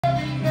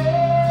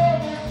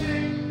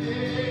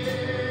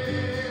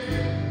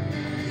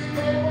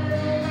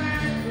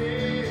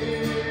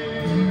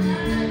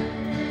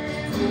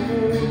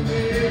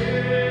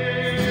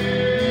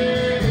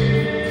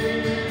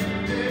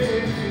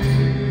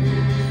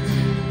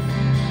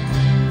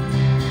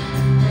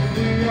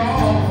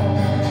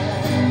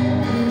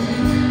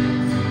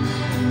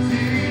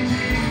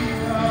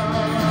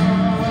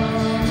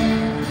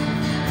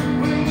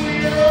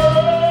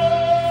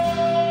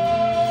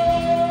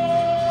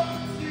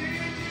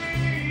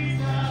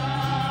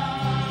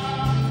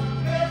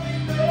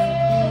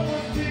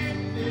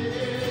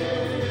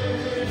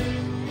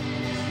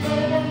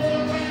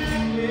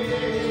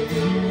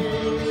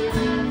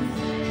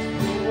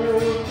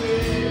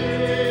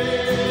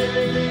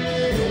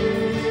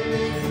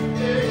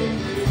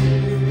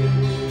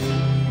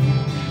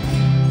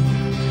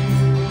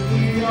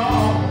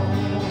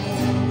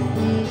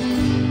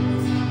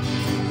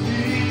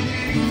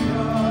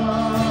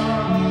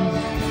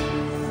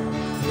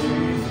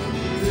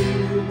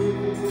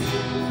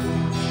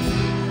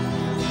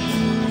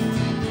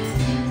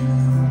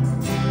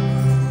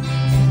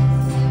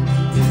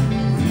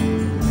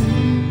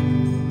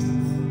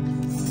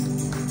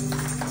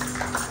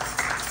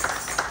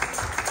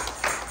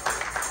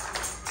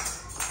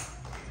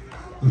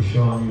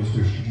LaShawn, you,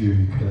 Sister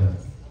Judy, come.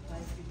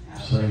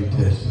 Sing and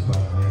testify.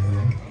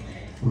 Amen.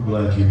 We're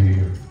glad you're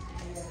here.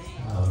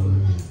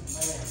 Hallelujah.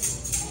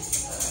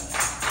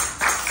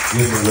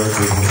 Give me a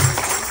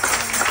record.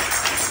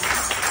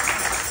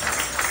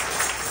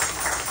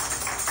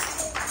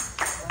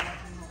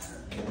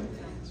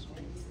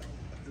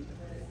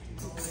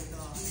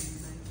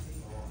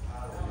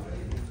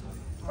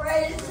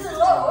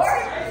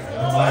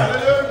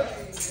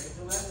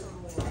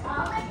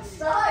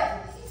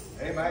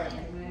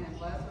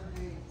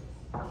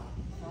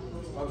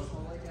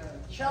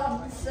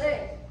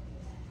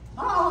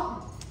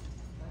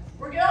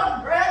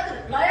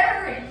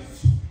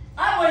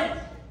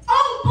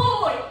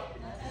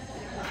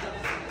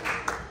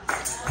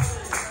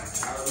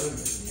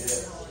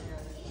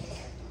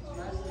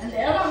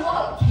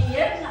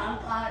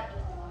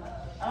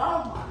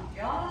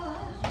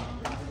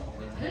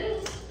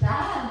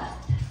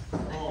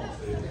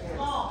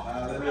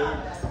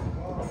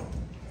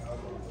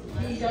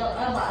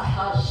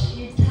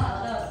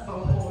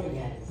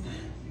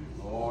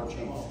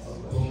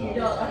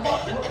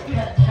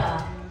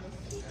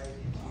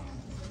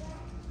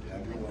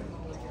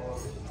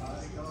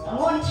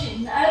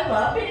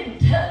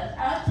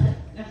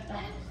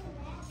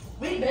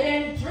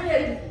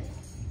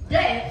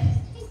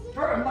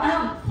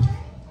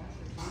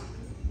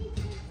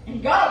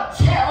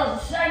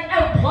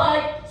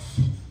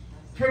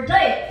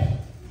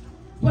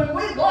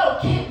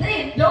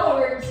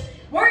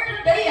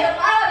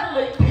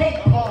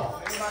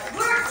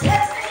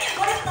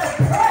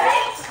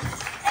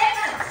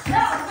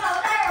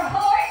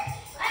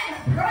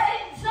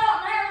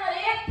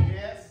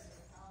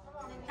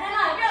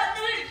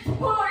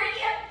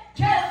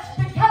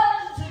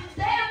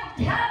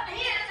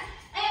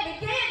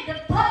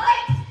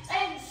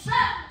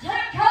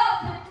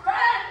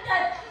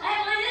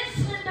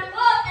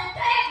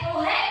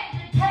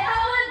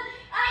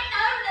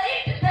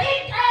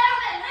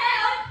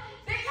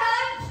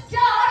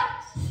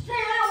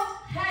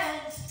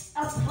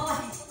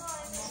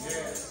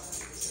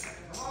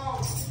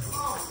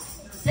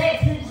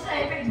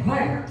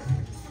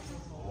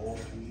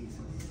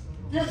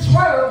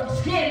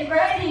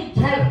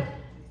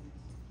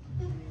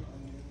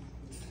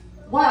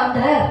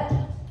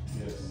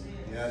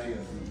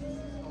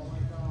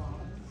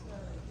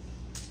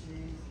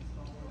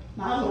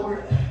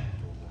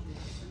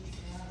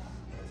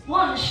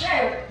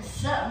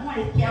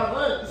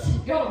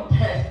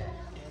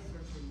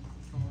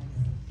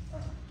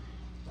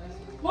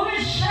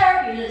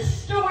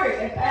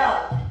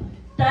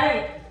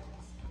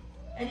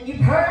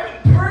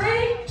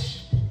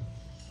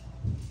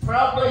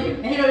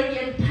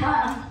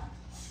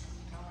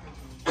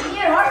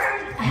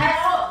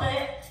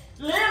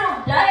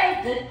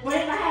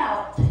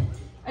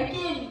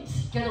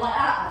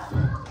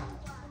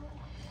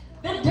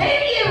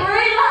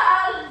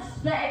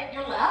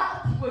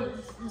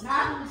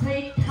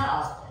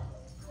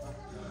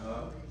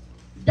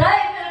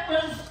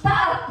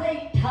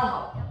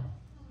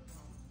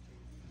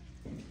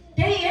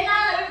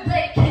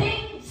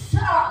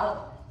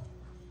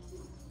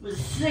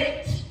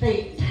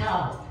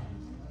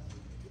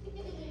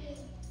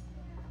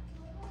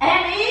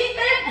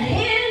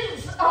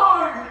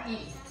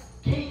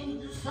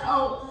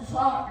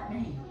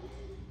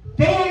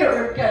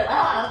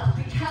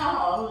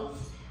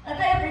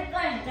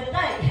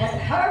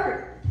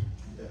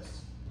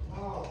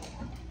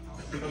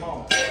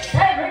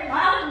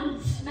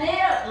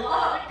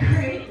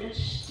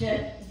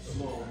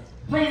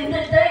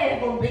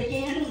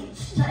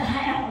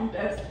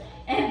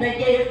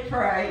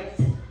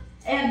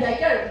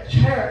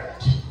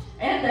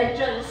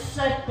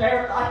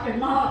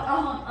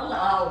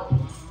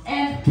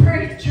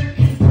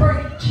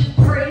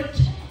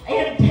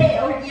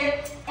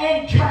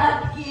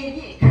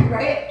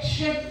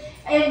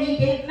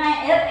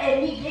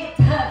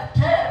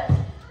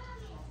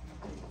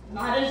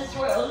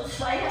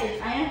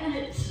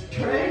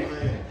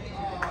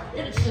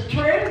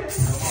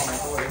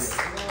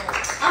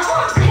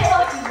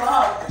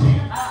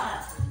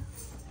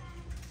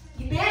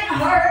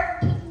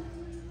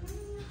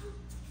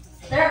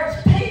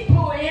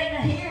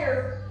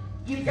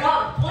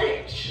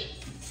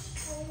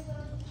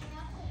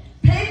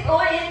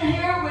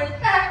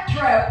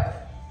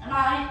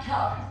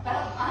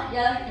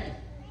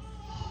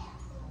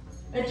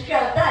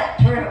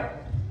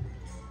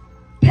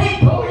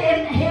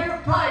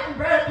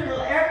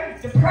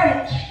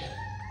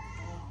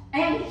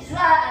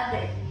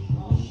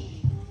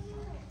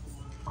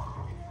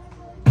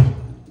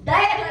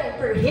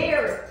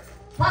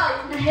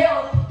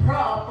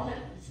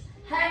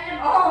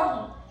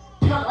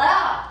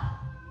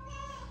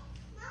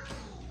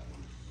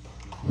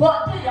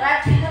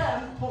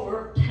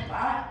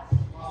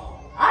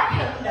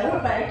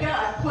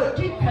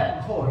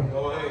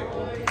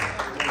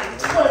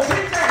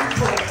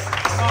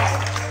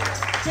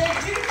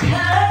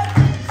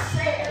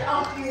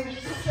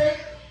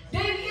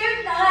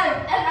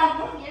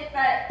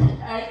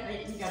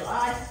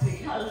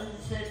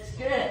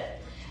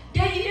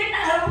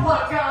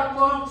 what God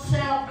wants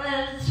out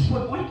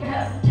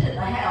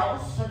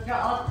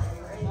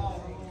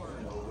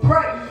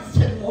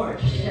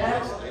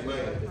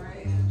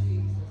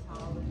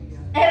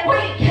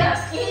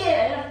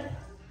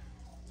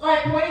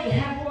like we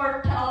have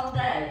worked all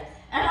day.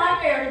 And I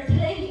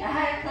guarantee you,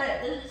 half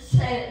of it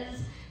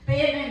says,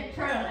 being in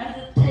front of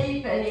the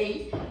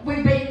TV,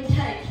 we've been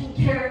taking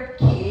care of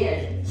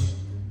kids.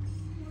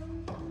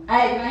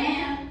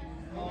 Amen.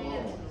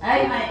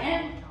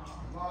 Amen.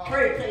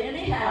 Truth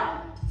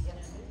anyhow.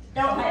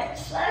 Don't have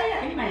to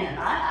say amen.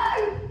 I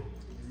know.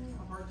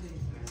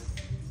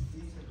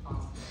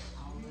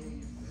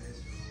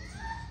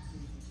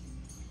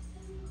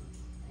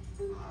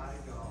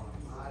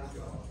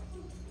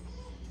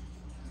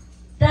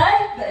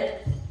 David,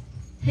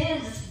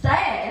 his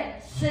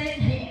dad, sent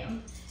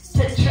him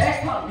to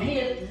check on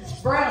his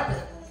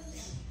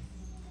brothers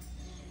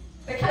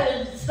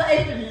because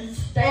David is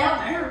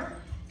down there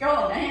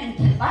going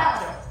into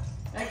battle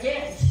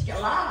against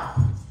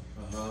Goliath,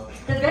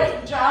 the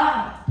big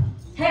giant.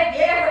 Have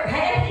you ever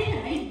had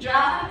any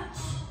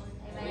giants?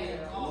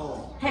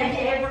 Have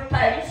you ever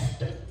faced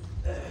them?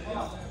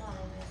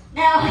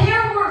 Now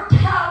here we're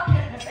talking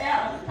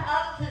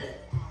about the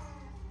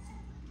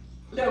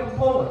little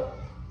boy.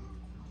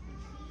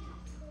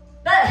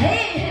 But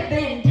he had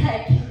been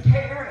taking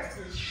care of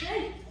the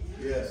sheep.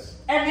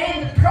 Yes. And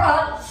in the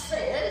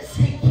process,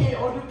 he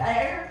killed a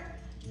bear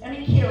and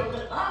he killed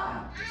a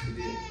lion. Yes, he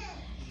did.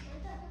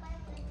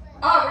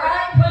 All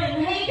right,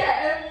 when he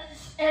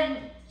goes and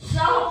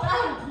Saul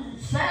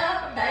finds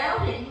out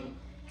about him,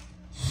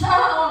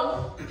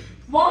 Saul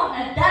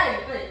wanted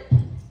David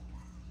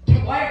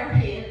to wear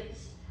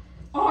his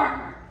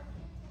armor.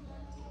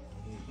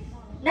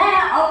 Now,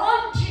 I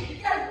want you to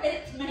go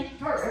with me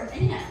for a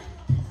minute.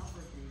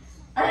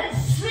 A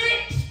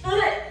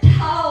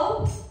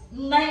 6-foot-tall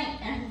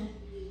man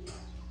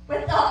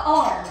with the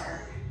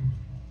armor.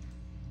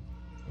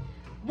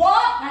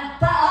 What a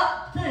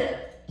 5-foot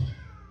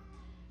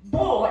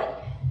boy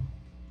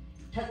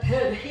to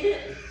put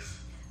his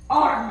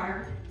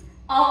armor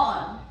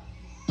on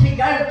to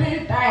go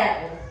do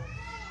battle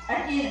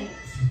against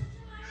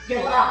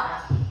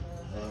Goliath.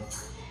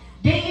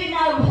 Do you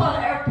know what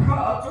our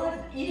problem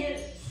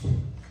is?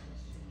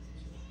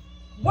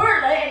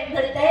 We're letting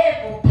the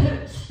devil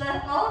put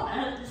stuff on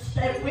us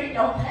that we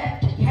don't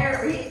have to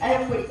carry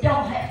and we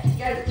don't have to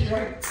go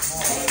through.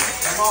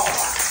 Come on.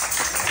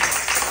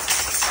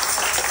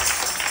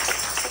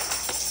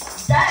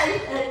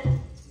 David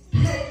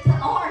put the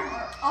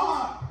armor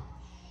on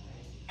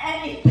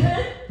and he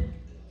put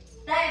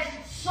that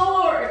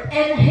sword,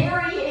 and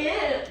here he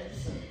is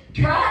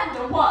trying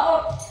to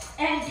walk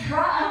and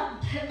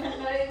trying to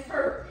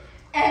maneuver,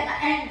 and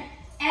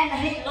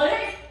he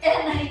looked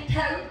and he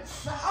told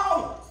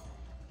Saul,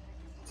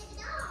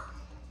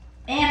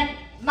 in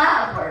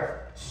my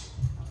words,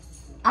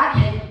 I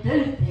can't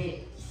do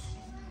this.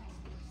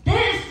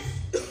 This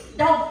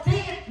don't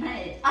fit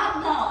me.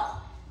 I'm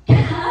not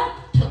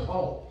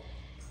comfortable.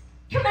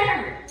 Come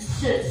here,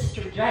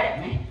 Sister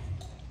Jamie.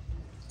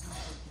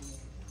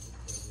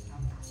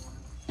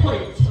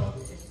 Please.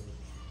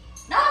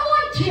 Now I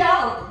want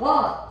y'all to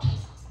watch.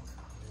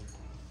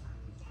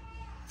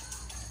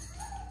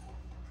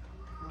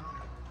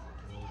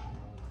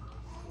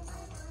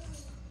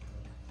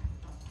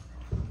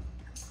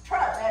 Try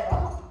that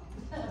on.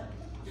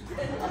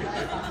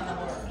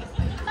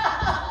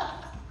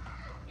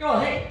 Go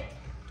ahead.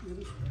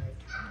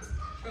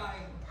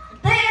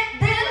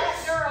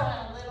 This girl in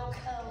a little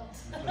coat.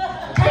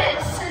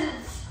 This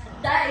is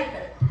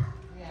David.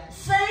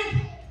 See,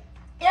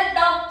 it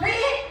don't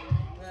fit.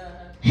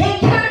 He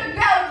couldn't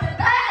go to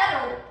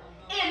battle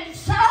in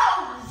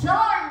Saul's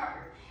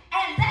armor,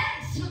 and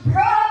that's the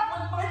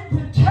problem with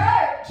the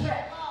church.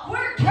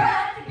 We're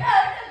trying to go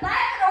to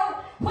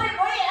battle when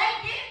we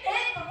ain't getting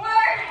in the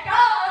Word of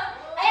God,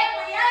 and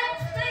we ain't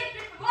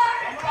speaking the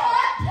Word of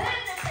God to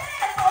the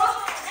devil,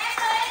 and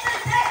let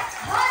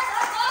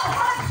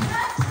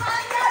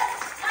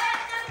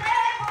the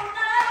devil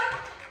know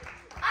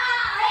I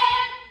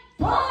am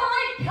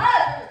fully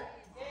covered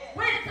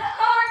with the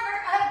armor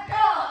of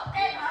God,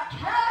 and I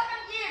come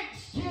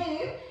against you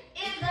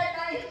in the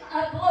name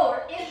of the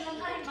Lord, in the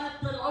name of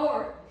the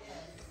Lord.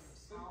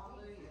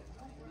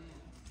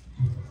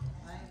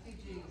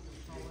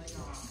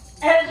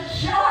 As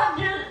Sean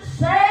just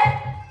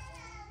said,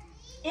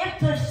 if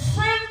the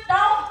suit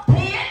don't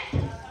fit,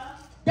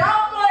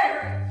 don't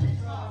wear it.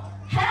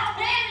 How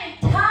many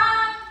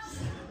times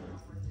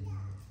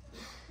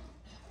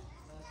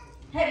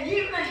have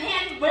you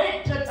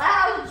went to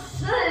buy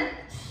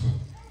suits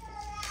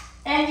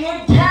and you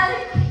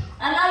take,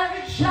 I know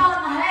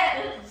Sean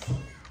has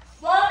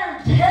one or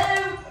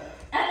two,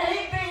 and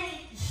he'd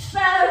be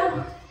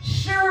so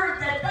sure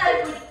that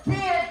they would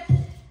fit,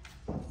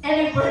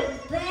 and it wouldn't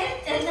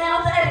fit, and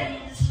now that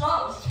he's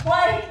lost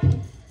weight,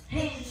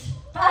 he's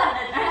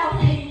finding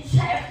out he's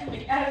having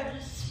to go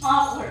to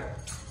smaller.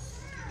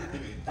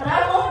 But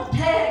I want to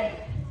tell you,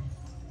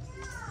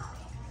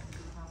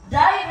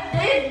 David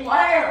didn't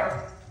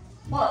wear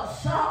what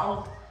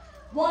Saul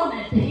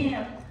wanted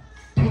him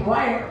to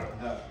wear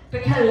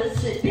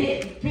because it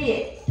didn't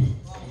fit.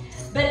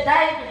 But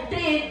David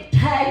did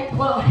take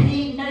what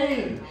he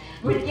knew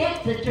would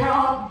get the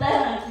job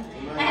done,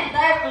 and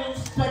that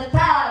was the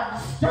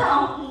 5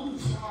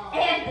 stones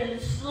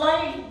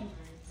slain,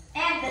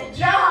 and the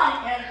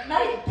giant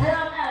made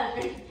fun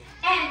of him,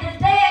 and the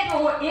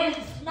devil is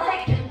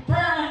making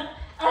fun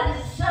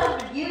of some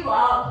of you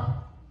all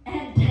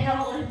and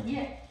telling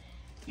you,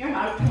 you're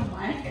not going to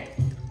make it.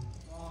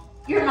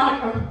 You're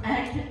not going to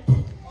make it.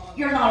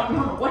 You're not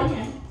going to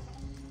win.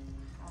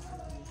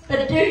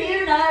 But do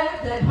you know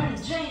that when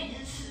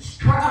Jesus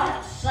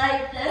Christ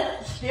saved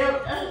us,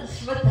 filled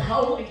us with the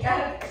Holy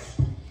Ghost,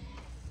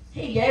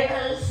 He gave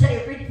us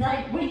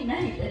everything we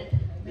needed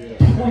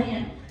to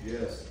win?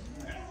 Yes.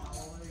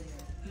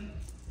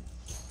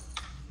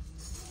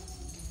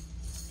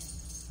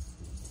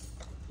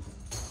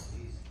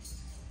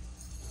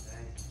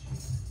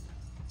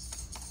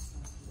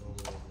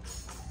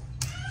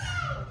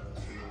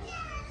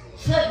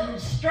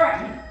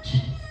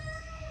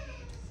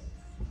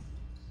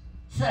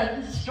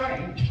 Something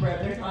strange,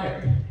 Brother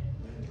Larry.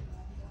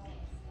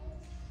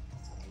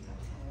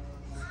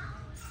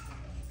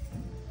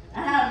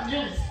 And I'm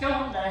just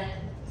going to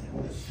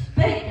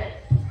speak it.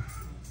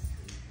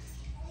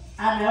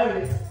 I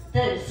know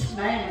this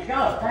man of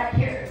God back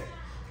here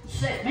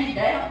set me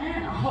down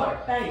in a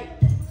heartbeat.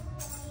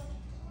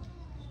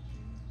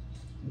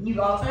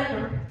 You all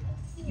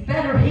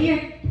better hear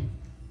it.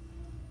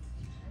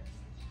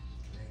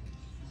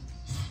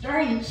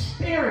 Strange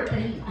spirit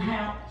in the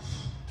house.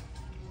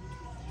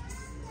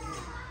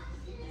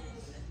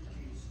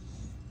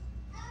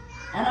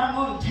 And I'm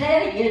going to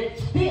tell you,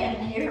 it's been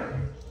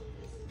here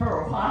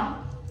for a while.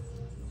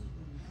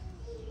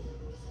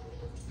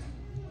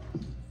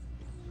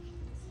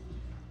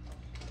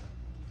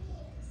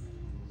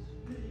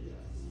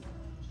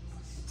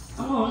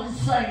 I'm going to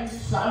sing the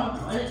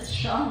song, Let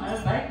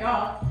Shine By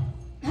God.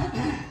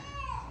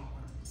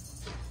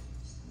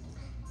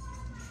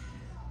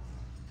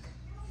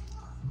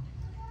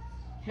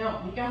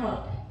 Help me,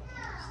 God.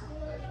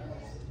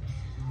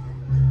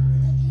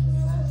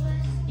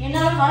 You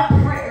know, my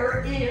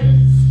prayer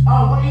is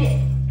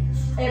always,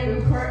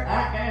 everywhere I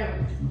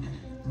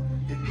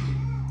go,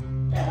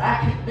 that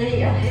I can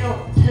be a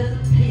help to the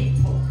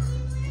people.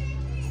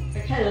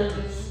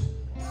 Because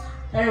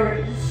there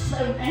is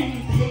so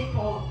many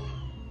people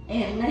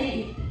in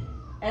need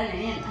and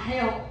in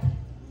help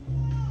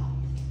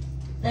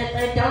that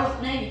they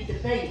don't need to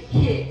be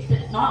kicked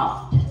and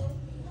knocked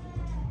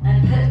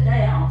and put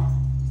down,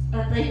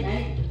 but they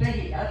need to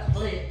be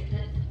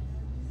uplifted.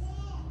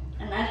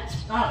 And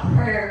that's my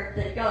prayer,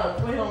 that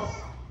God will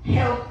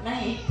help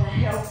me to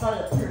help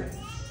others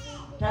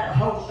that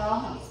hold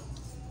on.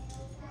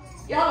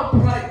 Y'all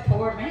pray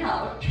for me.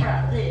 I'll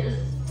try this.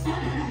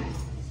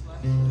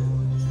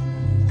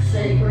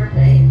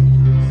 Secretly.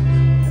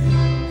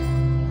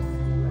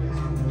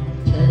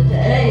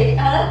 Today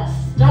I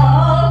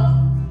stop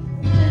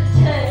to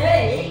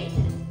take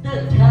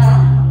the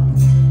time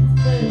to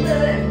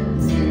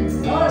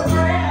look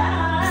around.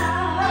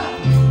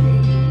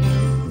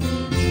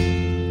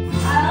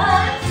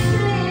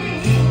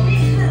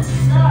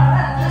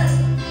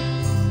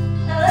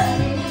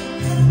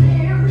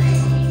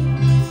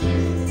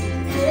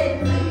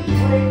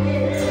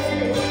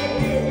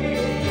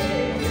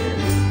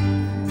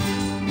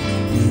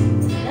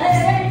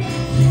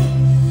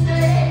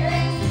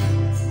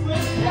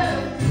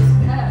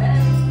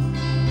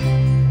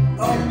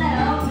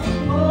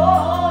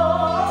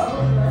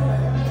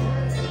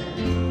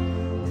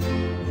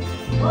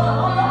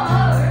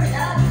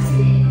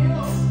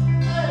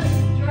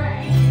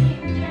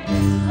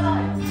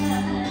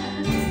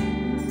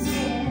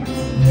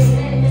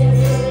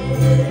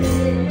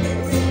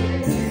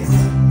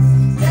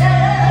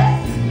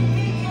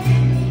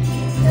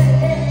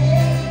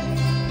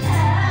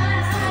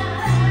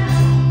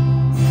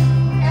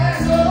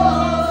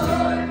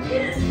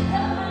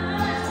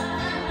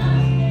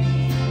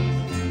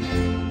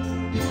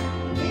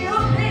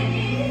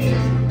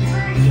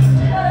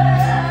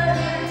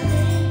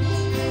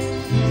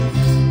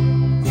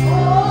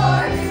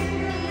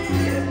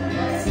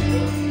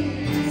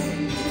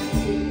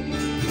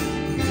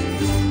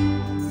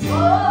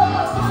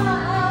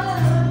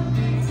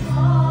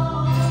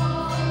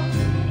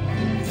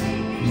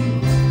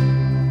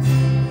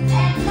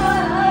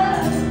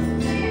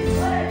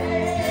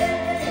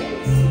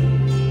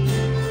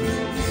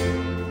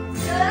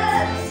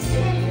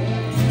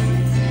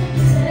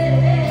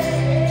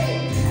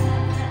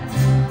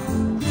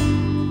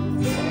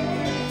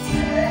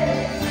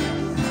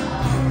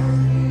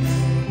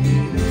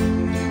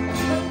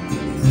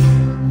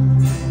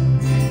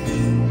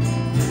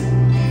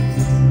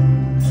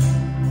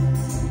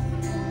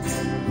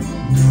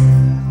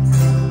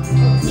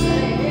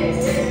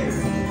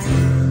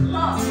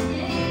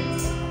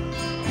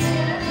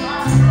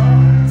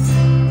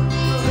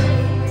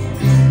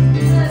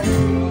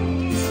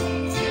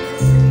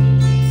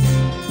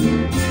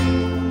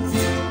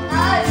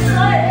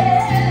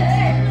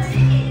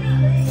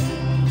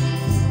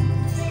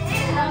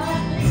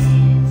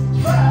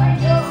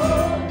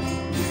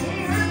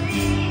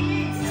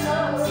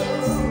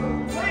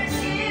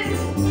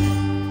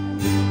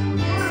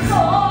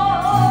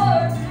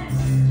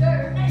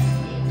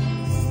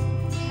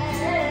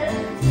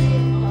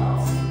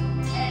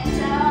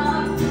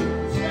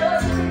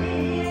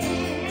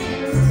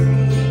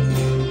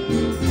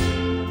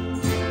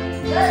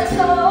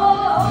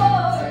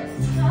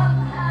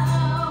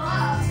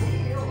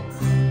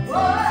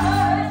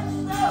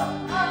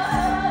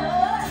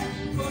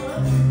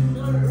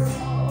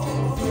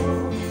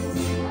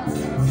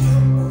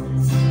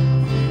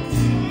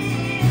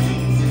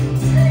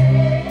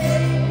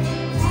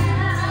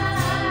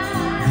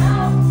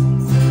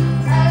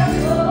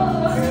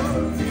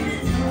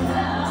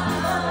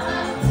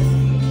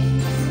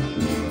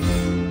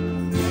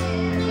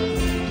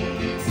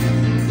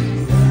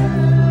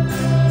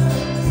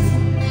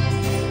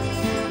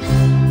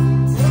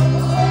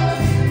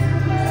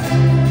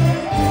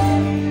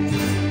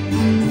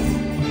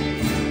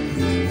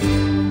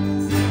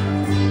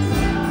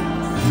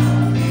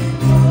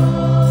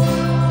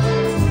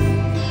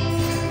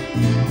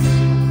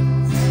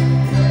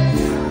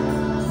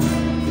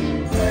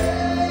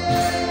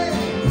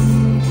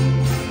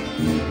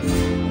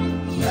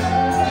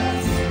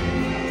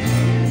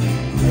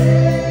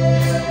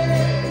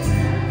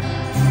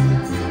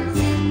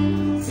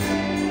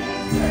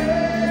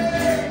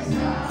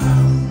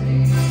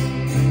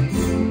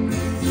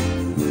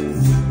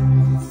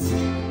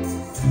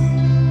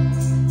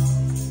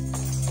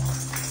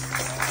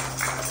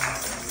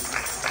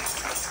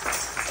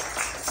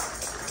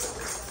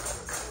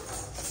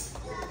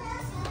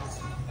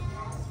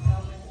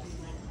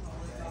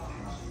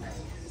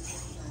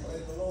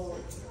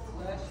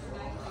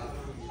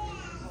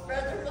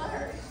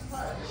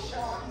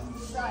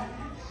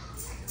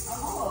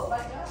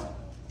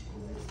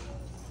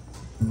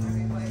 In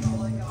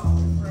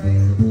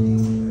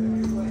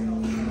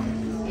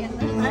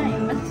the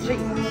name of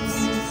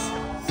Jesus.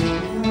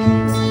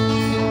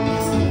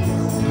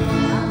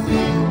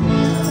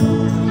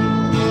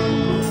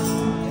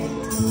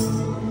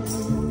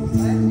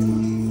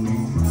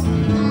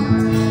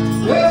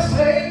 We'll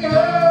sing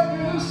a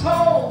new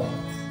song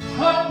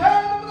under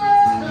the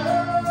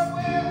blood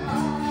when I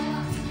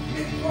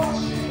keep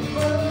washing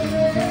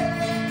away.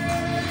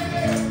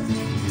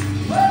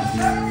 We'll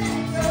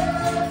sing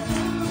a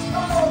new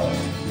song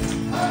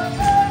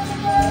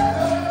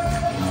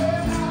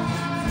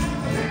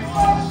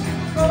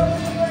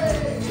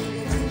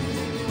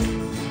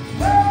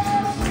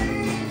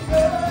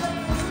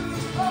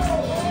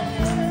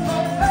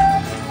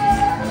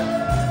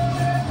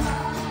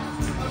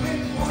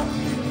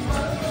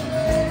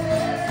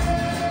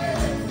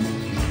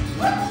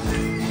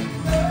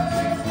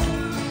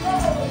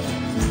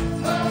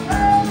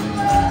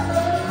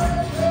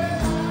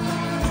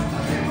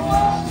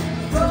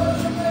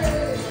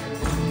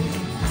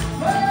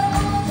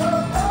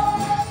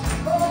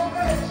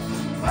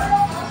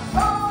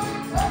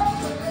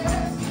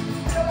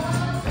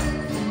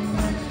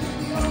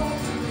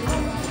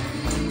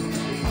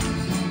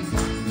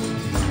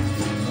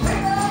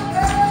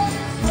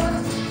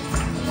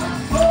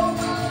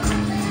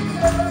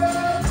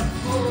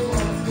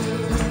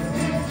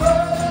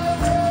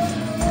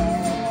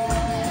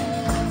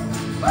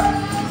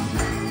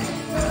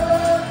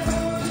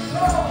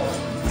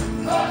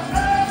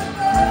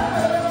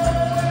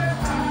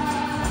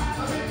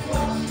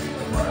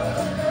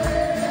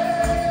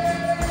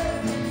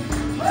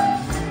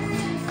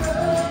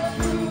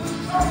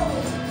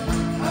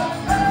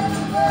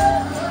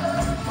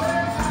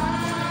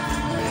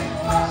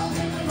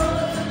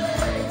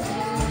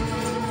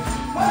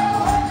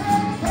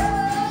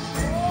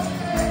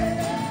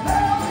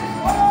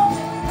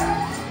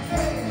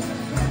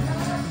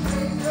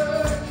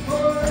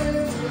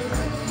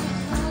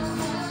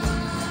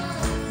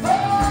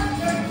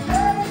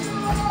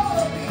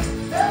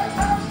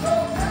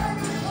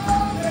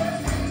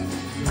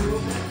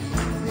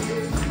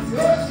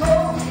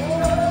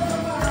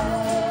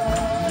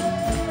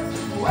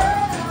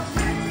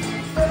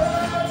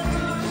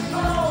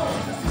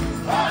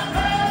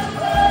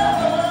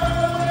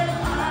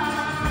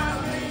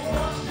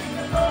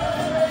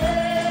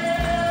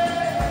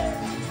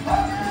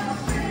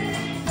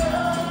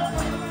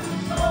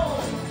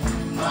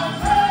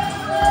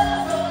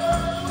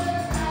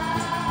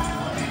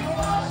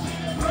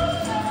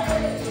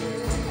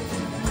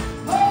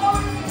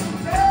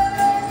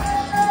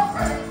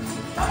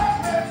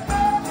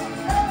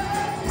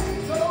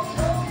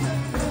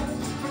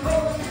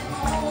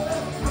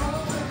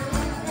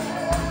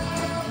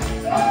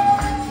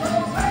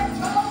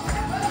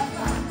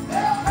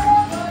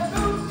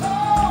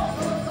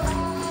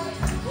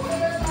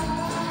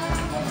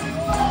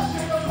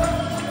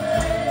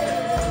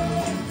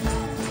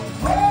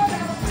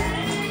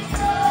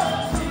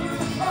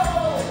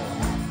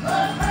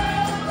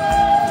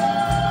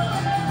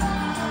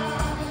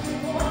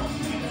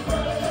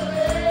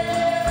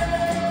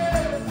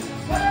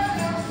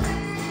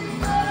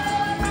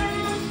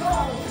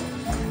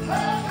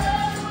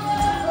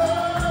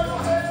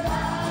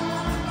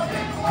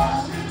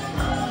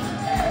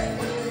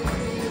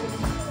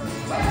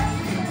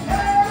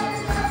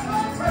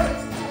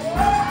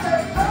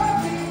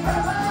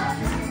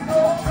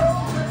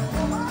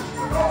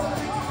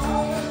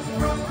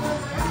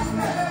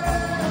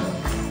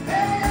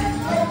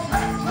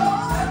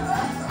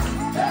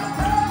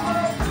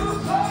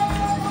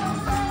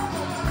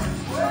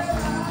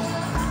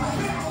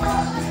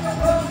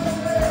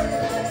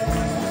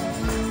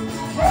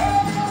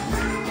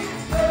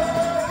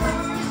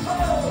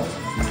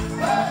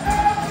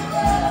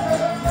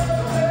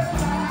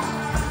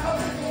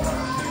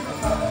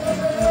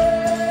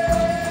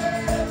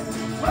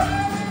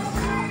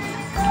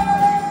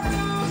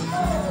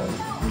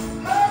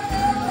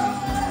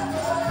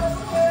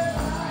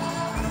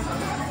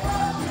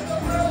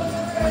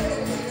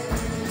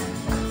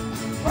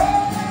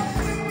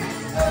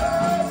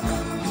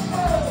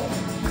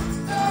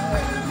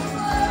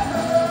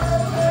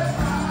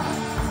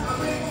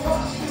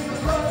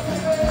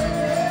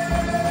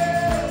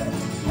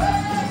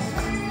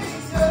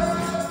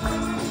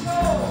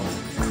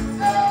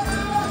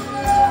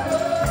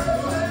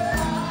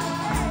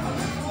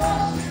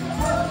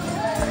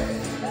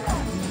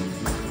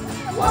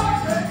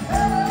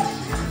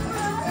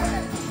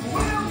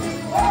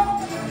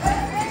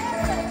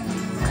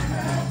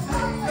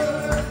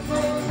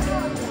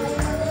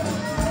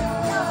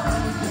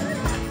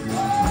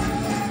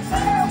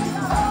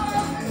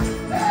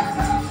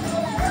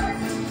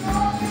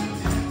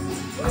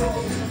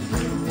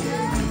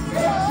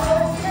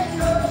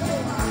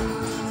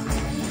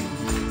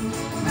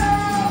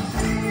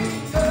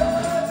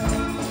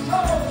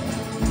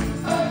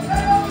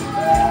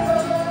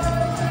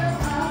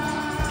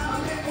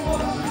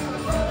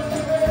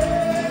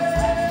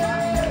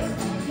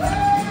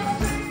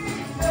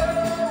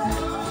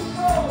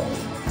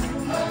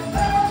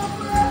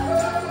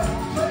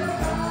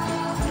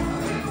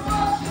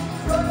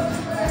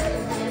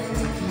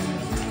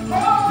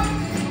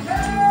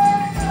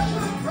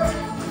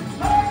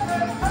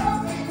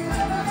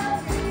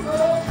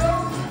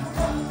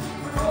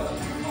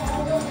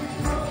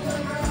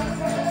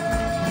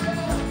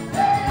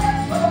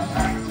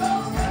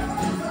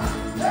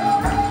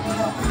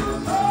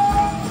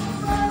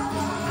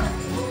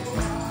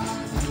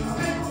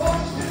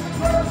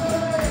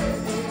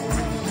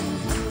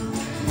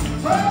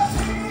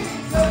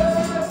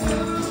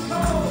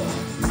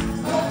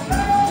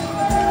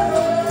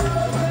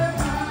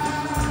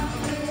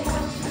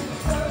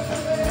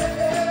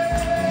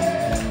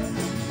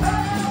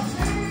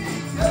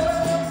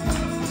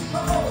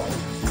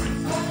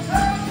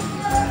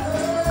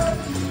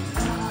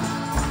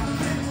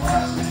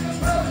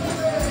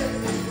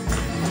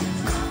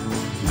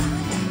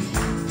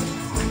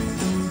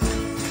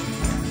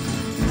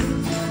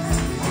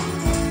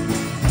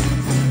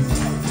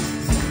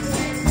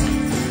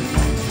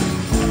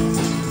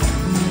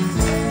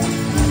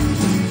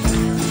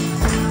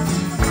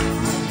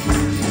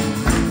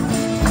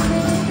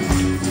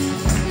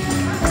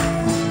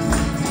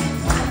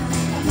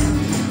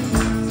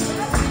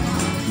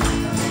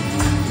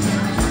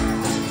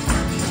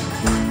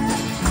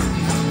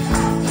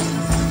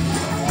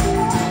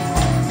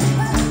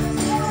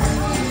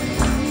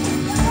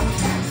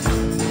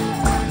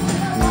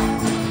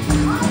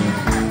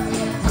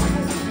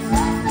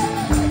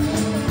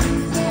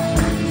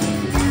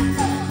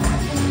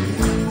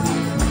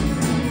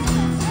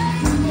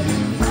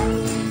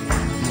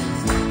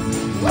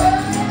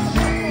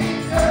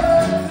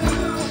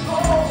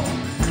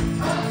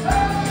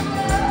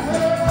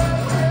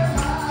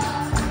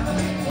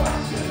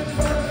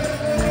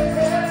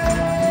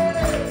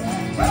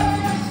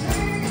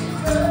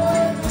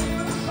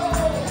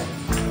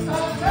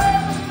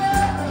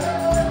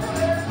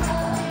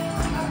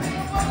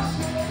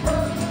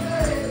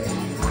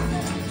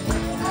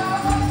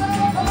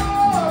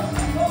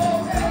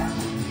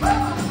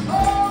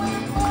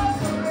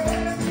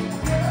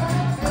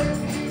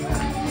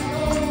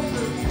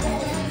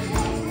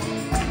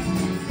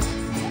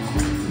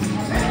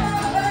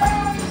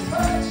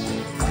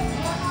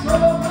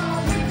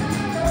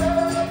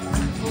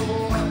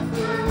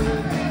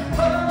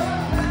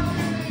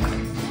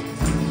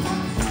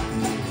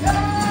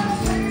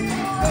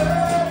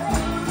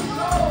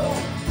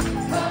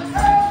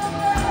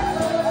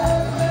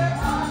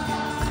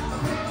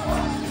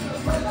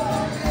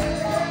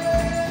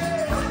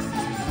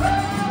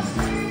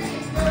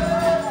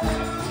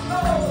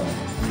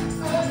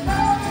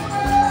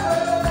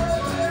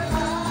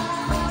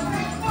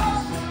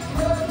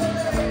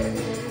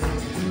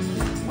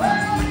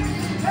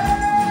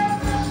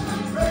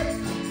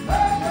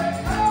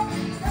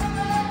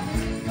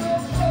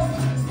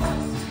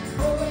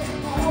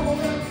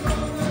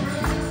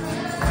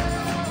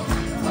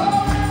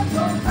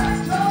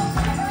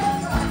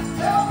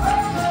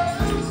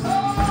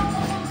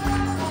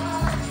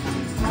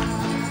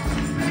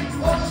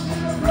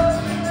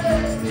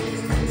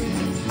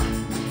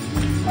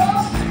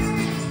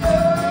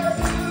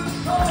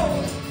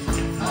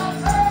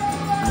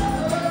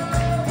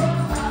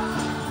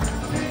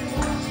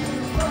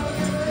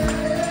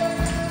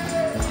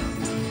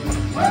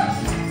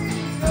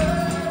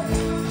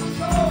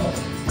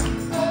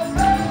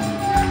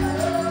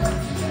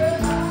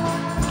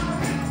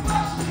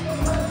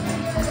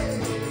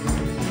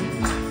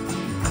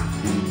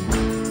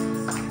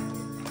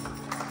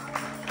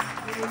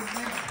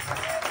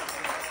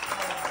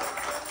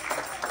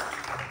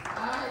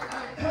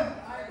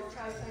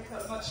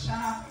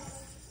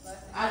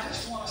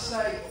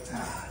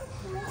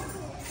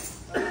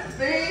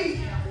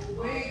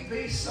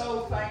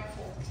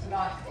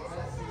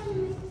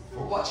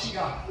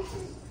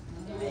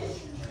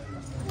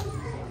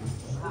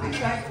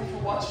thankful for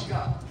what you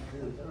got.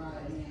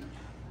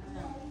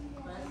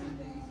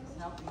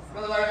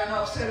 Brother Larry, I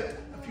know I've said it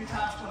a few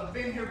times when I've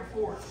been here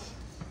before,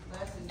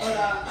 but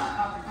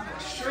I'm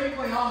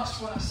extremely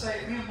honest when I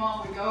say me and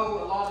Mom, we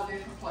go a lot of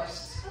different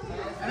places.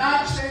 And I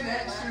understand the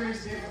atmosphere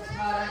is different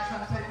tonight. I ain't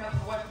trying to take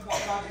nothing away from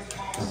what God gives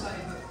Mom to say,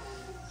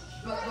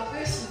 but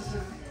listen to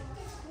me.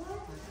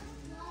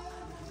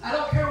 I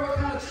don't care what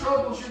kind of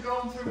troubles you're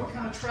going through, what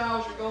kind of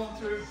trials you're going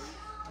through,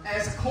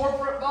 as a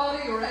corporate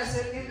body or as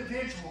an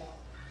individual,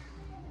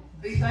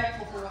 be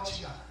thankful for what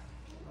you got.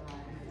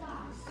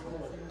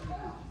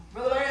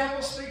 Brother Larry, I'm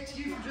going to speak to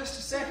you for just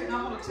a second.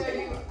 I'm going to tell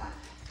you,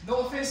 no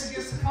offense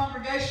against the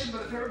congregation,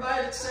 but if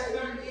everybody that's sitting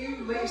under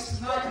you leaves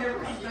tonight and never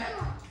comes back,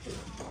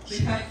 be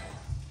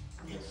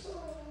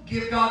thankful.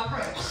 Give God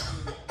praise.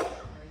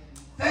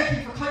 Thank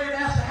you for clearing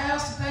out the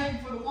house, and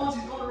thank you for the ones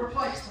He's going to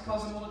replace,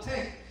 because I'm going to tell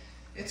you,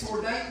 it's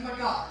ordained by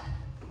God.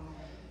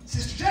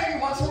 Sister Jamie,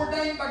 what's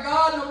ordained by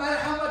God, no matter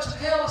how much of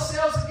hell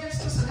assails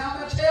against us and how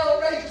much hell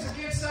rages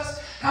against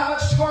us, how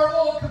much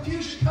turmoil and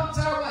confusion comes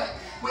our way,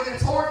 when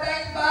it's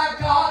ordained by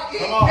God,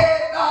 it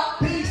cannot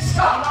be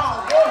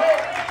stopped. Go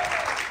ahead.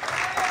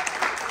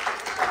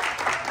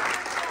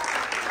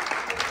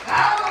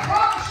 I will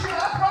promise you,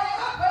 I pray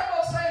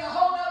on saying a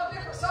whole other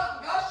different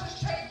something. God's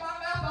just changed my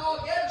mouth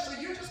altogether, so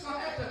you're just going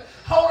to have to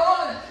hold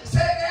on and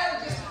sit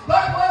down and just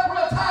buckle up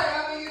real tight.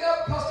 I mean,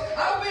 because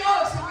I will be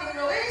honest, it's been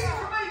real easy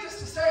for me just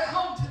to stay at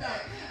home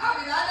today. I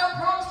mean, I don't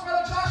promise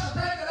Brother Josh will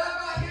think that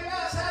I might hear him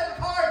outside the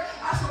car.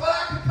 I said, well,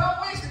 I could come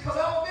Wednesday, because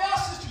I won't be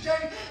honest, Sister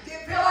Jamie,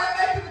 didn't feel like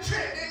making the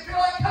trip, didn't feel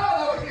like coming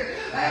over here.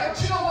 But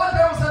you know what?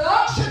 There was an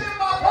unction in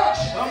my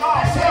function.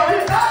 I said,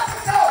 you got to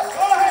know.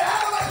 And I'm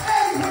going to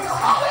tell you, when the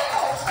Holy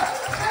Ghost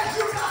says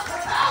you got to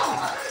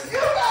know,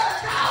 you got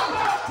to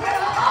know. When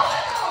the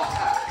Holy Ghost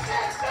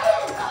says do,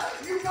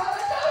 you got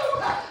to do.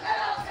 And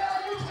I'm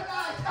telling you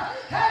tonight,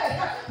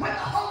 hey, when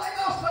the Holy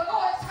Ghost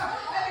anoints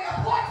and He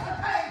appoints the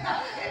pain,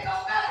 it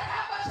don't matter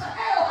how much of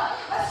hell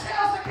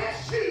assails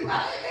against you.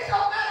 It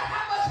don't matter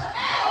how much of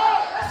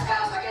hell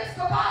assails against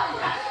the body.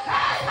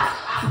 Hey,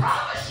 I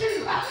promise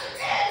you,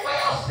 it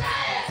will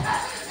stand.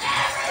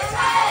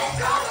 Everything's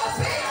gonna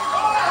be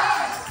all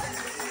right.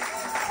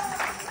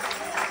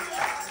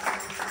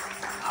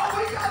 All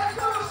we gotta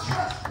do is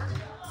trust it.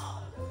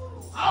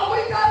 All we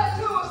gotta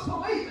do is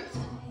believe it.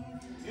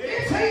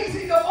 It's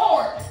easy to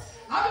mourn.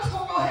 I'm just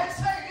gonna go ahead and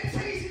say it. It's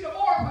easy to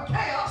mourn when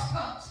chaos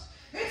comes.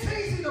 It's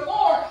easy to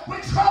mourn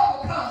when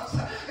trouble comes.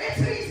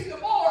 It's easy to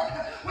mourn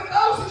when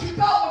those that you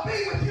thought would be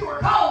with you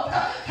are gone.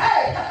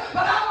 Hey,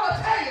 but I'm going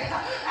to tell you,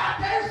 out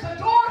there's the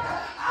door.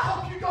 I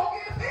hope you don't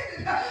get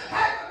offended.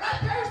 Hey, but right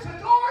there's the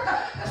door.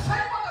 The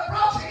same one that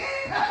brought you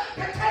in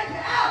can take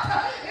you out.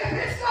 If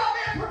it's not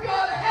meant for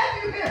God to have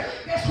you here,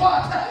 guess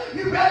what?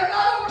 You better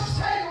not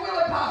overstay the will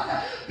of God.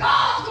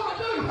 God's going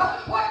to do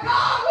what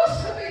God wants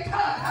to be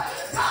done.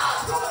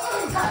 God's going to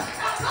move.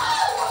 And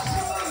God wants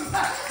to move.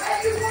 And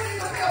you can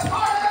either be a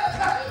part of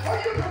it, or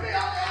you can be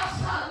on the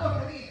outside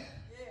looking in.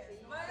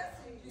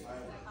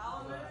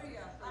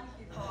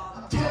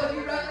 I'm telling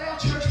you right now,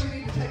 church, we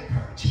need to take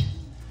courage.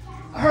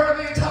 I heard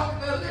a man talking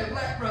the other day, a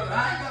black brother.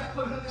 I ain't got a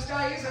clue who this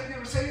guy is. I've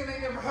never seen him,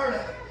 I've never heard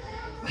of him.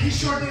 But he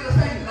sure did a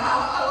thing that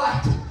I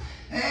liked.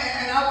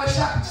 And I wish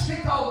I could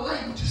speak all the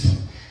languages.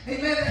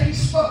 Amen, that he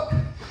spoke.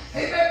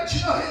 Amen, but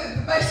you know,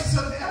 the basis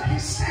of that,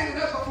 he's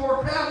standing up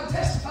before a crowd and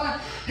testifying.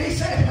 He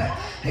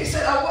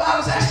said, I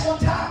was asked one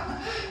time,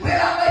 when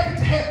I make it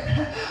to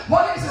heaven,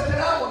 what is it that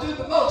I will do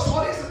the most?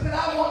 What is it that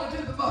I want to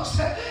do the most?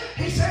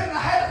 He said, and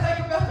I had to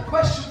think about the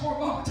question for a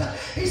moment.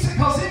 He said,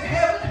 because in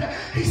heaven,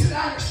 he said,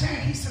 I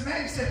understand. He said,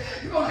 man, he said,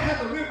 you're going to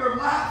have the river of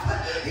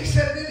life. He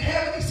said, in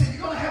heaven, he said,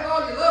 you're going to have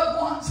all your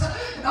loved ones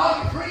and all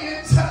your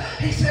friends.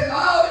 He said,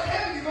 all in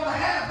heaven you're going to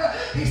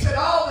have, he said,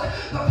 all the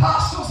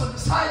apostles and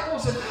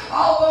disciples and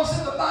all those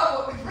in the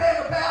Bible that we've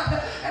read about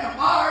and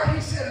admired.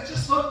 He said, and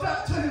just looked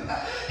up to.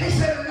 He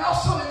said, and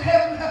also in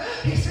heaven,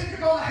 he said, you're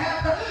going to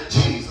have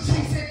Jesus.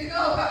 He said, you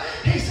know,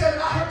 he said,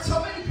 and I heard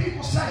so many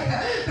people say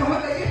that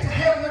when they get to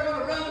heaven, they're going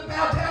to run and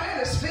bow down at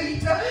his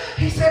feet.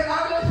 He said, and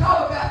I really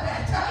thought about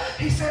that.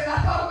 He said, and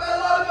I thought about a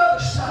lot of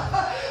other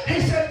stuff.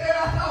 He said, then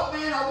I thought,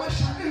 man, I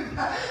wish I knew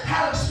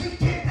how to speak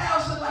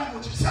 10,000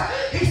 languages.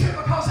 He said,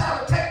 because I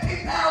would take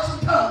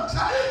 10,000 tongues.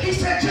 He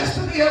said, just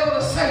to be able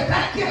to say,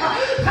 thank you,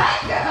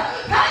 thank you,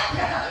 thank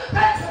you,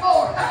 thank you,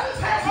 Lord,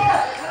 thank you.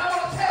 And I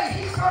want to tell you,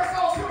 he started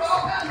going through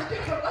all kinds of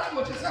different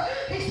languages.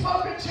 He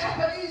spoke in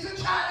Japanese and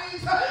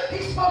Chinese.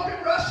 He spoke in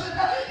Russian.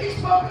 He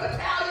spoke in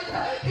Italian.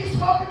 He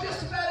spoke in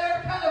just about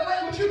every kind of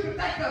language you can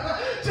think of.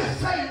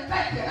 Just saying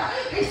thank you.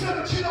 He said,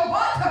 but you know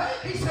what?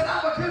 He said,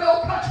 I'm a good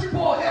old country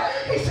boy.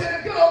 He said,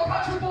 and good old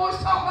country boys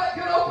talk like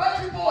good old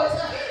country boys.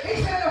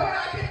 He said, and when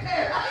I get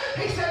there,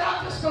 he said,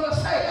 I'm just going to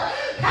say,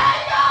 hey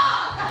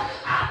God,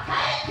 I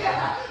thank you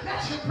that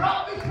you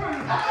brought me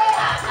through.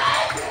 I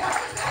thank you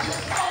that you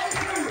saw me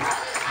through.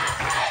 I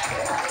thank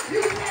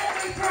you you carried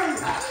me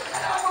through.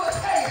 And I'm going to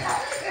tell you,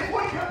 if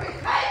we can be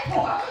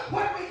thankful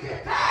when we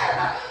get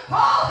there,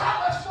 oh, how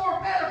much more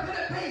better could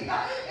it be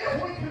if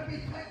we could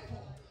be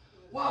thankful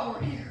while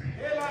we're here.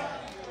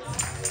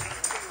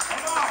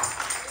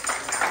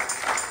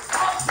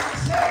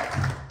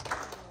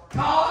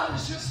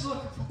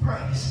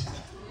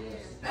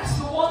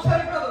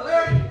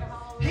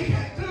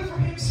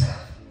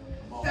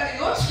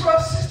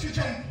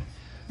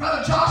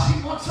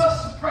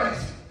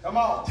 Come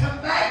on. To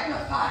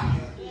magnify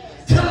Him,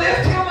 to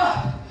lift Him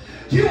up.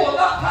 You will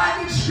not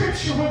find in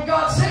Scripture when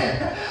God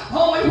said,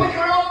 only when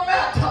you're on the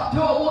mountaintop do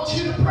I want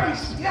you to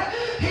praise me.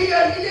 He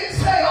didn't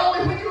say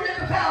only when you're in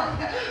the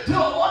valley do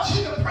I want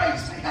you to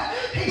praise me.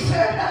 He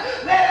said,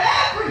 let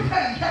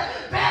everything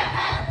that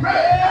hath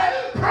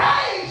breath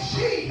praise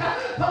ye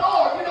the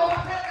Lord. You know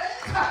what that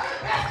means?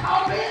 That's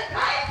called being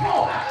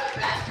thankful.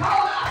 That's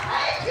called I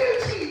thank you,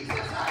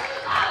 Jesus.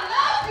 I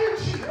love you,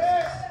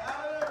 Jesus.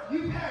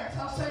 You parents,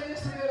 I'll say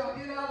this and then I'll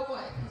get out of the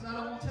way because I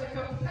don't want to take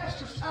up the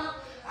pastor's time.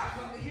 I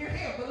come to hear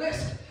him. But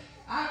listen,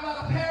 I'm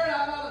not a parent,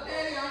 I'm not a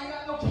daddy, I ain't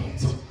got no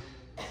kids.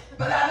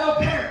 But I know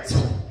parents.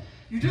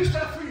 You do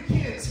stuff for your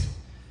kids,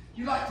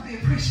 you like to be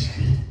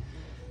appreciated.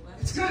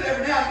 It's good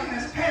every now and again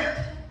as a parent.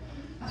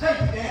 I thank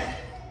you, Dad.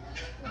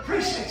 I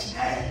appreciate you,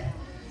 Dad.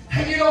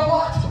 And you know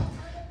what?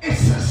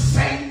 It's the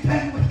same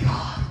thing with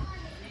God.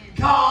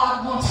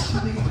 God wants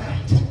to be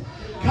thanked.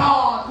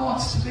 God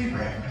wants to be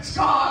reverenced.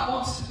 God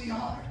wants to be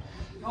honored.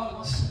 God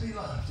wants to be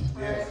loved.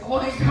 I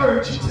want to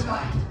encourage you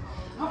tonight.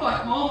 I'm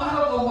like, Mom, I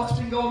don't know what's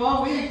been going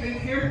on. We ain't been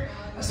here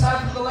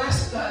aside from the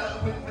last,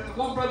 when the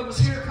one brother was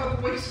here a couple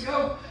of weeks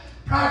ago.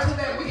 Prior to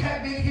that, we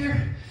hadn't been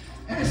here.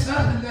 And it's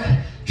nothing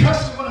that,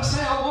 trust me when I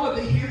say I want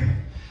to be here.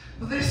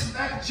 But this is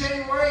back in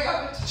January.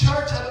 I went to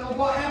church. I don't know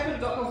what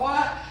happened. Don't know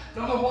why.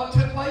 Don't know what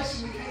took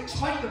place. And we can't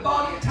explain the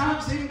body at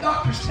times. Even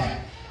doctors can't.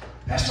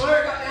 Pastor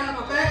Larry got down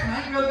on my back, and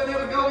I ain't really been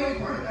able to go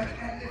anywhere.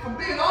 And if I'm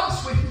being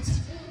honest with you,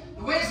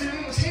 the Wednesday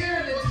we was here,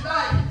 and then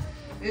tonight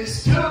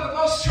is two of the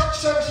most church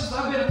services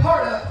I've been a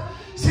part of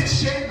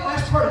since the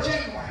last part of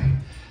January.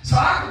 So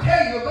I can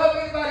tell you, above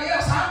anybody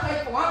else, I'm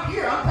thankful I'm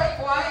here. I'm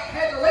thankful I ain't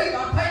had to leave.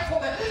 I'm thankful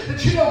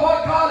that you know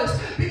what, God has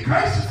been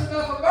gracious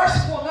enough and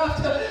merciful enough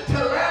to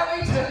allow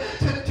me to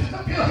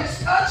feel His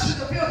touch and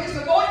to feel His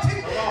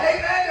anointing.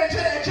 Amen.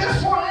 And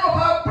just for a little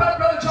while,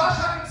 Brother Josh,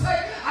 I can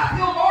say I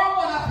feel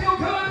normal and I feel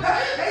good.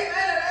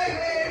 Amen.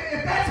 And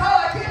if that's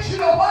all I get, you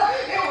know what?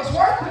 It was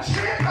worth the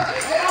trip. And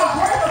it was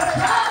worth the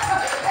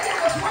drive. And it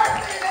was worth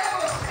being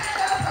able to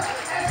stand up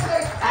and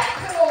say, thank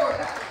you, Lord.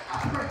 I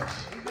praise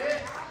you.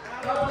 Amen.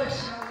 God bless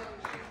you.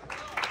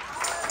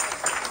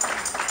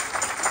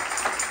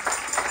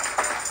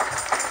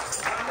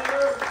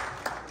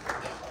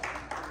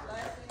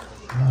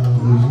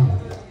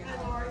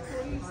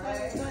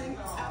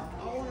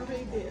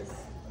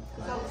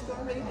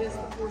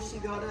 She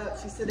got up,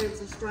 she said there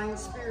was a strange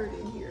spirit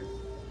in here.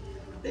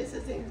 This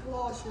is in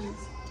Colossians.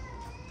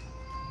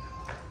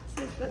 It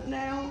says, but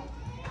now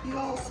you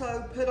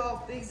also put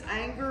off these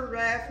anger,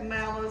 wrath,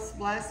 malice,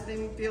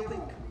 blasphemy, filthy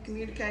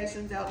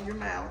communications out of your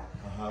mouth,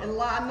 and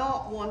lie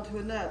not one to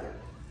another.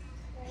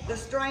 The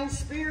strange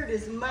spirit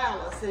is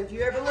malice. If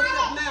you ever look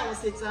at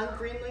malice, it's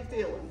unfriendly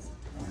feelings.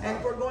 And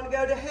if we're going to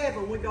go to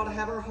heaven, we've got to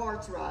have our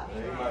hearts right.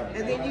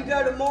 And then you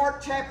go to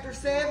Mark chapter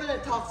 7,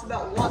 it talks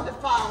about what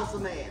defiles a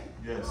man.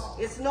 Yes.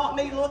 It's not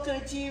me looking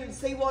at you and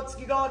see what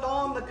you got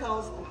on,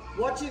 because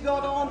what you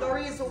got on, there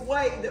is a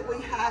way that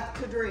we have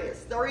to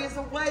dress. There is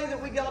a way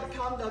that we got to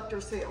conduct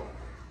ourselves.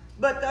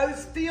 But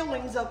those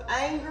feelings of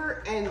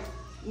anger and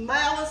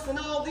malice and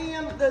all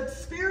them, the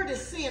spirit is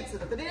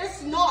sensitive, and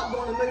it's not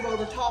going to move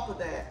over top of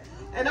that.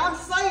 And I'm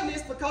saying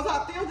this because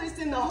I feel this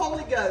in the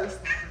Holy Ghost.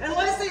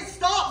 Unless it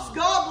stops,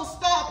 God will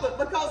stop it,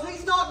 because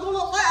He's not going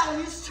to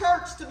allow His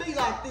church to be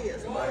like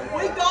this.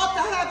 We got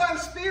to have our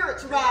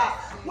spirits right.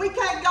 We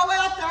can't go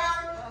out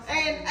there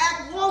and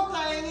act one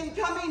thing and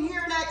come in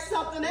here and act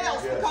something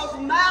else, because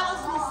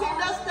malice will send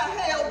us to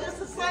hell just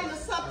the same as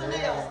something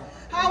else.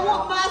 I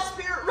want my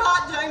spirit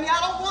right, Jamie.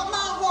 I don't want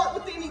my heart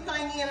with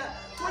anything in it.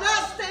 When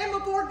I stand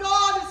before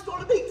God, it's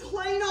going to be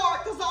clean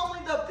heart, because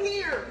only the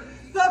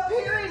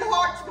peering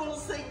heart's going to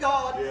see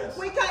God. Yes.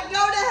 We can't go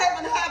to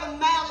heaven having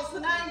malice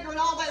and anger and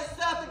all that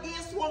stuff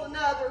against one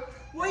another.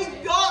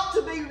 We've got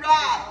to be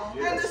right.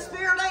 Yes. And the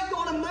Spirit ain't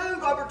going to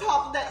move over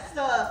top of that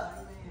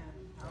stuff.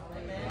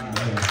 Amen.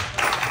 Amen.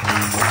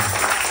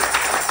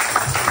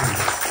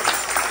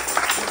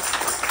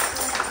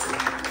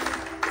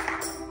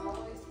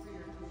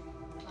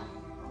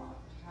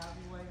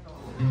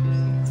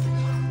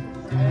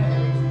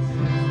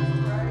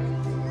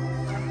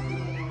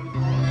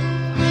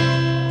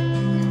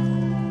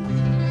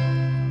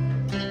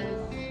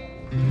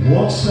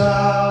 Once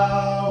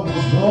I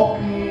was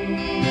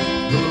walking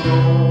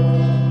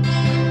alone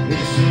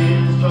in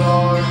sin's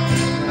dark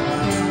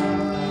night.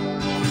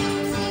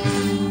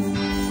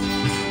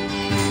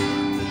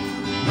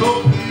 No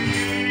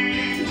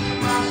peace in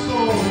my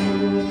soul,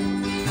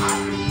 I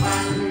can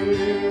find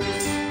it,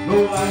 no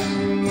light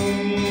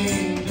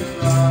seems to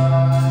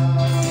lie.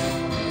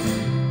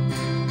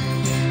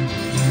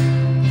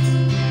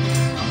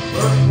 I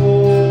search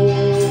for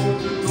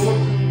the door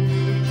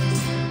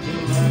to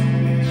the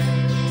land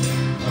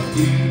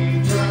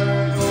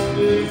eternal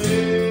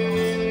living.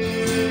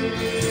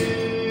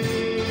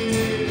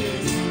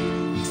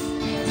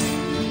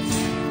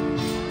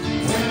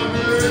 When I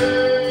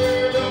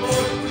heard a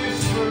voice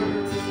whisper,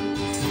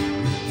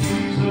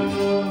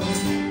 Jesus,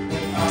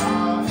 and I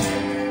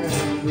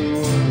am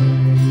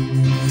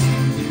yours.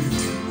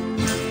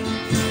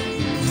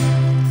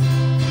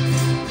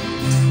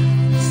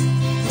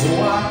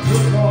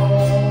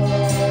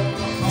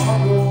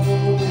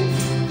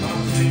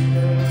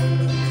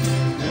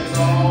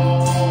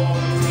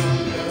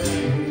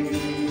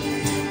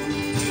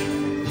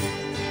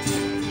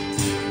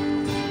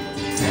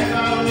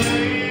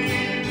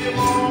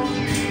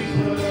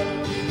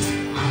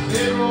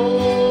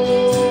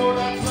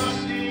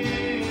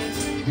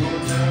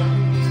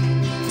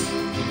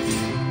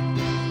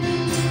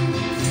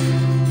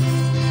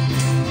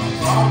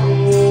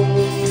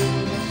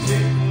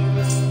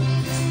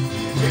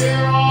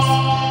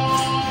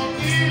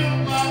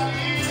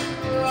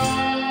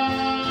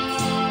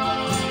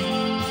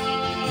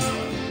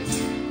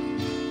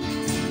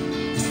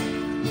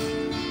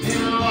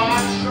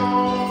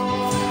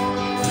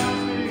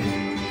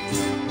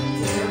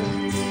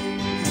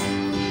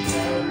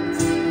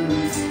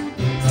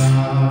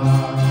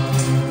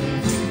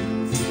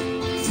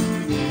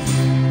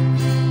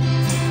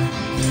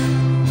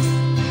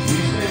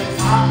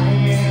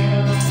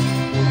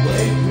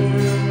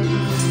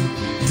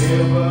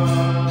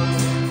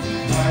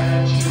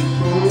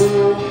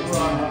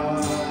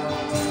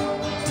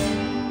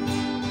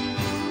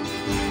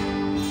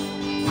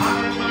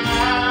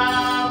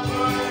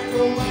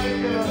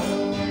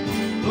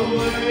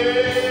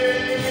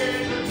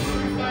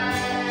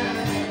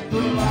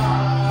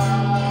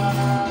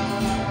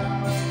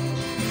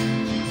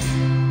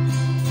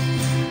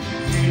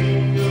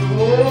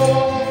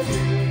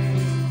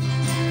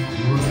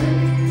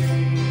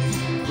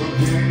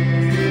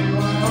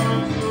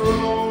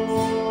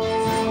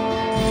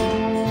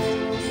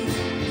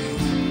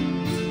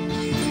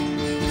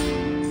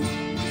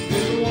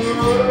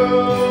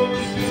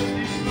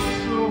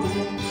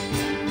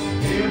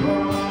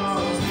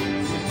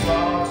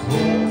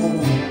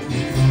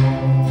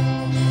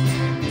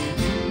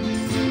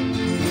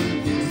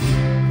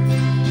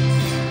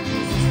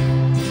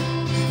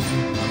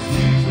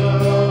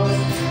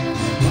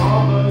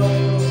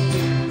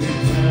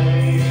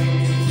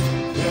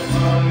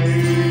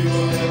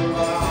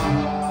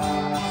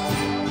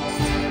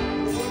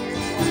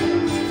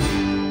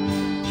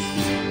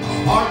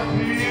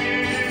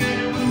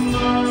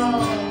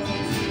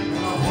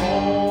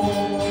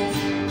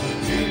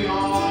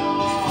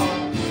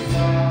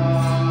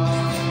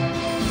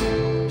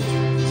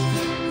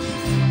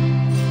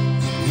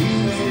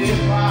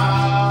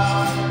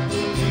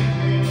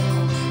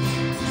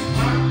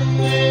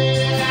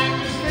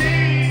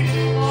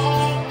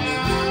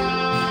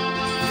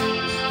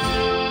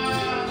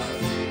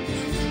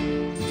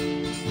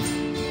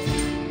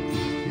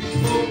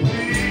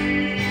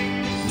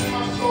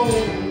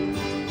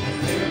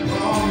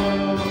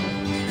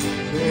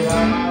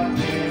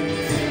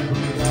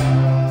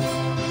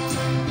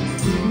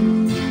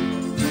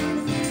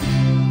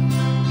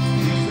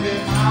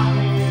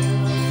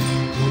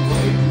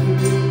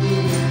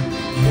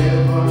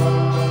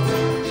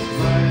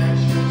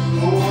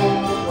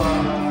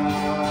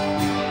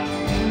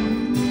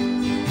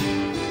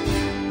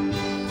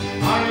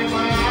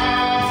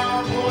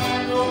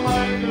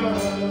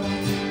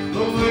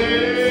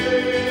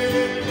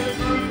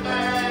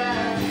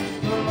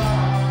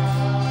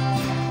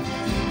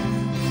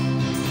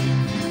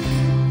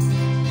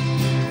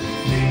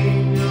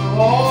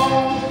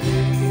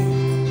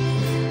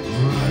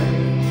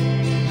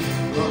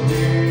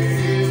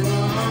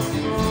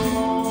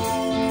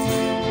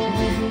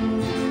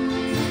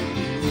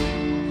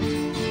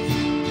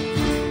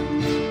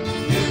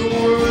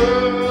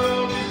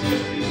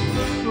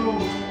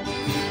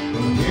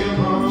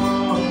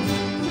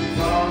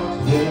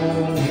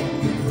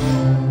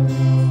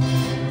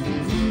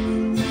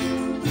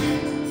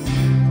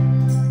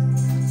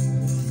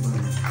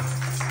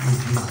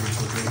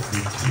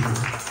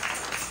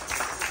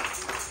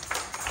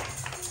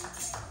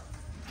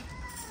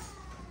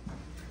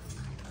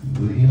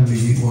 The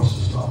enemy wants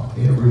to stop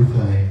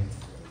everything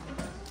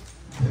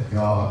that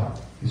God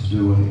is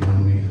doing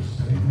in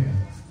us. Amen.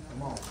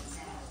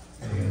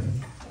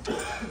 And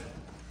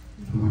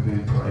we've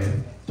been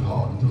praying,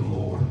 talking to the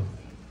Lord.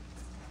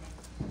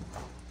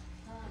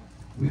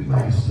 We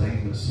made a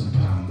statement some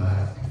time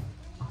back.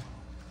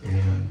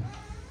 And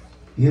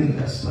in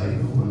that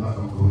statement, we're not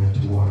going to go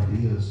into what it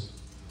is,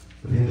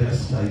 but in that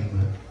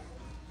statement,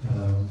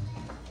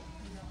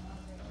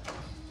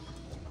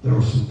 there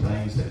were some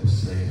things that were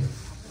said.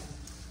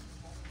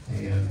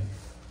 And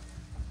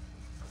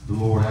the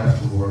Lord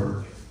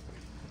afterward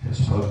has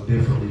spoke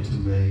differently to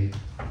me.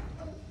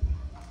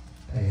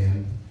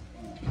 And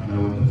I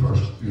know in the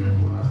first, when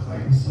I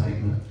made the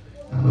statement,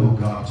 I know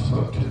God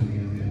spoke to me,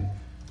 and then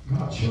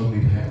God showed me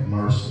to have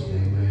mercy.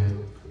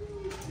 Amen.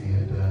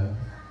 And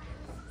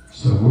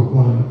so we're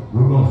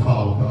going to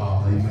follow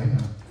God. Amen.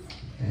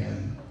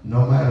 And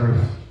no matter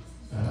if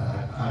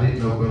I didn't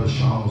know Brother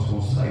Sean was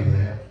going to say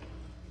that,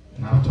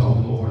 and I've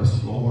told the Lord, I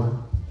said, Lord,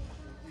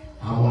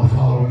 I want to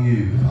follow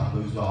you if I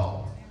lose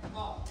all.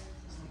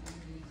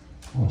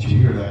 I want you to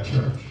hear that,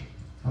 church.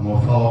 I'm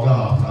going to follow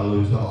God if I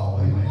lose all.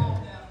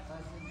 Amen.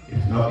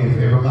 If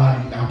everybody,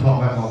 I'm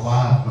talking about my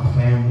wife, my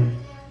family,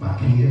 my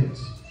kids,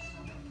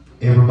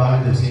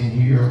 everybody that's in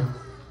here,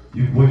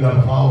 we got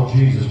to follow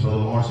Jesus, Brother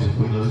Lawrence, if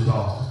we lose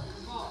all.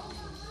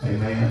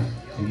 Amen.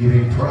 And give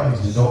him praise.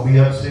 And don't be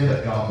upset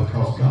at God,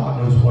 because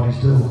God knows what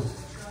he's doing.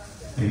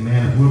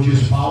 Amen. If we'll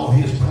just follow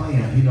his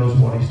plan, he knows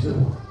what he's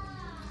doing.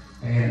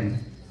 And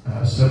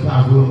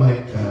sometimes we'll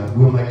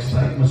make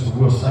statements, or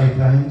we'll say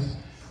things,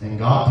 and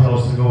God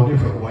tells us to go a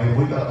different way.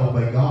 We got to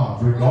obey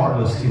God,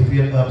 regardless if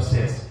it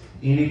upsets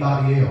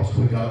anybody else.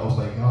 We got to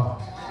obey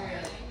God.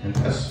 And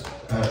that's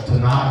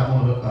tonight. I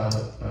want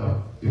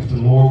to if the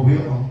Lord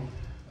will,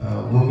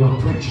 we're going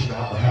to preach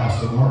about the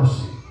house of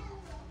mercy.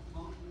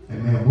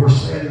 Amen. We're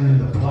sitting in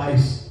the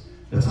place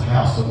that's a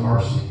house of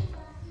mercy.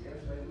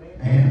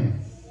 And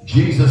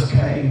Jesus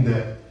came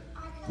that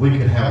we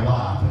could have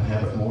life and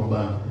have it more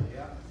abundantly.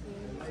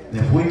 And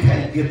if we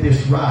can't get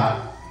this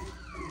right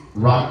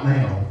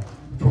now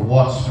for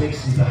what's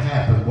fixing to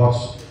happen,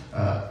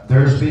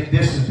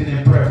 this has been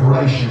in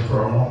preparation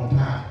for a long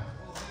time.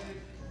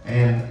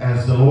 And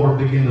as the Lord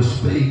began to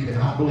speak, and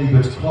I believe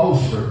it's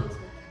closer,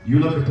 you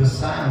look at the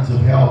signs of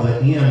how the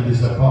end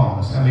is upon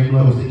us. How many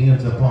knows the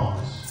end's upon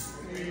us?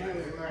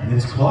 And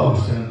it's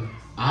close. And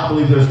I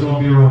believe there's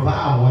going to be a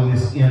revival in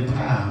this end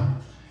time.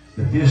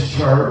 That this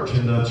church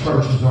and the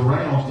churches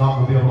around is not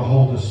going to be able to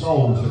hold the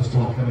souls that's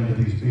going to come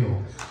into these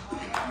buildings.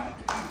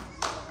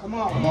 Come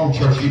on,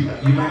 church. You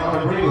may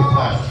not agree with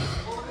Pastor.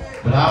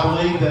 But I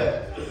believe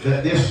that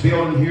this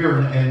building here,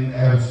 and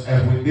as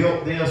we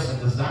built this and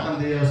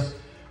designed this,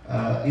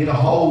 it'll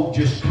hold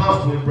just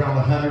comfortably around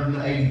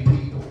 180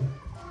 people.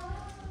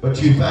 But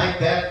you think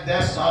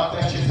that's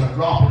just a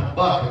drop in a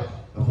bucket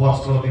of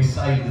what's going to be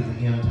saved in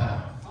the end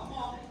time.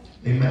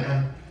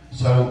 Amen.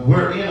 So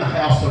we're in a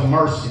house of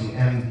mercy,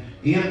 and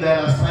in that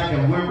I was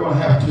thinking we're going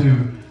to have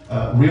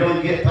to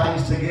really get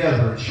things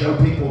together and show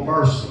people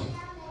mercy.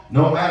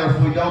 No matter if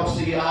we don't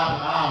see eye to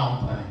eye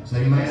on things.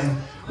 Amen.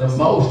 The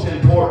most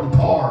important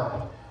part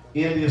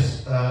in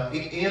this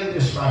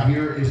right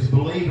here is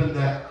believing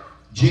that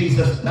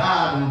Jesus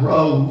died and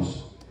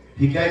rose.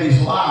 He gave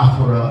his life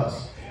for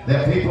us.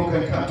 That people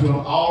can come to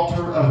an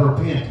altar of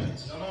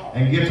repentance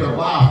and get their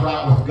life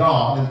right with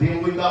God. And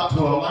then we got to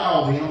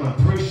allow them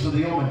and preach to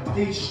them and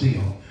teach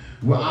them.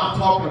 Well, I'm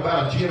talking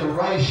about a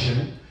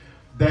generation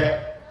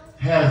that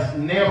has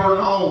never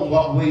known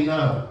what we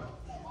know.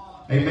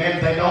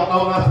 Amen. They don't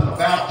know nothing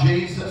about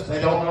Jesus. They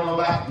don't know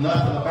nothing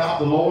about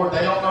the Lord.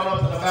 They don't know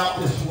nothing about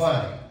this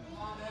way.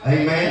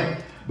 Amen.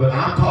 But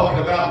I'm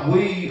talking about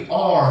we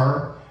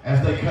are,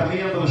 as they come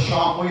into the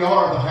shop, we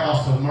are the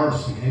house of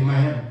mercy.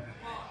 Amen.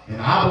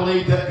 And I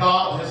believe that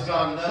God has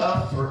got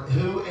enough for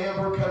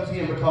whoever comes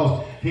in,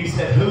 because he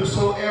said,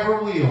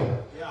 whosoever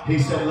will, he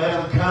said,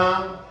 let them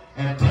come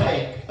and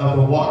take of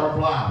the water of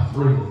life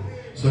freely.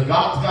 So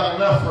God's got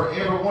enough for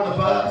every one of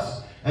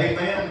us.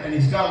 Amen. And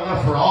he's got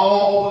enough for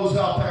all those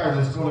out there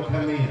that's going to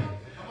come in.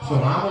 So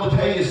I'm going to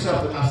tell you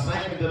something. I was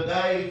thinking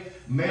today,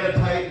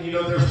 meditating,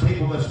 there's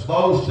people that's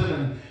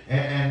boasting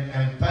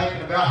and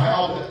thinking about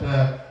how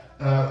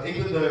that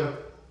even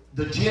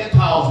the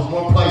Gentiles in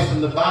one place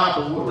in the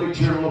Bible, we'll read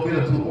here a little bit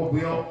if the Lord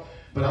will,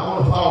 but I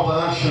want to follow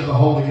the unction of the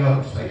Holy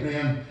Ghost.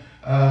 Amen.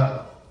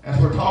 As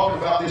we're talking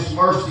about this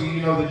mercy,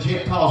 the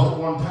Gentiles at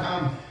one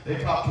time, they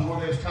talked to where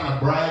they was kind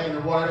of bragging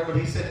or whatever, but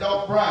he said,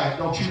 don't brag,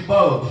 don't you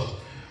boast,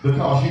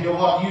 because you know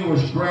what? You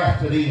was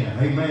grafted in.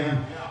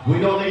 Amen. We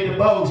don't need to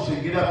boast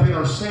and get up in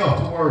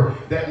ourselves to where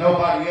that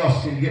nobody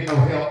else can get no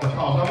help, because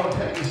I want to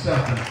tell you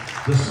something.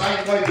 The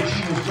same way that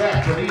you was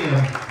grafted in,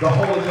 the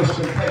Holy Ghost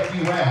can take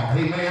you out.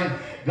 Amen.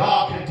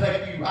 God can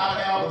take you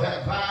right out of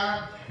that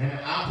vine. And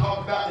I'm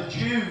talking about the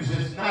Jews.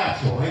 It's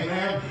natural.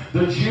 Amen.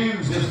 The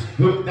Jews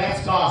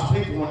that's God's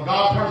people. When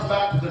God turns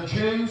back to the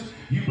Jews,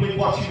 you believe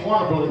what you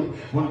want to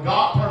believe. When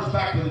God turns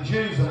back to the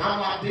Jews, and I'm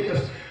like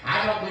this,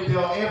 I don't believe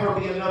there'll ever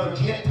be another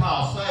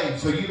Gentile saved.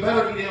 So you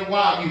better get in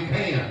while you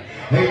can.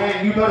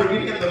 Amen. You better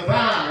get in the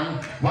vine.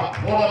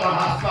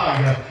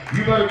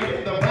 You better get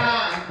in the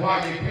vine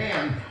while you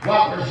can,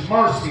 while there's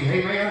mercy.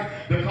 Amen.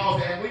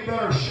 And we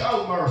better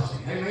show mercy.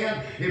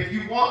 Amen. If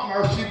you want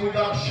mercy, we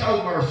got to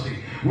show mercy.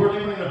 We're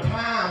living in a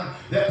time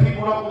that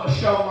people don't want to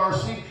show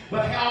mercy.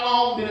 But how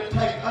long did it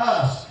take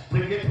us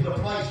to get to the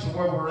place to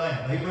where we're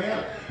at?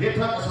 Amen. It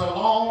took us a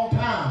long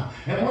time.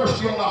 And we're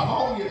still not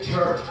home yet,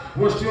 church.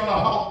 We're still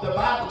not home. The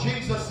Bible,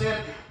 Jesus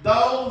said,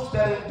 those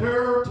that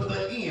endure to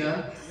the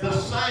end, the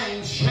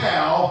same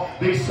shall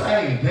be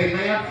saved.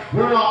 Amen.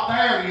 We're not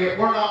there yet.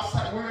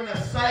 We're in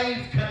a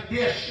saved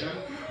condition.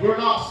 We're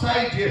not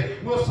saved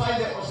yet. We'll say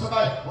that when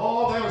somebody,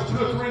 there was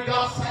 2 or 3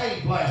 got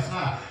saved last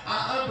night.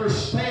 I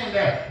understand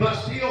that. But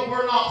still,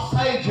 we're not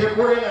saved yet.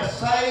 We're in a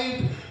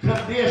saved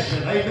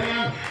condition.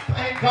 Amen.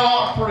 Thank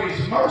God for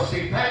his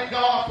mercy. Thank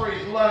God for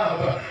his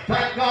love.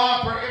 Thank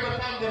God for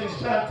everything that he's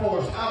done for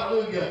us.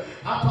 Hallelujah.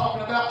 I'm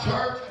talking about,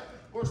 church,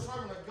 we're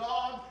serving a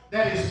God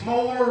that is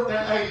more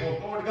than able.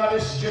 Glory to God,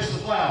 this is just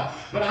as loud.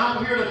 But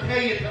I'm here to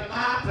tell you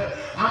tonight that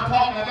I'm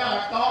talking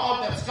about a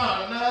God that's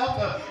got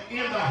enough in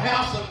the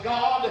house of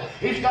God.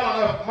 He's got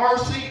enough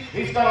mercy.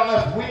 He's got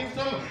enough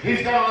wisdom.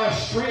 He's got enough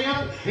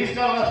strength. He's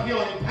got enough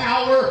healing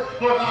power.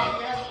 Lord God,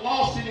 he hasn't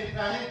lost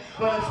anything,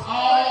 but it's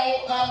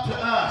all up to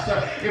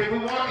us. If we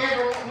want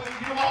everyone,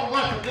 you know what we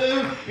want to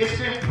do? It's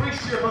been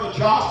preached here, Brother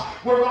Josh.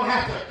 We're going to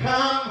have to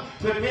come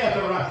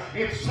together.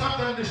 If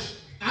something just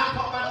I'm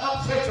talking about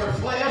upsets our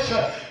flesh.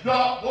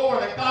 God,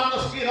 Lord, that God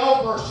must get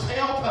over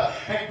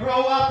herself and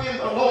grow up in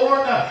the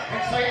Lord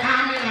and say,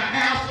 I'm in a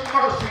house of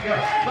mercy.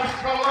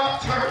 Let's grow up,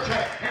 church,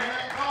 and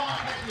let God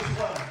take his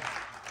way.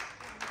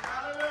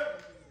 Hallelujah.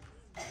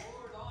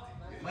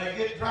 It may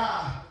get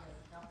dry.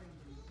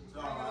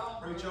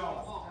 Preach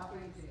on.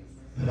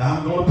 that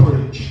I'm going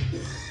to preach.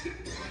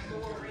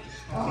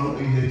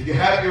 Hallelujah. If you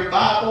have your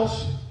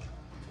Bibles,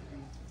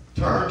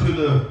 turn to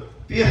the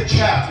 5th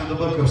chapter of the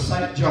book of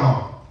St.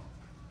 John.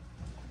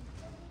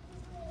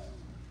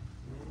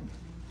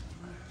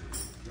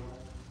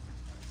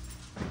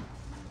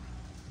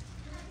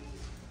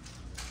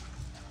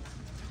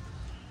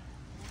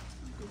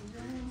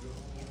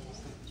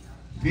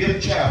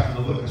 Fifth chapter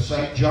of the book of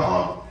St.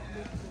 John.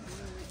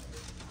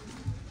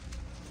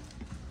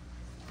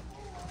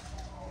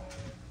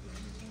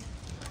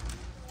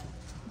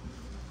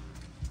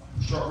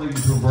 Start reading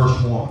from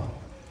verse 1.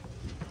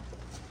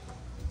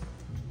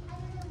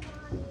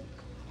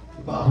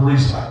 The Bible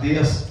reads like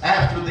this.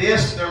 After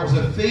this, there was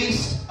a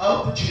feast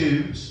of the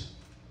Jews,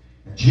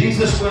 and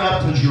Jesus went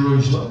up to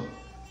Jerusalem.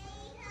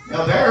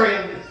 Now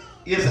therein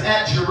is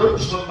at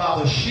Jerusalem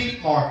by the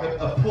sheep market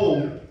a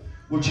pool,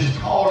 which is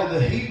called in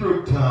the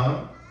Hebrew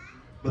tongue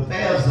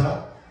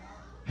Bethesda,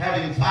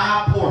 having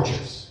 5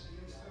 porches.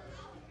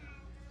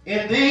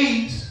 In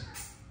these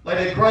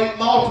lay a great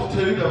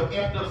multitude of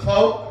impotent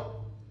folk,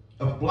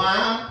 of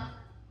blind,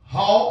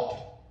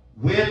 halt,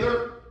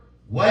 withered,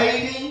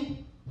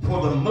 waiting for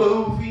the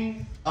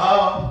moving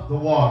of the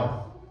water.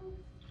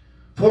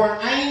 For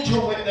an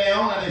angel went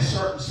down at a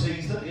certain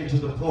season into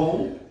the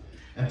pool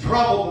and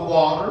troubled the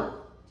water.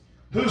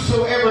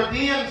 Whosoever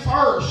then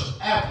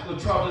first, after the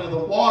troubling of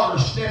the water,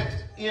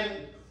 stepped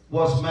in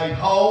was made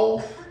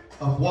whole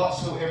of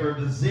whatsoever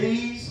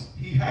disease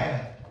he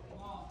had.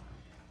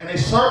 And a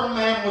certain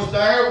man was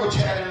there which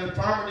had an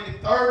infirmity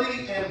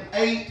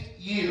 38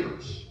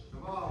 years.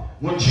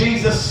 When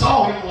Jesus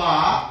saw him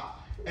lie,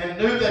 and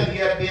knew that he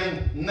had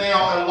been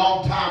now a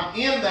long time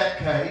in that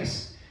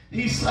case,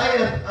 he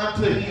saith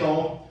unto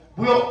him,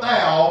 Wilt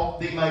thou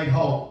be made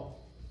whole?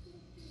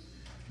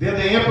 Then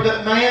the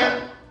impotent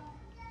man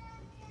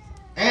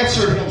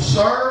answered him,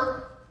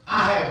 Sir,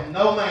 I have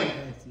no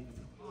man,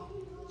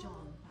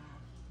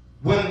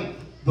 when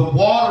the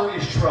water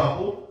is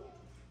troubled,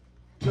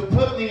 to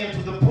put me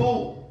into the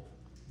pool.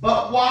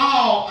 But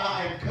while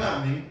I am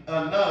coming,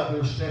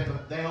 another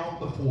steppeth down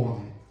before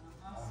me.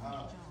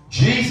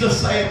 Jesus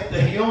saith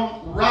to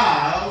him,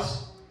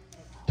 Rise,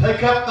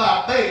 take up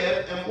thy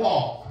bed, and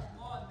walk.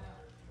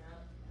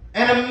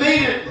 And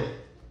immediately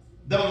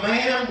the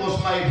man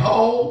was made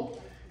whole,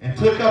 and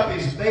took up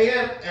his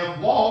bed,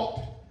 and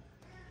walked.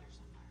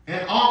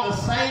 And on the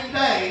same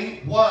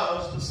day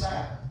was the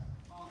Sabbath.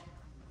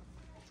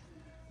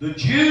 The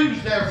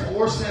Jews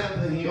therefore said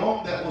unto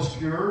him that was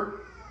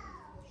cured,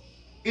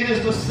 It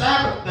is the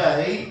Sabbath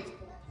day.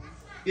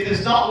 It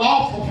is not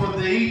lawful for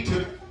thee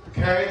to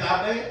carry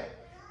thy bed.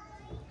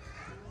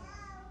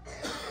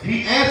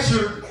 He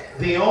answered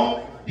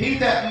them, He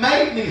that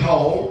made me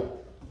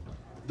whole,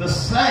 the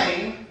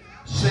same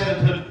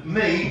said to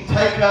me,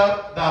 Take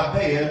up thy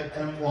bed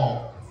and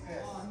walk.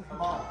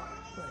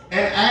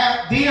 And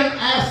then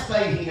asked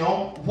they him,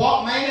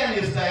 What man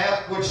is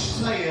that which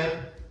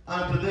said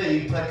unto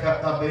thee, Take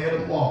up thy bed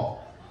and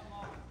walk?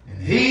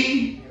 And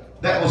he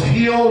that was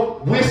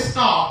healed wist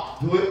not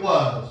who it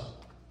was,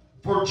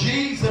 for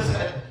Jesus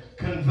had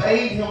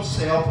conveyed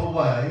himself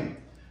away,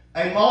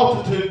 a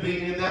multitude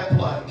being in that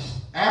place.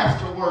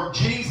 Afterward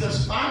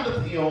Jesus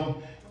findeth him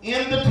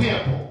in the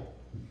temple,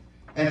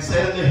 and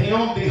said unto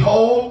him,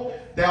 Behold,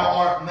 thou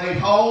art made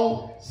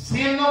whole,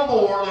 sin no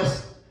more,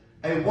 lest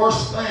a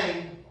worse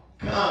thing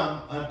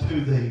come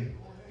unto thee.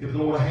 Give the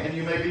Lord a hand,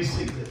 you may be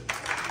seated.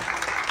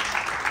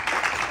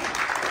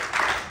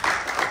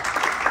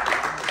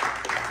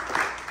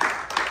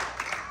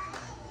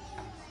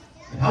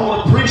 And I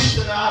want to preach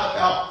tonight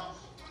about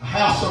a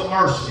house of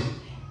mercy.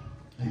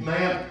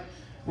 Amen.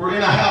 We're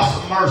in a house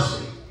of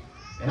mercy.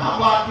 And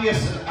I'm like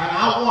this, and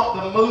I want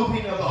the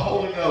moving of the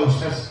Holy Ghost.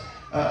 That's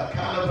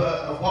kind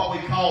of what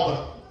we call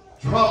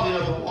the troubling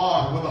of the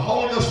water, where the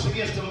Holy Ghost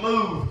begins to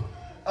move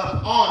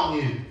upon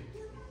you.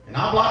 And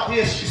I'm like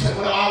this. You say,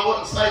 well, I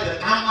wouldn't say that.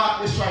 I'm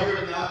like this right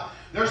here tonight.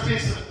 There's been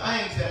some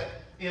things that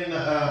in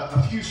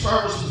a few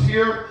services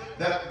here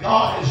that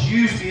God has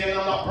used me, and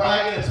I'm not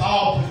bragging. It's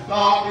all to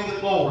God be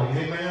the glory.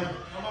 Amen.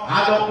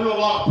 I don't do a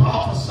lot of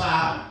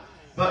prophesying.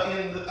 But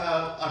in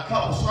a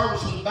couple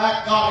services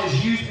back, God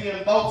has used me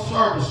in both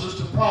services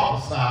to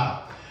prophesy,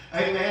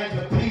 amen,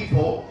 to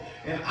people.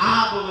 And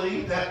I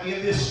believe that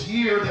in this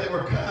year that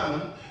we're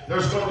coming,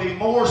 there's going to be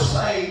more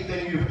saved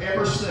than you've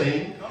ever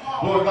seen.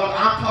 Lord God,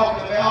 I'm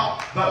talking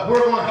about, but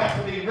we're going to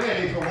have to be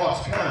ready for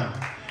what's coming.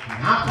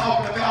 And I'm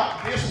talking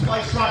about this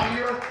place right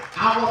here.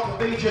 I want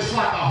to be just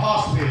like a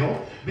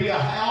hospital, be a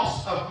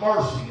house of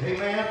mercy,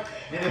 amen.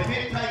 And if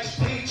it takes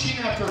teaching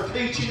after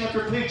teaching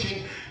after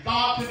teaching,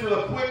 God can do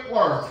a quick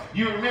work.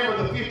 You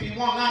remember the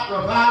 51-night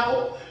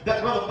revival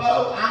that Brother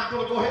Bo, I'm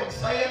going to go ahead and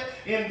say it,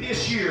 in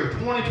this year,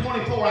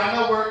 2024. I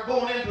know we're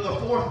going into the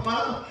 4th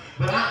month,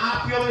 But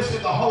I feel this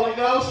in the Holy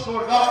Ghost,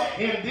 Lord God,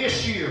 in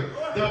this year.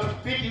 The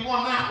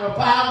 51-night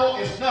revival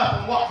is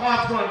nothing what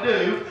God's going to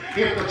do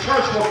if the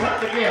church will come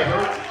together,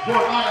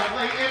 Lord God, and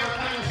lay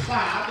everything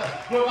aside.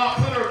 Lord God,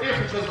 put our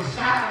differences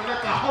aside and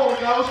let the Holy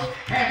Ghost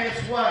have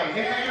its way.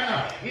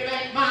 Amen. It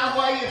ain't my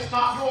way, it's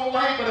not your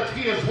way, but it's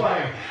His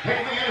way.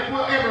 Amen. If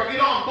we'll ever get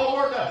on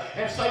board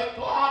and say,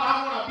 God,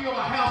 I want to build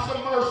a house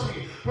of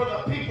mercy for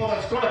the people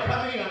that's going to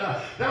come in.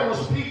 There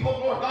was people,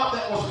 Lord God,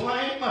 that was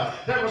lame.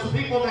 There was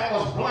people that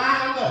was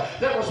blind.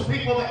 There was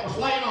people that was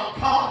laying on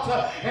cots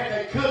and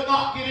they could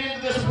not get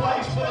into this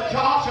place for the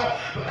Josh.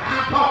 But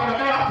I'm talking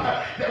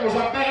about there was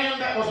a man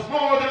that was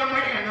more than a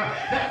man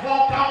that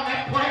walked on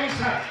that place.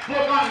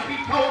 Look God, and He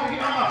told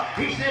him,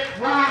 He said,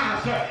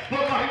 rise.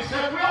 Look God, He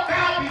said, wilt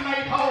thou be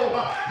made whole?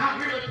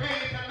 I'm here to tell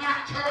you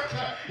tonight, church,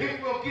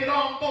 if we'll get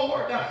on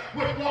board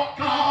with what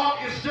God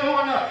is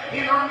doing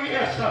in our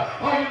midst,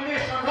 are you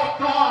listening? What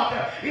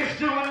God is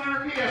doing in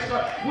our midst,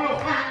 we'll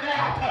find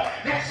out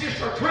that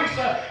Sister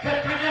Teresa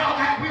can come out of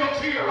that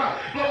wheelchair.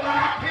 Look,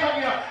 I tell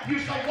you, you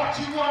say what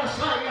you want to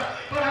say,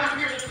 but I'm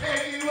here to tell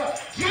you,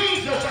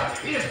 Jesus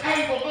is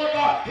able. Look,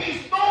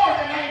 He's more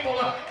than able.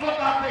 Look,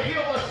 to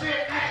heal the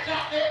sick, cast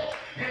out devils,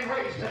 and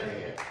raise the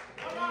dead.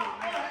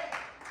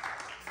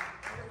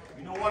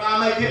 You know what?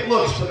 I may get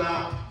looks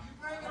tonight.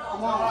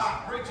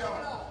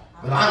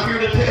 But I'm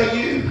here to tell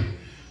you,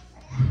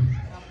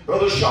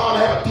 Brother Sean, I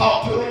haven't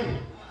talked to him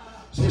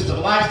since the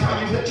last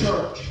time he was at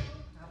church.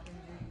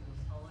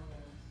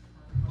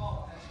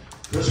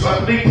 There's going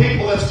to be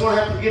people that's going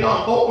to have to get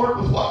on board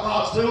with what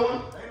God's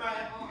doing.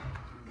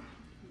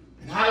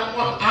 And I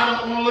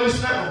don't want to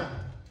lose them.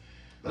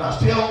 But I was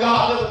telling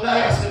God the other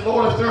day, I said,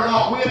 Lord, if they're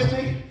not with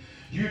me,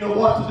 you know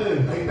what to do.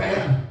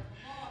 Amen.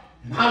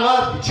 And I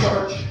love you,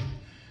 church.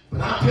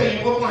 But I tell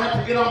you, we're going to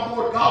have to get on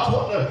board. God's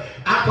wanting to,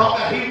 I'm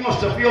talking about, He wants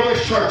to fill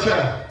this church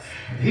up.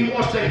 He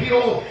wants to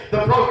heal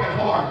the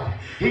brokenhearted.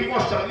 He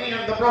wants to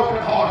mend the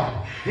brokenhearted.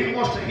 He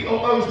wants to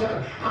heal those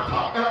that I'm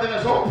talking about that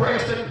is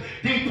oppressed and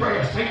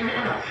depressed.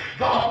 Amen.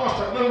 God wants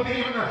to move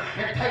in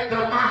and take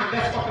their mind.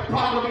 That's what the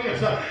problem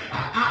is.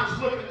 I was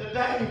looking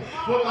today,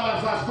 look,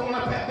 as I was going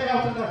up that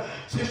mountain,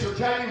 Sister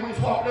Jamie was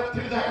walking up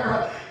through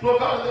there. Look,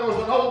 there was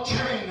an old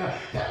chain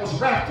that was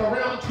wrapped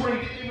around a tree.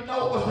 Didn't even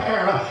know it was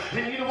there.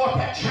 And you know what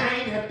that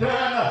chain had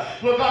done?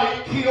 Look,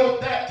 it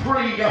killed that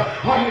tree.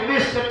 Are you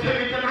listening to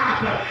me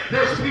tonight?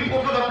 There's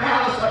people for the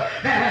palace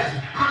that has,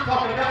 I'm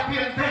talking about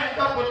being bound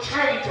up with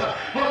chains.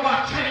 Look,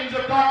 chains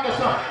of darkness.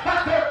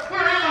 But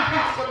we're in a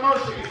house of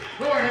mercy.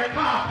 Glory to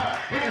God.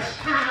 And it's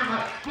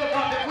time, look,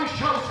 that we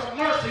show some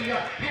mercy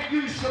and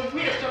use some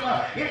wisdom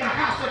in the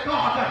house of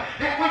God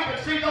that we can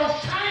see those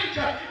chains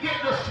get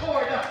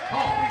destroyed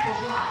off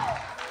people's lives.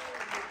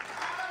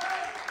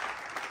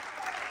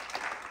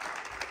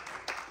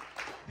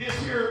 This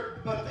here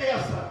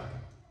Bethesda,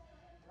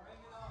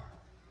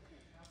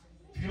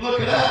 if you look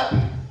it up,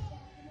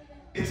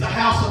 it's a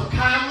house of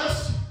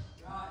kindness,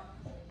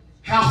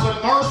 house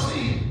of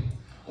mercy,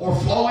 or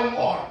flowing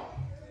water.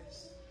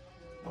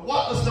 But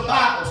what does the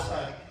Bible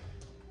say?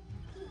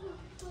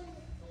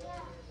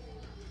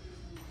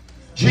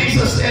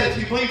 Jesus said, if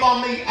you believe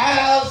on me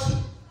as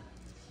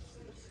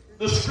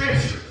the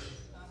Scriptures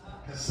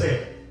have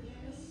said.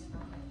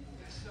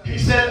 He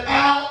said,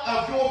 out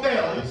of your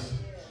bellies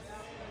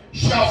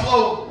shall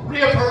flow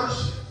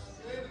rivers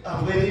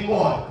of living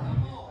water.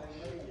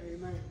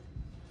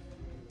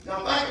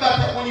 Now think about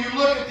that. When you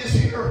look at this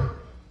here,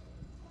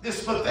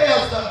 this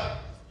Bethesda,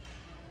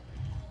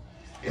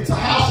 it's a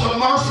house of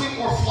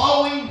mercy or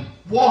flowing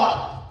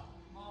water.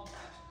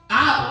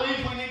 I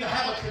believe we need to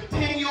have a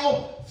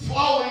continual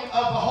flowing of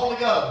the Holy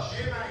Ghost.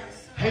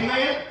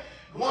 Amen.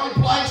 One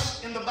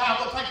place in the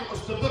Bible, I think it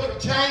was the book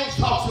of James,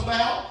 talks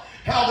about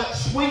how that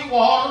sweet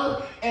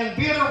water and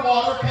bitter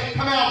water can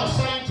come out of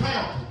the same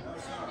fountain.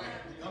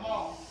 Come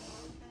on.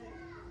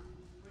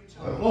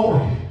 But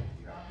Lord,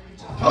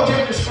 I told you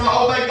I'm just going to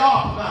obey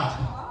God tonight.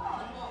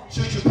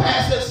 Sister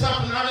Pat said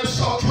something that is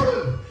so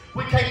true.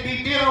 We can't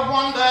be bitter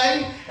one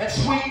day and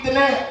sweet the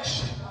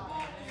next.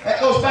 That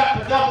goes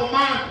back to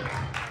double-minded.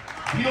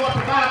 You know what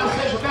the Bible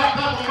says about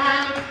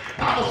double-minded?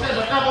 The Bible says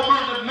a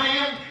double-minded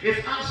man is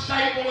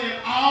unstable in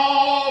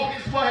all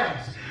his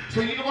ways.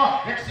 So you know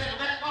what? It said,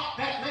 let not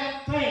that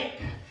man think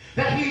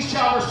that he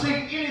shall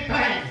receive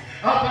anything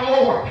of the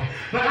Lord.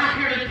 But I'm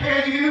here to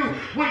tell you,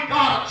 we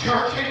got it,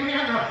 church.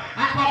 Amen.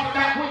 I'm talking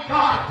about we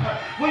got it.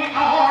 We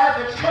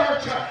are the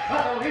church of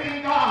the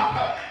living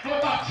God.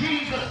 Lord God,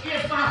 Jesus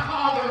is my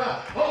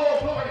Father. Oh,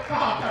 glory to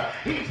God.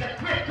 He's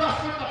equipped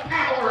us with the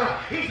power.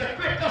 He's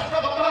equipped us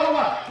for the bow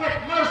with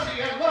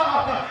mercy and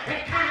love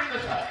and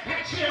kindness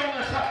and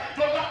gentleness.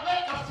 Lord God,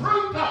 let the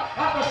fruit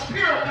of the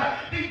Spirit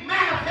be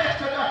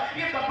manifested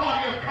in the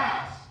body of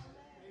Christ.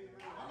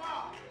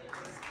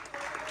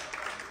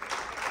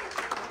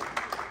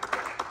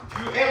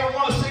 If you ever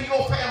want to see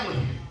your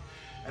family,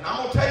 and I'm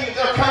going to tell you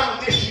they're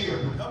coming this year.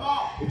 Come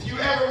on. If you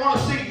ever want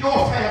to see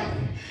your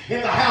family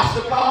in the house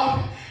of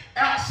God,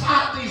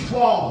 outside these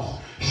walls,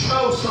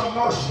 show some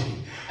mercy.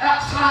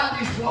 Outside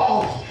these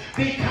walls,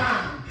 be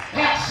kind.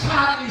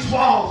 Outside these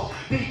walls,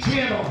 be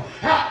gentle.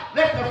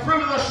 Let the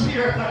fruit of the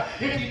Spirit,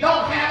 if you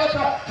don't have it,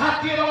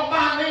 I get on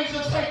my knees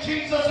and say,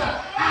 Jesus,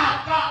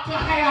 I've got to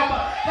have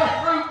the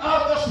fruit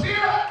of the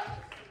Spirit.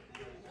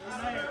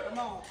 Come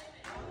on.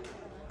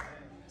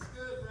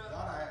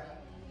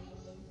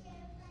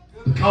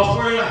 Because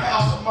we're in a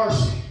house of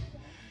mercy.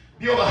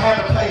 Build a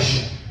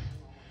habitation.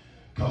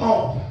 Come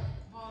on.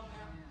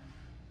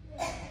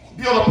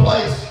 Build a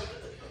place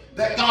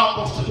that God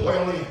wants to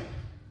dwell in.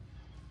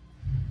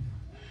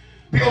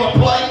 Build a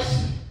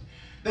place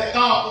that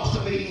God wants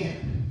to be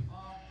in.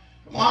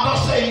 Come on, I'm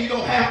not saying you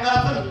don't have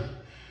nothing.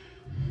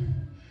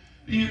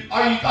 You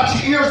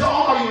got your ears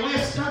on? Are you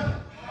listening?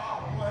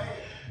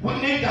 We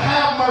need to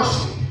have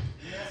mercy.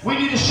 We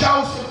need to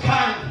show some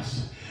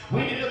kindness.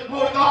 We need to,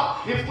 Lord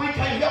God, if we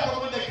can't help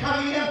them when they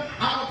come in,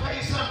 I'm going to tell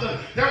you something.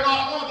 They're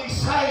not going to be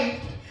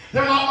saved.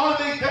 They're not going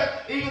to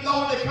be, even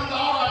though when they come to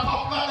altar, I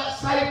talk about that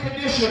saved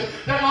condition.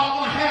 They're not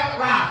going to have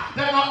it right.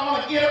 They're not going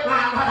to get it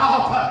right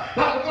off.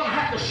 But we're going to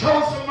have to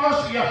show some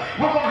mercy.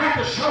 We're going to have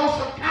to show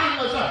some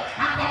kindness.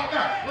 I'm talking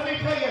about, let me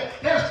tell you,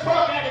 there's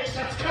drug addicts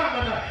that's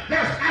coming.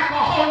 There's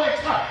alcoholics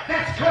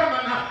that's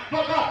coming.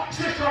 Look,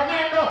 Sister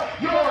Amanda,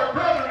 your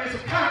brother is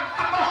coming.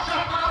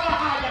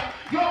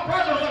 Your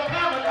brothers are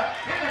coming.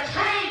 And the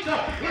chains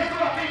is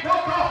going to be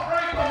broke off.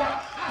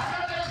 I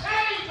said the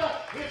chains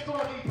is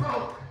going to be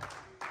broke.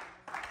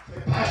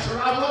 Say, Pastor,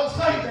 I won't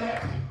say that.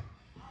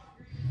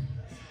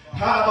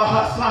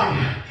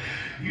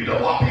 You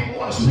know what people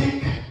want to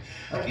speak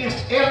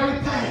against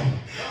everything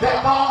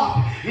that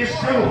God is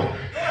doing.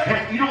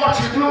 And you know what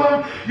you're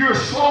doing? You're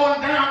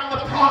slowing down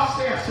the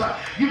process.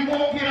 You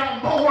won't get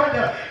on board.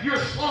 You're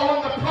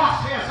slowing the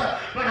process.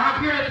 But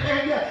I'm here to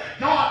tell you,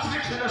 God's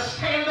fixing to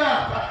stand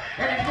up.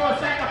 And He's going to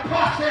say the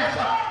process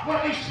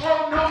will be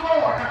slowed no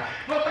more.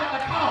 Look at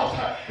the cause.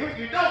 If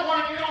you don't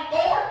want to get on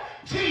board,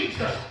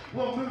 Jesus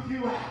will move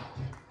you out.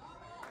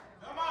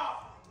 Come on.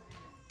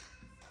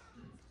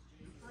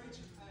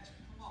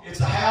 It's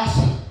a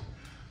house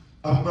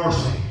of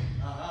mercy.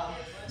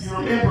 You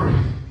remember,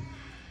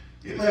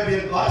 it may have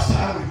been the last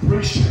time we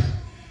preached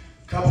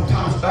a couple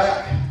times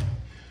back.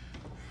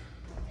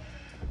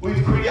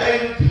 We've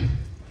created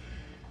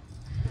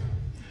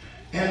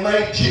and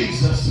made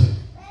Jesus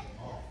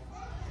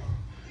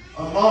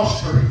a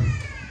monster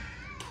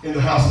in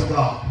the house of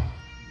God.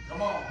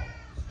 Come on.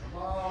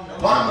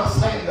 Why am I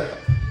saying that?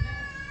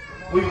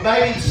 We've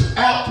made him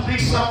out to be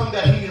something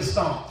that he is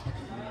not.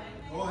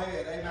 Go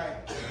ahead. Amen.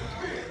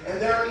 And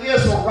there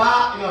is a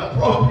right and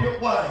appropriate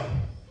way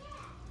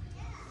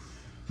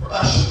for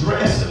us to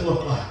dress and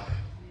look like.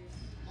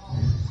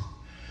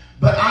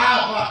 But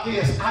I'm like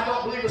this. I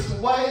don't believe it's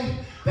the way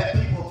that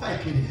people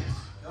think it is.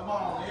 Come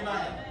on.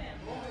 Amen.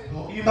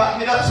 Well, you might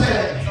get upset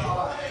at me.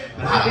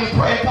 But I've been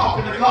praying,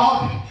 talking to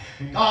God,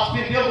 and God's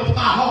been dealing with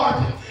my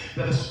heart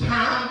that it's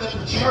time that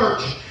the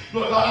church,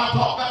 look, God, I'm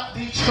talking about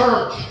the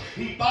church.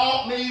 He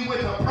bought me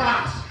with a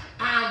price.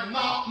 I'm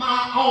not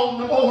my own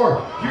no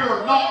more.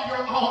 You're not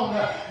your own.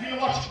 You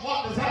know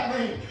what does that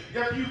mean?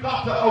 If you've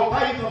got to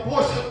obey the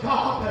voice of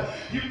God,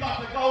 you've got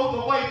to go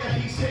the way that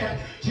He said.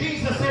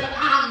 Jesus said,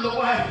 I'm the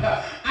way,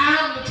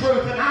 I'm the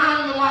truth, and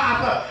I'm the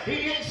life. He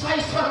didn't say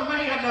some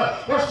man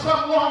or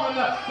some woman,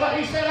 but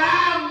He said,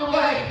 I'm the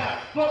way,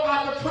 look,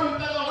 like the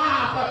truth and the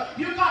life.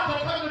 You've got to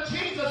come to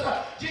Jesus.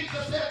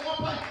 Jesus said one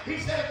place, He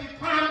said, if you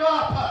climb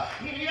up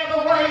any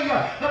other way,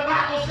 the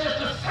Bible says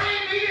the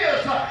same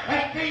is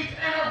a thief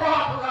and a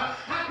robber.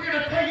 I'm here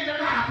to tell you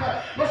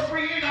tonight, let's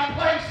create a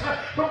place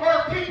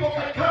where people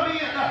can come in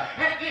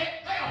and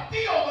they'll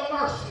feel the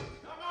mercy.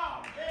 Come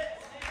on.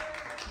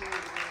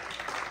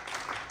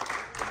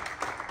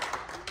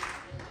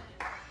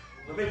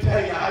 Let me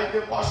tell you, I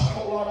didn't watch a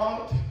whole lot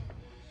on it.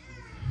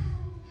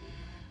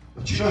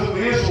 But you know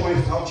who Israel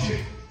is, don't you?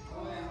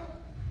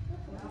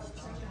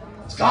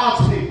 It's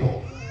God's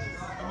people.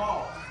 Come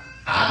on.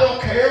 I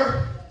don't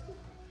care.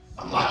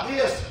 I'm like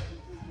this.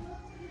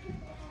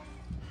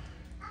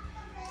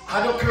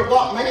 I don't care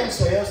what man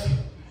says.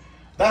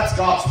 That's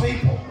God's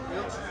people.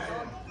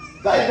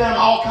 They've done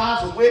all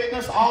kinds of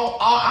wickedness.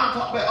 I'm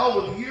talking about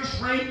over the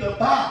years, read the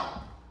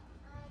Bible.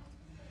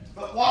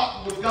 But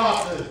what would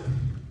God do?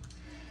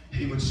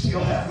 He would still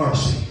have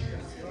mercy.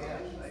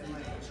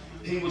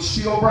 He would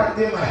still bring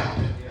them out.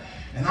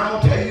 And I'm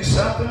going to tell you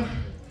something.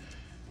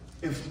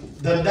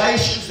 If the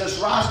nations that's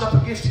rising up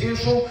against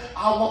Israel,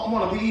 I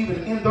want to be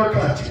even in their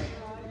country.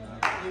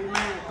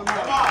 Come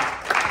on.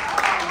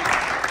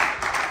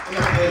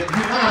 If the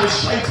United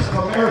States of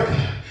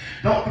America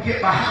don't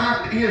get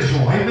behind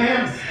Israel,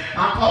 amen?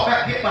 I'm talking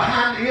about get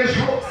behind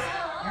Israel.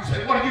 You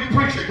say, what are you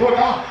preaching? Lord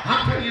God,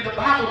 I'm telling you the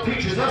Bible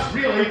teaches us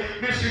really,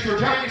 Mr.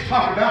 James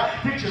talking about,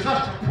 teaches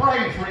us to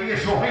pray for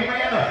Israel,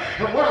 amen?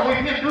 And what have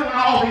we been doing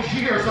all these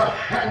years?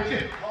 Have we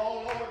just,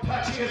 oh Lord,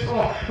 touch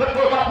Israel. But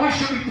Lord God, we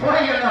should be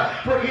praying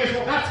for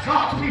Israel. That's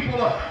God's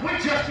people. We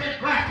just been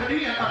grafted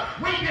in.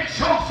 We've been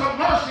shown some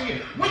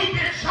mercy. We've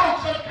been shown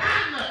some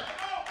kindness.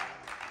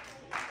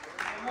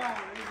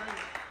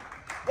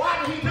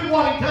 Why did He do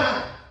what He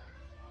done?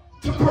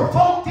 To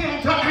provoke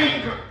them to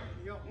anger.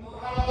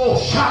 Oh,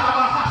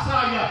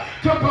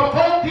 to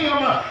provoke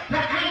them to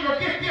anger,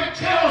 get them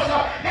jealous,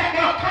 and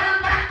they'll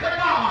turn back to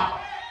God.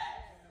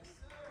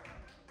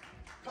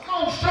 Come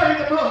on,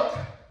 study the book.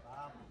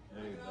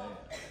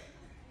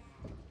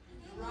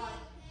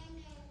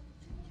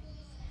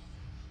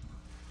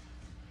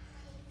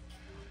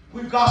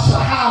 We've got so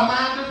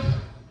high-minded.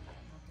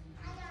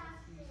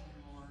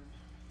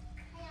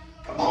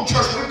 Come on,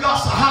 church. We've got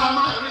so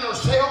high-minded in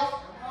ourselves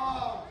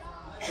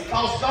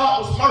because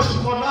God was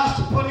merciful enough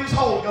to put His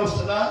Holy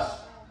Ghost in us.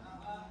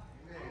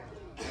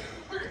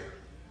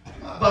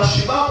 I bust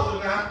your bubble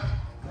tonight.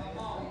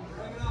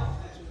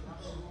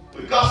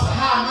 We've got so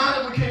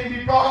high-minded we can't even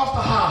be brought off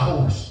the high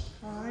horse.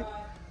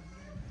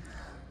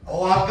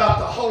 Oh, I've got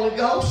the Holy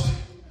Ghost.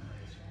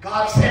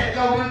 God said to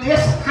go do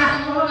this, and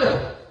I'm going to do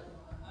it.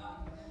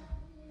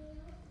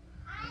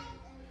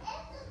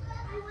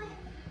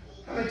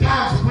 How many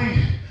times have we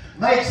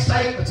made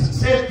statements and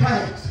said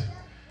things,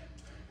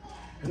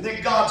 and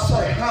then God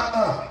say, if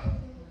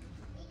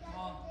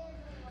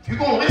you're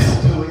going to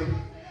listen to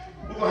Him,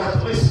 we're going to have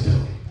to listen to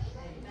Him.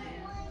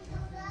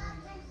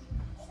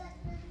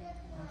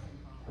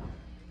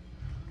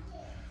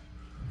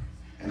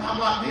 And I'm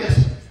like this.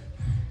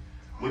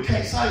 We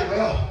can't say,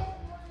 well,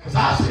 because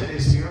I said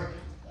this here,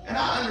 and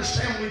I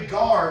understand we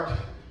guard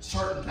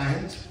certain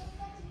things,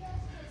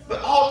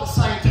 but all at the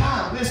same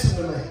time, listen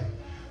to me.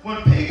 When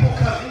people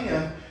come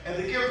in and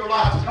they give their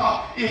life to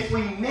God, if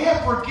we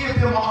never give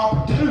them an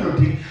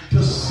opportunity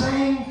to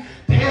sing,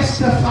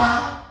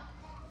 testify,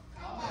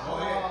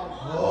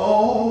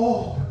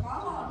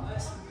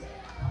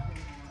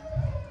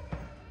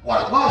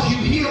 what it was, you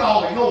hid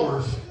all of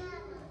yours.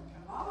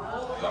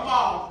 Come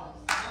on.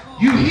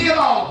 You hid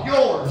all of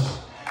yours.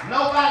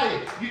 Nobody,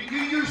 you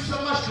used so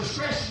much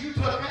discretion, you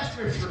took that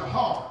scripture to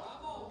heart.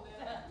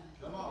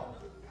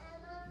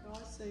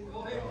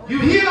 You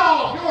hid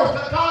all of yours,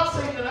 but God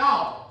seen it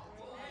all.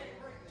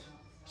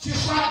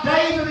 Just like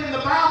David in the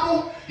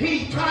Bible,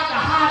 he tried to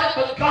hide it,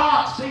 but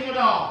God seen it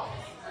all.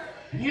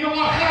 And you know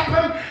what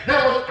happened?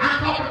 I'm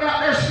talking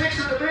about there's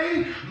fixing to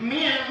be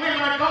men and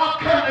women of God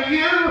come to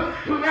you,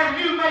 whoever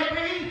you may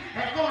be,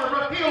 and going to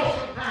reveal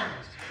some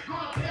things.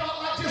 Going to tell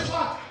just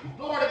like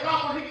Lord of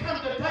God when He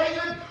comes to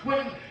David,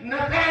 when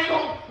Nathan,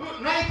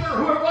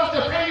 whoever it was,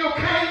 Nathaniel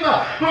came,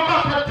 going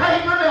up to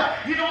David,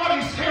 you know what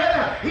he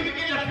said? He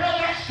began to tell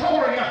that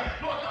story.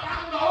 Lord,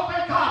 I'm going to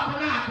obey God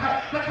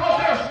tonight because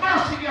there's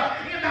mercy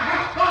in the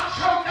house. God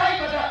showed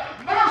David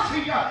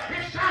mercy.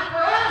 It's time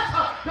for us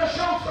to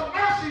show some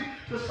mercy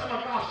to some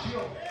of God's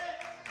children.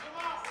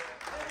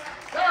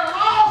 They're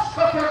lost,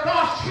 but they're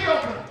God's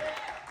children.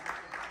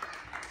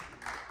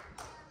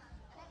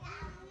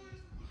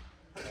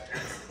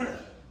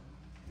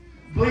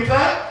 Believe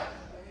that?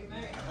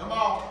 Come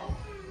on.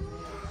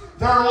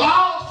 They're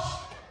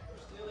lost.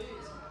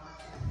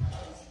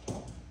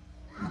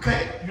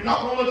 Okay, you're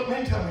not going to look at me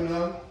and tell me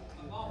no.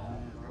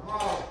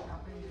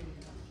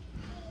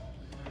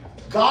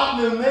 God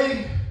knew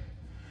me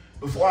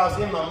before I was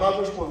in my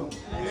mother's womb.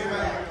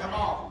 Amen. Come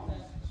on.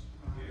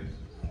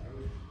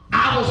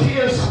 I was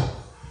His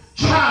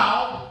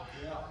child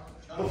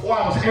before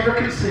I was ever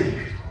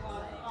conceived.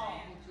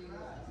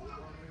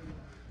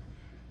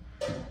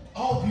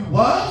 All of you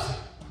was?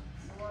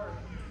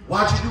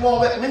 Why'd you do all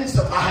that mean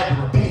stuff? I had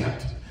to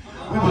repent.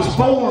 We was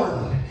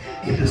born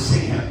into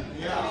sin.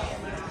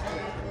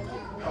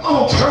 Come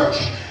on,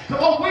 church. Come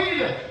on, we need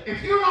to,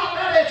 if you're not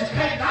that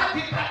educated, I'd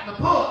get back in the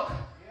book.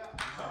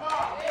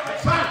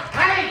 That's fine.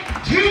 Hey,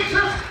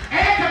 Jesus,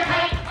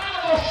 educate. I'm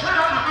going to shut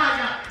up behind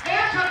you.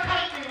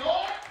 Educate me,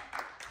 Lord.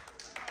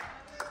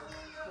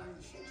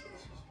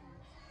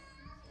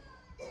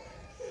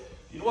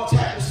 You know what's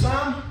happened to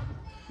some?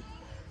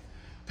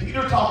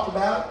 Peter talked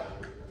about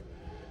it.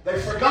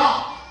 They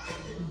forgot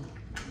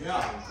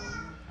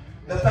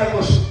that they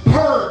was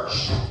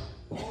purged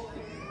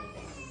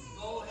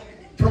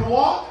from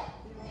what?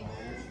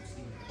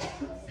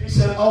 He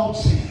said old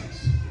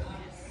sins.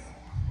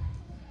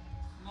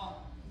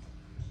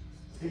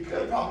 He could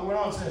have probably went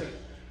on and said,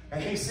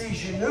 and He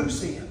sees you new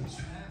sins.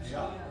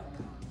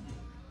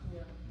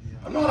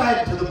 I'm not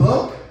adding to the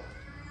book.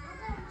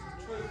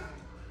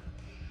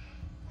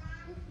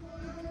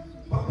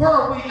 But where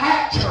are we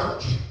at,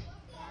 church?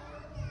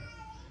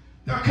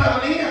 They're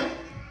coming in.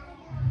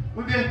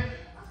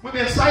 We've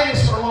been saying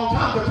this for a long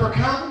time, but they're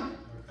coming.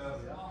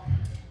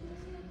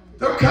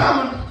 They're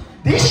coming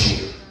this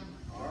year.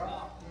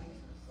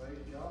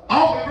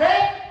 Are we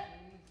ready?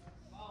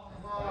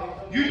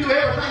 You do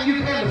everything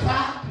you can to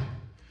fight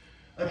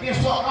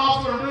against what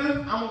God's going to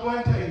do. I'm going to go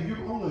ahead and tell you,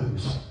 you're going to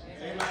lose.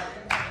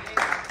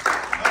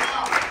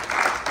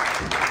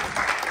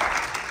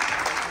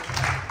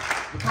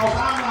 Because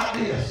I'm like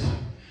this.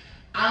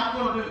 I'm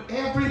going to do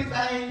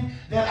everything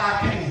that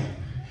I can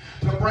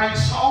to bring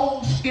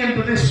souls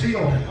into this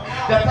building,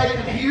 that they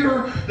can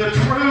hear the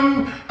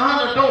true,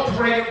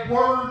 unadulterated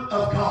Word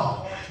of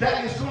God.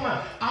 That is going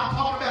to, I'm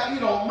talking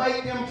about,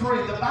 make them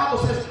free. The Bible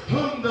says,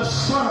 whom the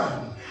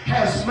Son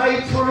has is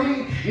made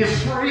free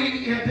is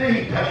free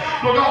indeed.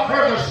 Look out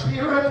where the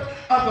Spirit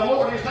of the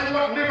Lord is. They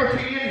want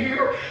liberty in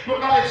here.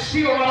 Look out, it's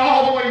still not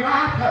all the way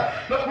right.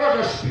 But where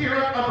the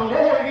Spirit of the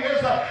Lord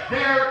is,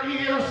 there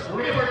is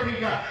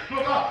liberty.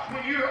 Look out,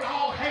 when you're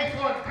all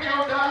hateful and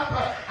bound up,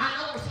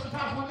 I know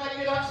sometimes when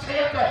they get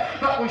upset,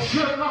 but we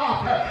should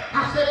not.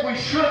 I said we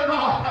should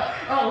not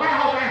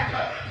allow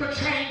that to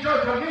change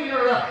our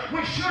demeanor.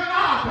 We should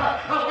not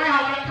allow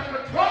that to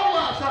control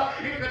us.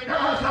 If it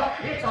does,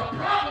 it's a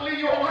problem in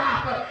your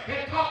life.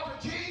 And talk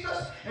to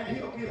Jesus and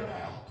He'll get it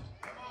out.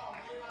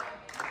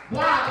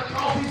 Why?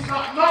 Because He's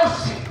got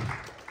mercy.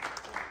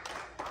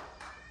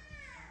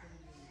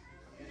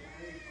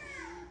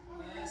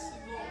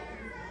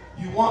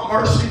 You want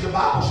mercy? The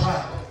Bible's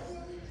right.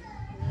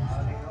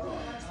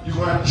 You're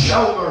going to have to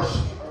show mercy.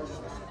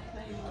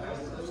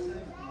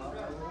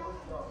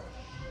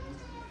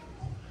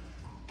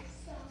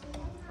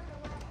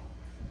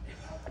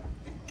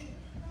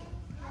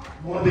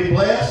 You want to be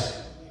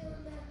blessed?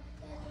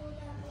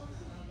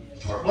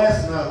 Start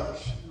blessing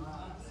others.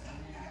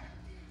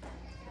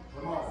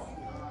 Come on.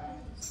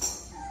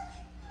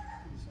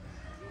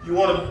 You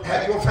want to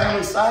have your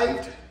family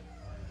saved?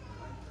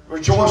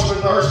 Rejoice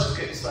when others is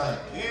getting saved.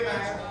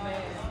 Amen.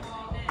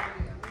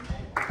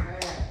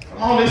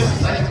 Come on, this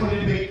is things we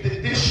need to be.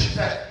 This should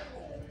take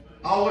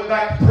all the way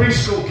back to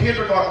preschool,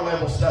 kindergarten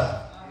level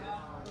stuff.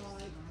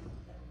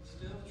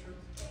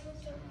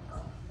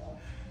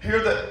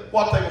 Hear that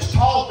what they was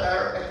taught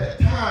there at that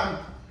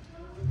time,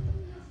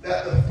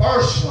 that the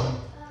first one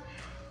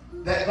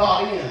that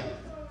got in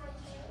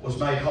was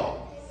made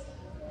whole.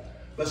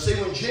 But see,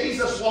 when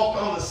Jesus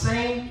walked on the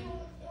scene,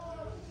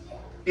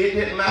 it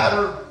didn't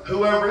matter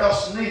whoever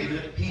else needed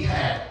it, He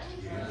had it.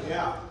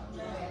 Yeah.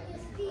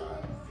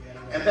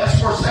 And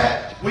that's where it's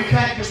at. We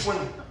can't just, when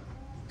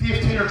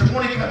 15 or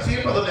 20 comes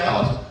in, Brother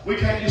Dallas, we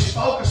can't just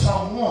focus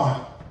on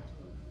one.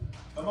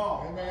 Come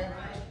on. Amen.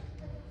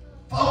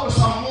 Focus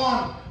on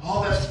one.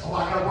 Oh,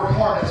 I gotta work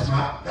hard. That's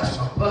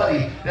my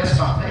buddy. That's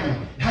my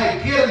family. Hey,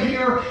 get him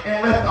here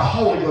and let the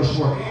Holy Ghost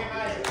work.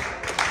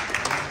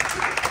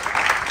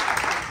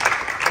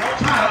 Don't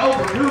try to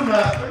overdo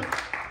nothing.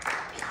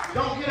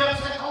 Don't get up and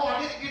say, oh,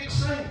 I didn't get to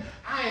sing.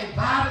 I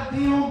invited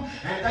them,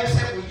 and they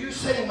said, will you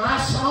sing my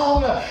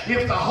song?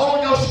 If the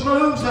Holy Ghost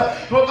moves,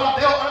 well, God,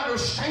 they'll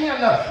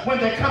understand when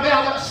they come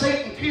out of that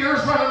seat and tears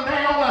running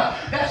down.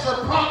 That's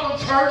their problem,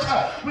 church.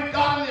 We've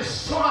got in this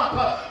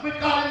slump. We've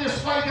got in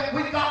this way that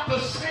we've got to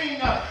sing,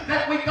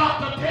 that we've got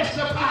to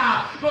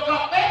testify. But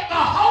God, let the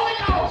Holy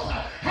Ghost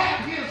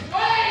have His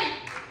way.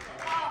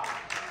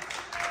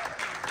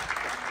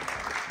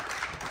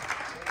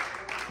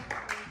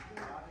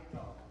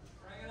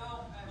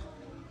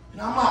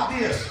 And I'm like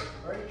this.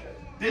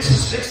 This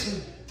is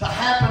fixing to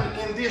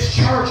happen in this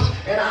church.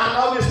 And I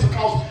know this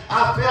because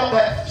I felt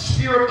that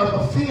spirit of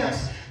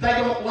offense. They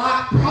don't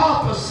like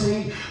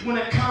prophecy when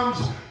it comes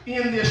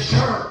in this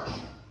church.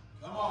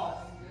 Come on.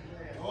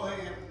 Go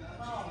ahead.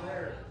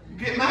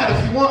 Get mad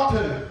if you want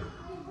to.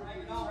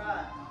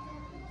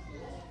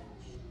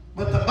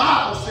 But the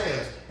Bible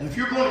says, and if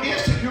you're going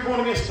against it, you're going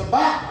against the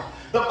Bible.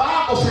 The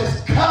Bible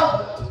says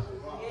covenant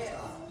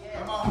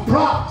to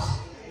prophecy.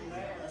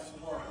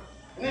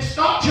 And it's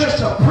not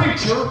just a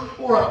preacher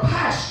or a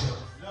pastor.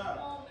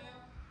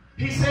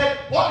 He said,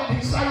 what did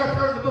He say right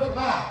there in the book of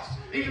Acts?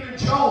 Even in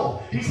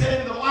Joel, He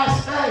said in the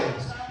last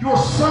days, your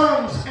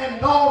sons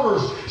and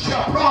daughters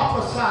shall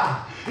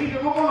prophesy. Either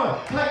we're going to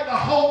take the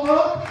whole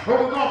book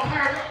or we're going to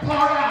tear that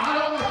part out. I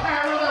don't want to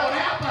tear none of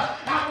it out, but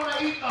I want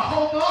to eat the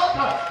whole book.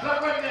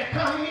 But when they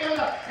come in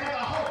and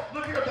the whole,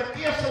 look here, the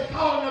gifts and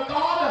calling of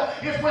God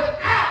is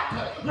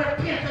without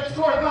repentance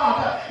toward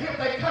God. If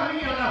they come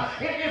in,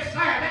 it's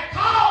there. That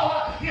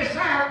call is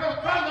there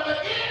from the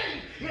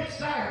beginning. It's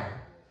there.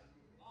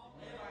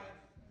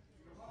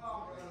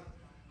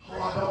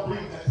 Oh, I don't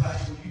believe that,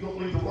 Pastor. You don't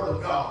believe the Word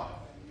of God.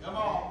 Come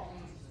on.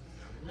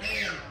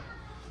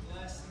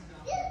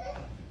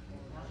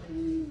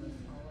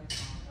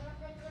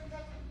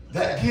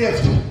 That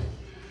gift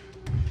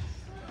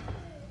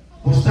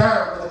was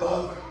there, Brother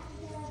Bud,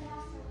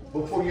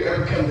 before you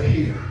ever come to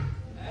here.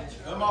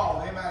 Come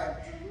on. Amen.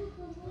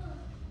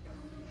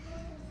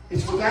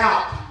 It's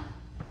without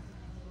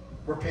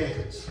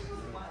repentance.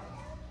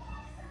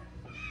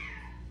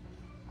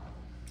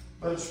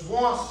 But it's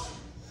once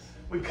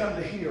we come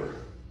to here,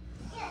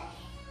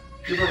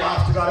 give our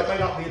life to God. It may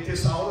not be at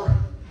this altar,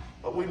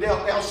 but we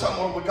knelt down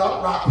somewhere we got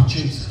it right with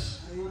Jesus.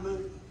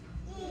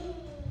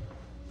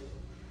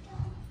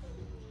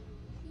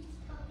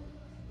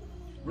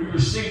 We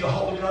receive the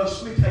Holy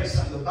Ghost. Let me tell you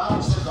something. The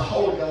Bible says the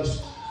Holy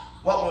Ghost,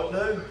 what will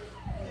it do?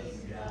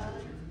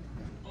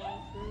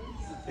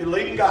 It'll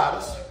lead and guide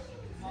us.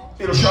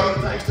 It'll show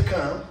you things to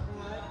come.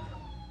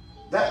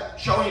 That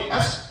show you,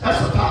 that's the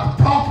type of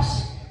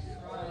prophecy.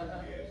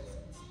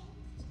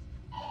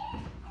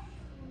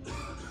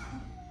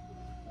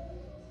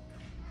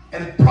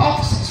 And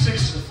prophecy is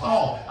fixing to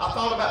fall. I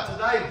thought about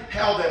today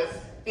how that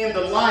in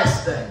the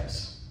last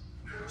days.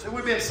 See,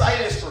 we've been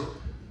saying this for,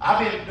 I've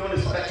been doing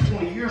this for about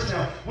 20 years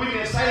now. We've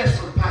been saying this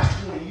for the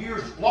past 20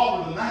 years,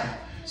 longer than that.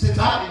 Since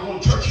I've been going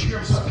to church, you hear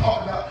them start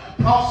talking about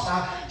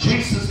prophesy.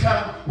 Jesus is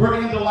coming. We're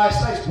in the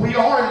last days. We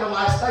are in the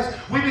last days.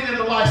 We've been in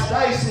the last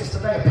days since the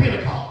day of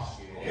Pentecost.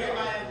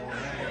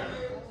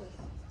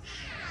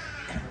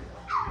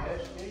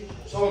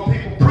 So when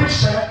people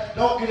preach that,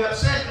 don't get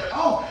upset that,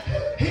 oh,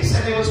 he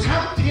said it was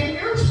coming 10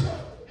 years ago.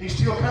 He's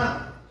still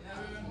coming.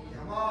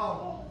 Come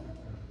on.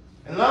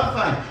 And another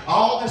thing,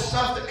 all this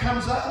stuff that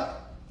comes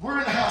up, we're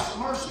in the house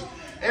of mercy.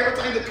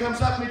 Everything that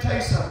comes up, let me tell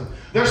you something.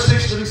 There's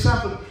 60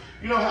 something.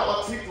 You know how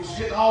like people was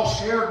getting all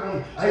scared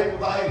when April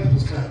the 8th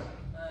was coming.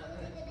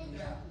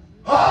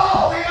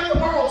 Oh, the end of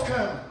the world's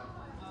coming.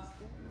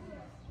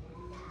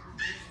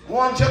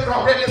 One chapter,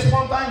 I read this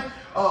one thing.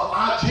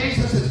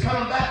 Jesus is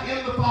coming back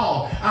in the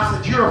fall. I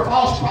said, you're a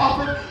false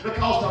prophet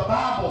because the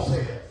Bible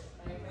said.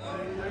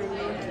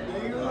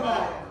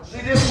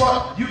 See, this is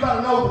what you got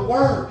to know the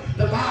word.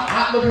 The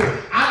Bible. Look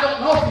here. I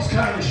don't know if he's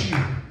coming this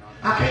year.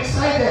 I can't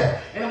say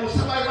that. And when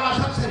somebody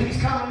rises up and said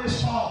he's coming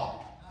this fall.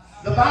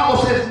 The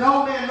Bible says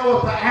no man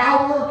knoweth the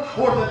hour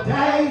or the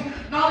day,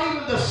 not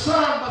even the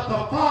Son, but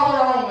the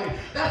Father only.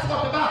 That's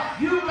what the Bible.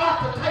 You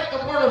got to take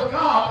the word of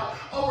God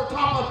over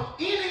top of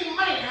any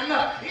man.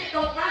 It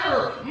don't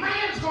matter.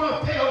 Man's going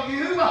to tell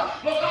you,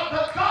 but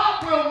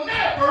God will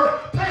never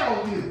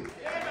tell you.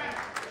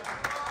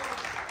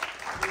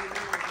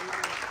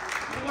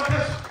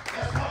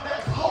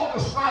 That's the Holy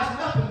Ghost rising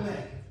up in me.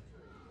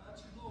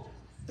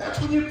 That's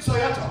when you can say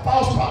that's a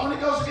false prophet. When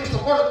it goes against the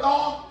word of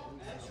God.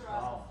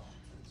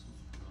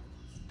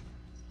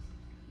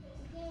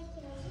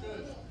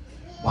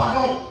 Why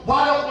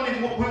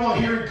don't we want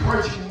to hear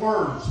encouraging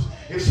words?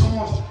 If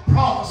someone's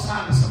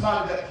prophesying to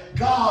somebody that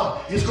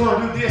God is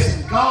going to do this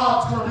and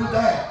God's going to do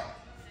that.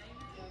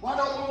 Why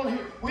don't we want to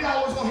hear? We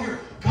always want to hear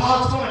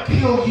God's going to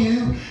kill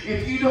you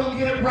if you don't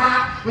get it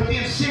right.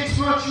 Within 6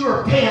 months,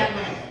 you're a dead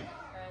man.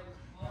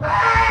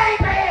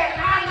 Amen.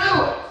 I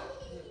knew it.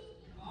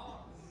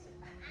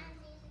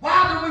 Why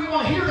do we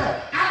want to hear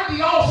that? I'd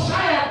be all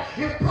sad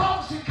if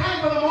prophecy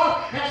came with the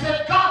mark and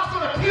said God's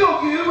going to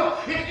kill you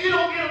if you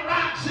don't get it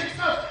right in 6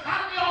 months.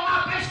 I'd be on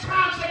my best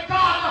trying to say,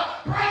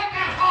 God, break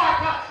that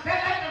heart and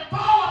let them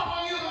fall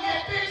upon you and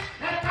get fixed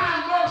and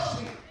find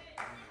mercy.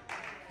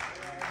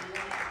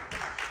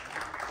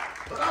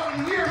 But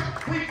over the years,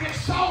 we get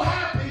so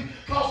happy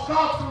because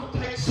God's going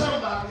to take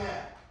somebody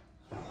out.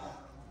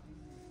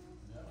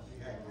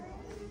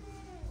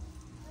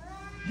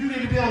 You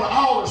need to be on the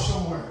altar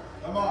somewhere.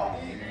 Come on.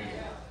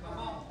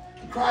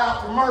 Cry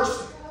out for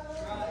mercy.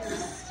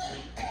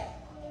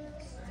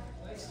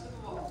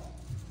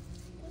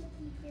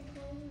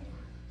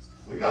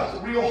 We got the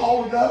real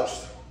Holy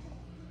Ghost.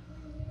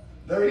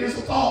 There is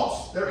a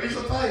false. There is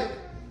a fake.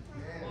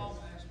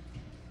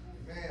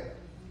 Amen.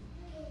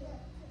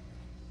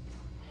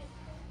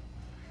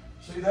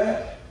 See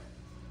that?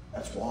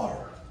 That's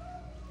water.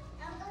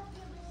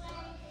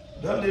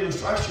 Doesn't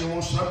demonstrate you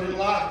want something didn't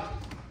like it.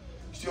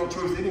 Still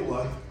truth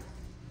anyway.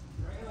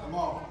 Come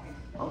on.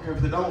 I don't care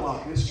if they don't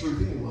like it. It's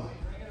truth anyway.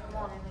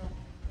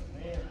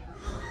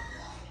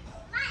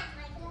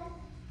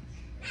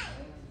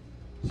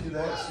 See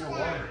that? It's still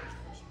water.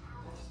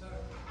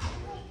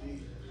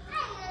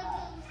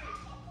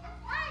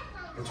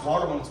 It's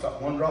water when it's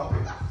got one drop in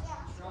it.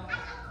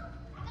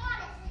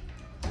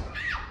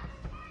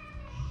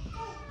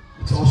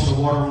 It's also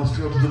water when it's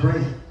filled to the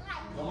brim.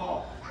 Come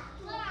on.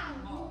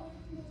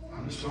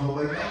 I'm just going to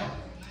obey God.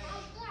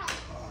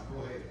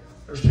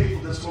 There's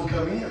people that's going to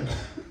come in.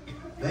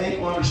 They ain't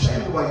going to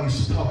understand the way you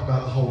used to talk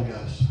about the Holy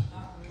Ghost.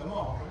 Come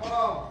on. Come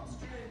on.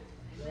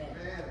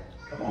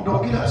 Come on,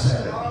 don't get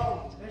upset at me.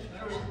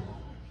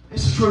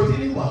 It's the truth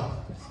anyway.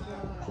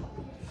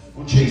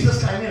 When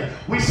Jesus came in,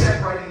 we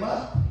separate him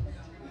up.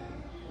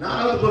 Now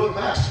I know the book of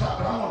Acts, but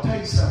I want to tell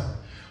you something.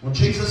 When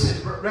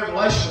Jesus in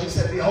Revelation, he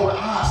said, behold,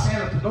 I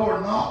stand at the door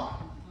and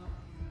knock.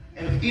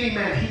 And if any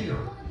man hear,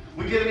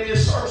 we get him in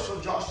this service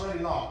with Josh ready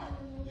to knock.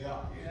 Yeah.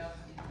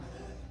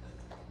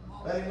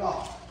 Let him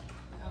knock.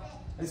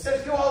 He said,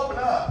 if you'll open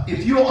up,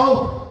 if you'll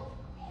open.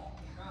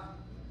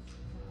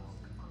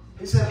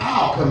 He said,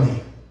 I'll come in.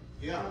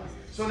 Yeah.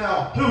 So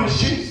now, who is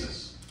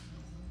Jesus?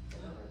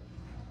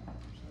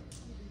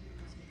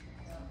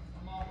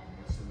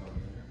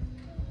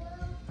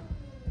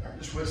 I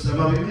just with some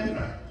of him in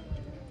there.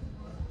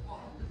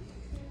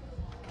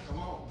 Come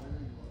on.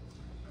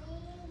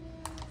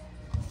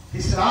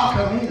 He said, I'll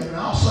come in and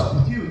I'll sup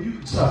with you and you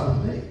can sup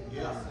with me.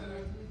 Yeah.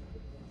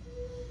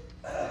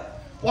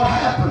 What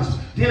happens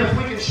then if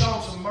we can show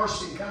them some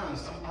mercy and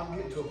kindness? I'm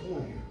getting to a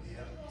point here.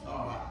 Yeah.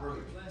 All right,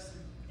 perfect.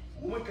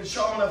 When we can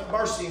show them enough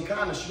mercy and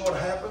kindness, you know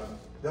what happens?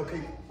 They'll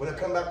keep, when they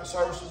come back to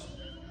services,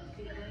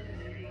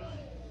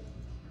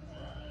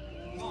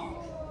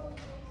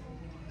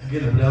 they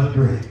get another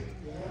drink.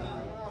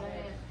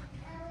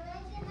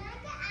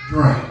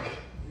 Drink.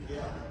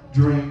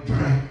 Drink,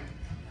 drink.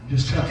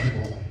 Just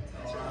comfortable.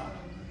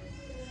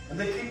 And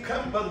they keep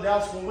coming, Brother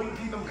Dallas, when we can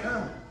keep them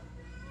coming.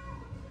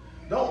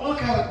 Don't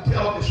look at it and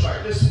tell this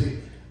right. Listen to me.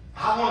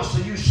 I want us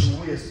to use some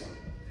wisdom.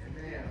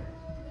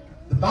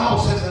 The Bible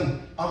says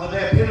on the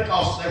day of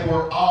Pentecost, they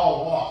were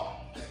all what?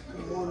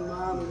 One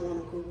mind and one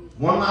accord.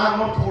 one mind,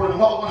 one accord. And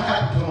what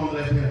happened to them on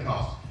the day of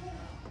Pentecost?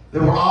 They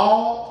were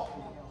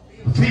all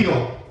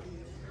filled.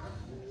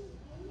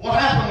 What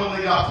happened when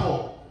they got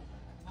full?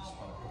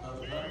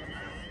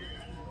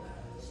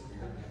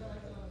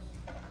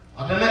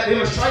 I done that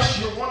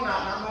demonstration here one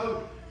night, and I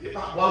know it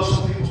might blow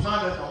some people's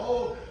mind. They go,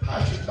 oh,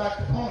 Pastor's back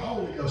upon the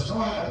Holy Ghost. No,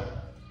 I haven't.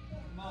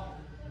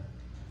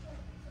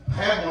 I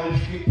had one,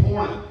 just keep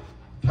pouring it.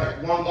 Take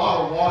one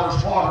bottle of water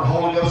is water,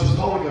 Holy Ghost is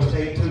Holy Ghost.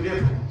 They ain't two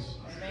different ones.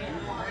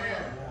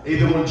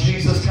 Either when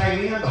Jesus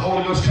came in, the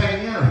Holy Ghost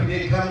came in, or he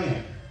didn't come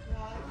in.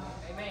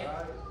 Amen.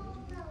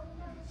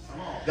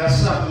 That's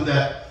something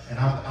that, and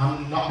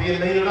I'm not being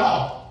mean at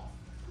all.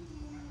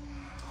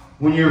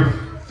 When you're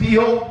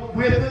filled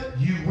with it,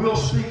 you will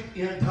speak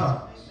in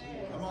tongues.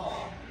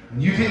 When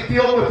you get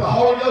filled with the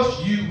Holy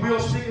Ghost, you will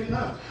speak in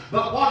tongues.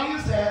 But what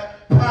is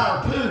that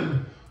prior to,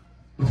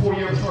 before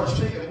you ever started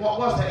speaking? What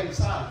was that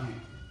inside of you?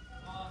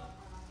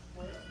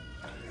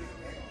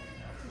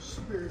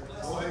 Spirit.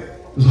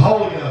 It was the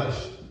Holy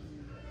Ghost.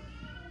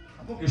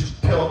 I'm going to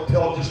just tell it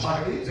just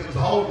like it is. It was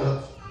the Holy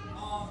Ghost.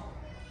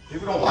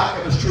 People don't like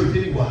it, it's truth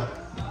anyway.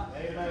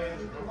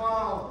 Amen. Come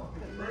on.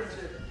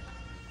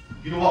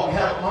 You know what we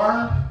haven't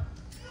learned?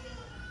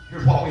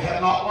 Here's what we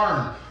have not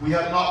learned. We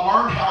have not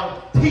learned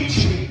how to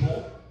teach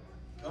people.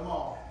 Come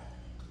on.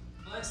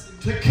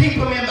 To keep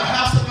them in the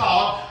house of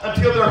God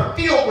until they're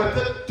filled with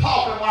it,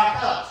 talking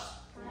like us.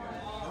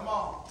 Come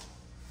on.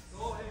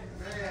 Go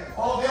ahead.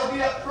 Oh, they'll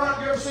be up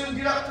front. You ever seen them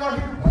get up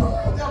front here?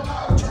 Oh, they'll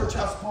talk to church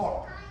house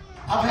apart.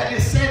 I've had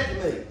this said to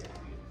me.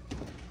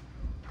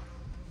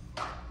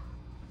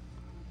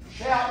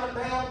 Shouting it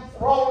down,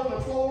 rolling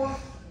the floor.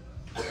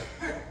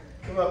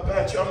 Come up,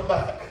 pat you on the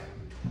back.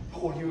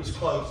 Boy, you was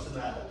close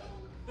tonight.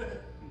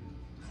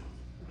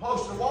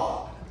 Close to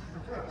what?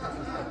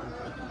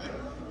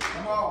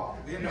 Come on.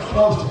 You're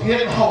supposed to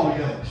get the Holy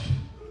Ghost.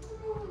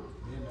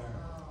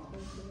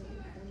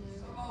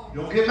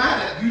 You don't get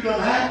mad at it. You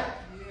done had it.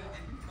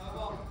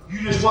 You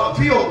just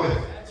wasn't filled with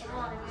it.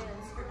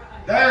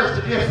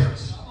 There's the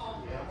difference.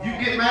 You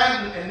get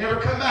mad and never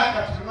come back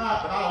after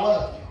tonight, but I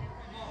love you.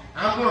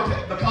 I'm going to,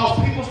 because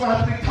people's going to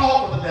have to be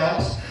taught with the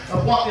devils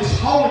of what this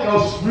Holy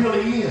Ghost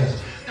really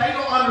is. They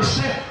don't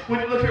understand. When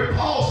you look here,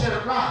 Paul said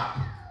it right.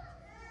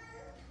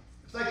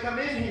 If they come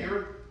in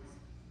here,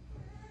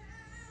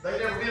 they've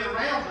never been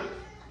around it,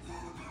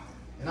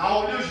 and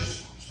all we do is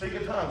just speak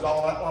in tongues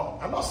all night long.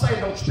 I'm not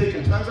saying don't speak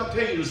in tongues. I'm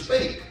telling you to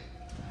speak.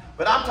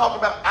 But I'm talking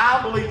about,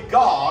 I believe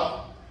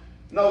God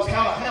knows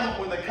how to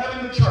handle when they come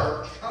into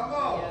church. Come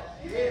on.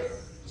 Yes.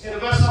 Instead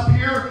of us up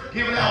here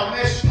giving out a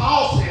message,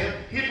 Paul said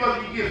he'd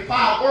rather you give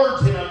 5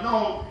 words in a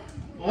known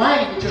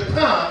language, a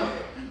tongue,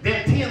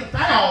 than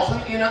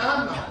 10,000 in an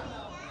unknown.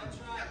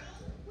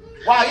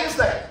 Why is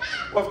that?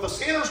 Well, if the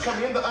sinners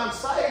come in, the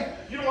unsaved,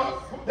 you know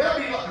what?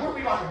 We'll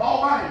be like a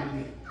ball riding to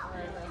me.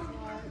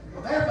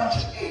 Well, they're a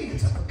bunch of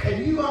idiots.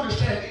 Can you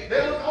understand?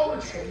 They look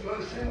older. Can you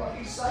understand what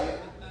he's saying?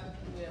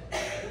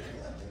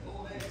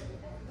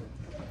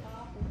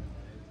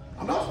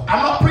 I'm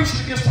not preaching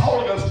against the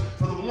Holy Ghost.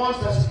 For the ones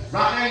that's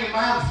right now in your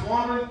mind is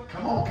wondering,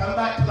 come on, come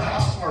back to the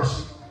house of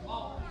mercy.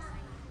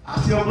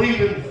 I still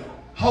believe in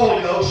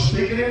Holy Ghost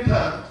speaking in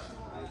tongues.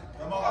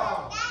 Come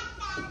on.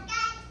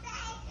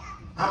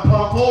 I'm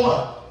plumb full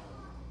of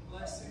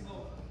it.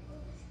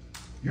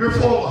 You're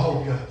full of the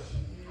Holy Ghost.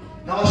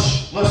 Now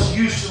let's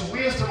use some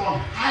wisdom on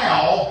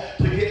how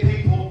to get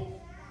people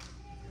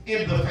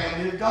into the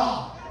family of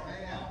God.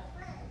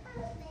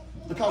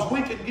 Because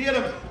we can get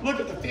them. Look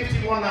at the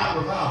 51 night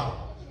revival.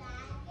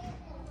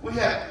 We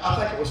had, I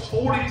think it was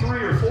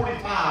 43 or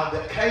 45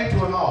 that came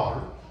to an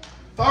altar.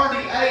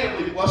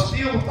 38 was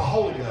filled with the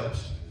Holy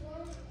Ghost.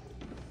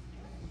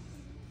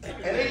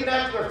 And even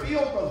after they're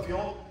filled, Brother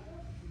Phil,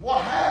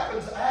 what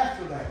happens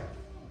after that?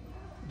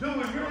 Do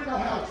we really know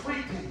how to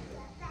treat people?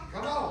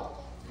 Come on.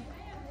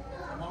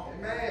 Come on.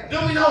 Amen.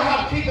 Do we know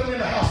how to keep them in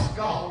the house of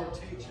God?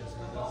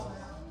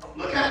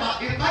 Look at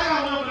my, if they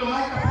got a little bit of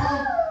makeup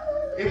on,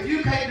 if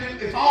you can't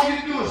do, if all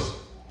you do is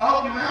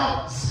open your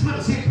mouth, put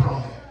a zipper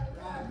on there.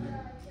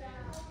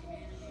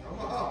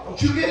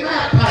 Don't you get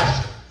mad,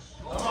 Pastor.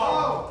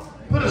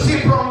 Put a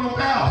zipper on your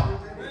mouth.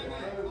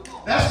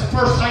 That's the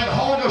first thing the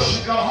Holy Ghost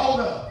should got a hold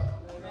of.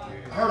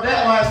 I heard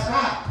that last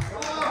night.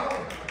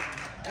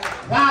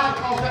 Why?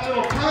 Because that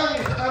little tongue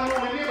is the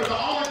unruly member.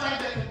 The only thing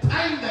that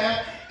contains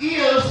that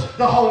is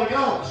the Holy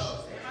Ghost.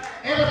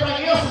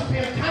 Everything else has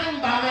been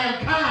tamed by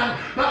mankind,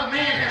 but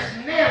man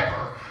has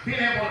never been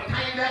able to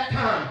tame that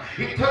tongue.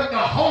 It took the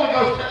Holy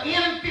Ghost, the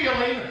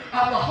infilling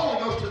of the Holy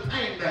Ghost to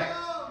tame that.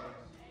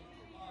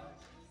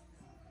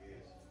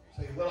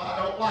 Say, well,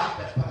 I don't like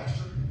that,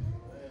 Pastor.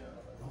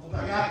 The only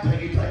thing I can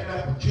take, you take it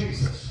up with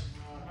Jesus.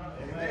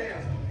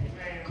 Amen.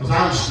 Because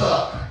I'm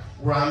stuck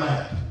where I'm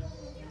at.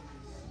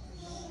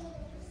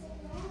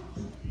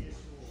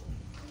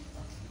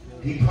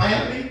 He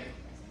planted me.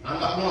 I'm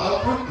not going to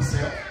uproot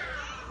myself.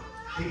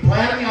 He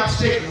planted me. I'm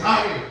sticking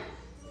right here.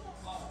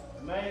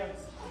 Amen.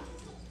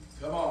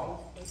 Come on.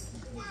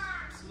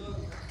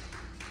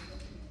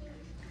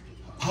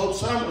 I hope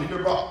someone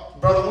here,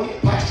 Brother Wynn,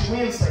 Pastor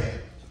Wynn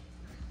said,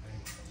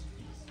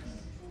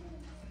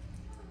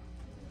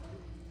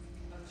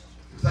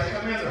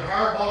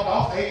 fire bought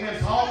off, 8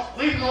 minutes off,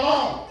 leave them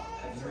alone.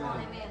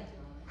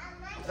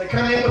 If they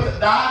come in with a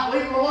dive,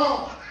 leave them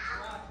alone.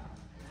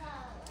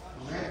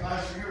 Man,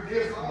 Pastor, you're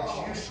different than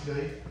what you used to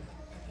be.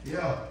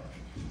 Yeah.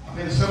 I've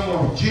been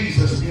somewhere with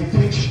Jesus in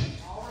teaching.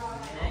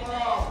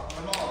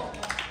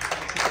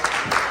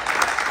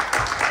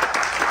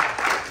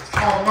 It's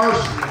called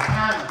mercy and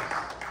kindness.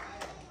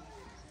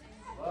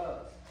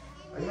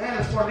 Amen.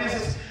 That's what it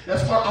is.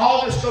 That's what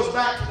all this goes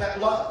back to, that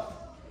love.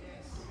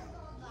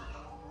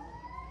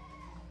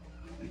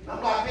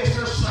 I'm like this.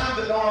 There's some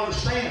that don't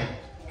understand.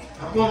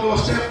 I'm going to go a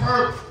step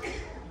further.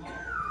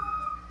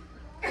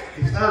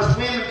 If there's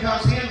women that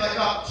comes in, they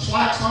got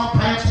slacks on,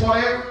 pants,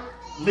 whatever,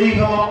 leave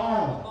them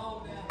alone.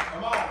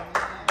 Come on.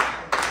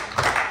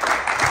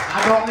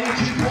 I don't need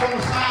you pulling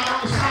the side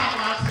on the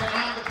sideline saying,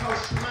 I'm the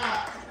coach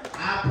tonight. I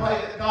pray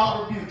that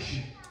God rebukes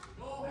you.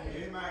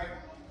 Amen.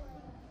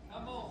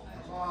 Come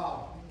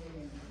on.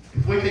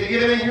 If we can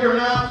get it in here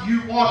enough,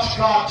 you watch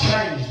God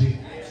change them.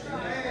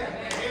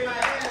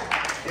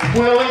 If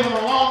we'll leave them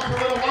alone for a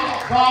little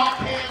while, God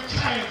can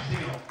change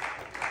them.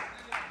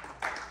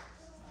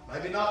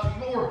 Maybe not to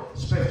your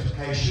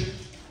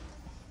specifications,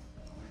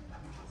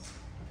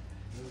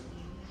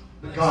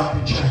 but God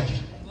can change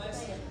it.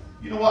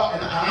 You know what?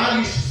 And I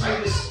used to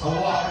say this a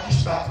lot. I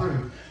just got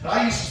through. But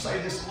I used to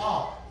say this a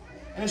lot.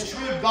 And it's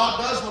true, God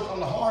does look on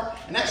the heart,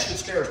 and that should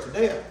scare us to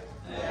death.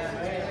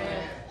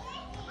 Amen.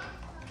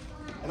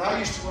 And I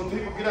used to, when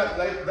people get up,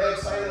 they'd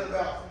say that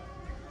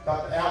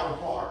about the outward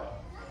part.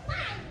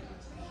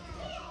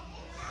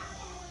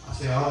 I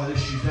say, oh,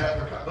 this use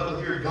that. But look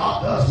here,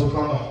 God does look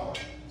on the heart.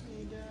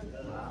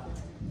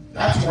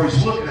 That's where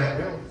He's looking at,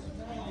 really.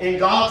 In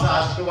God's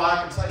eyes, so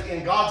I can say,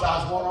 in God's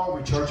eyes, what are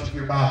we, church, if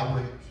you're Bible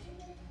readers?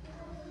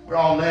 We're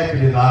all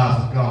naked in the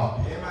eyes of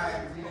God.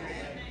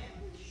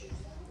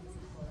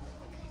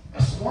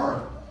 That's the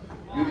Word.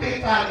 You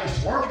can't fight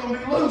against the Word, you're going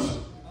to be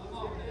losing.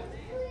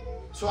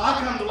 So I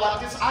come to like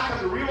this, I come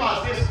to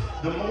realize this,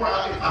 the more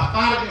if I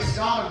fight against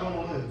God, I'm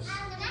going to lose.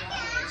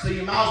 So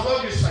you might as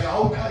well just say,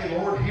 okay,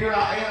 Lord, here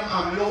I am,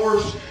 I'm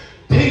yours.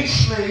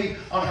 Teach me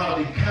on how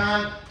to be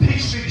kind.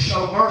 Teach me to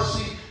show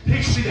mercy.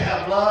 Teach me to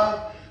have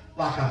love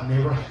like I've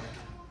never had.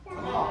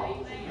 Come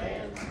on.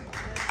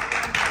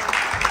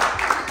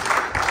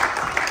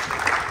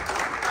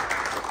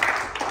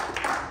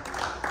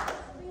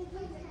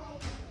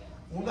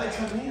 When they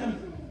come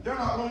in, they're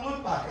not going to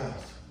look like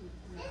us.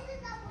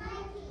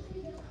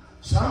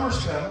 Summer's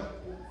coming.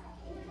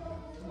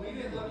 We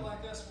didn't look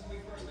like us when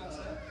we first got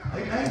saved.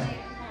 Amen.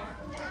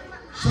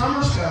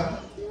 Summer's coming.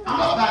 I'm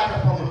not back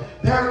up on the.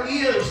 There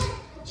is,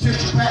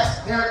 Sister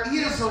Pat, there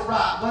is a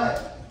right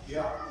way.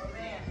 Yeah.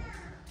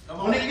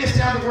 When it gets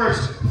down to where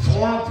it's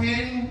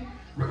form-fitting,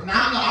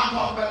 now I'm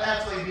talking about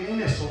actually being in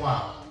this a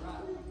while.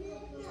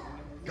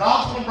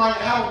 God's going to bring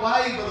out a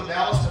way, Brother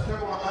Dallas, that they're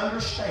going to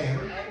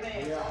understand.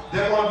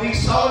 They're going to be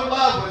so in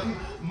love with you,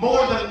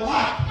 more than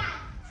likely.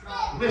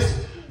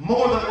 Listen,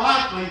 more than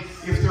likely,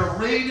 if they're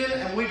reading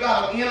and we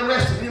got them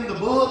interested in the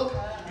book,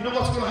 you know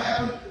what's going to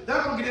happen?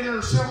 They're going to get into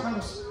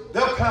themselves.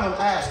 They'll come and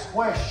ask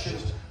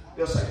questions.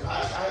 They'll say,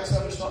 I had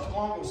something just not too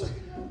long ago. They'll say,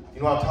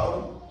 you know what I told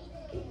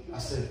them? I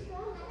said,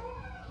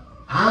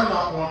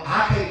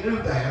 I can't do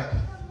that.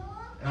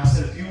 And I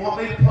said, if you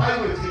want me to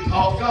pray with you,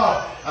 talk to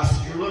God. I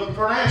said, you're looking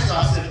for an answer.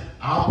 I said,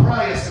 I'll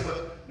pray. I said,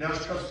 but now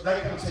because they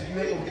come and said, you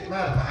ain't going to get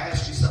mad if I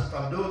ask you something, if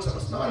I'm doing something.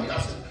 I said, no.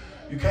 I said,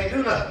 you can't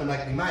do nothing to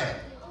make me mad.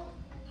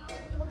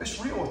 It's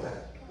real with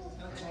that.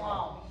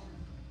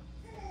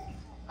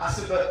 I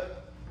said,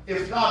 but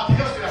if God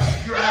tells me, I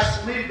said, you're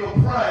asking me to go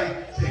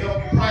pray to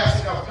help you pray. I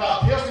said, if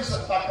God tells me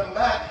something, if I come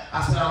back,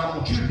 I said, I don't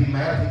want you to be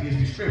mad if He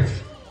gives me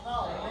scripture.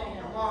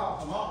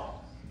 Come on.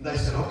 And they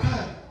said,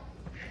 okay.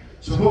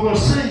 So we're going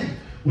to see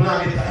when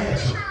I get the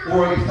answer,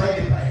 or if they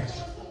get the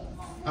answer.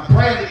 I'm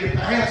praying to get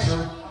the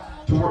answer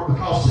to work,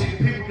 because see,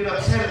 people get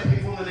upset at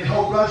people and then they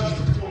hold grudges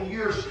for 20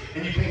 years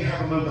and you can't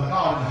have a move of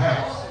God in the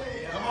house.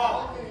 Come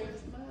on.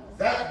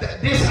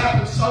 This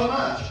happens so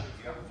much.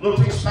 Little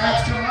things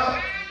spats coming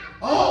up.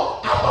 Oh,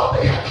 I thought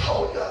they had the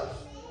Holy Ghost.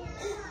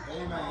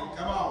 Amen.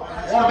 Come on.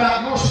 What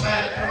about your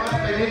spat coming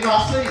up they did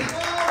not see?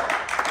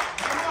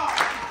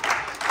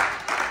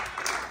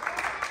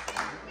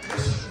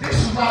 This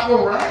is not where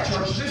we're at,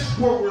 church. This is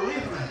where we're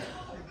living at.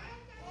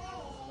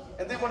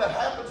 And then when that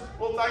happens,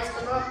 little things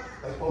come up,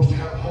 they're supposed to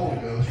have the Holy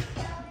Ghost.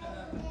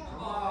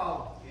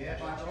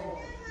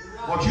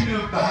 What you do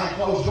behind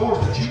closed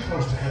doors, that you're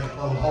supposed to have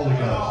the Holy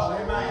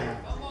Ghost. Amen.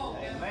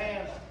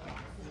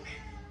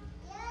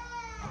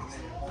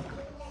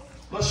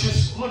 Let's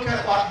just look at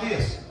it like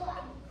this.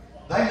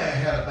 They may have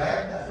had a bad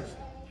day.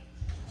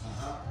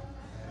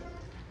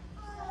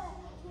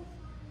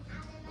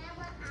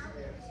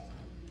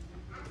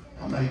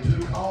 I made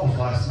 2 calls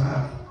last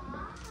night.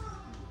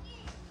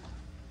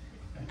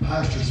 And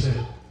Pastor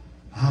said,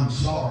 I'm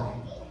sorry.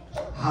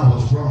 I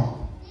was wrong.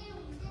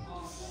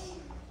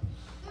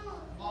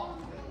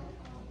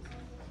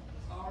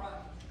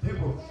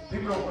 People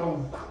don't know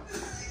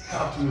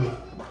how to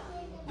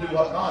do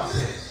what God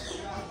says.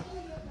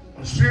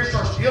 When the Spirit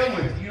starts dealing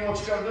with you, you know what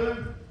you got to do?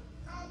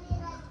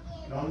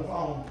 You're on the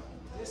phone.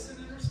 Listen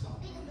and respond.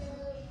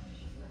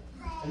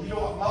 And you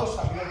know what most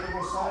of them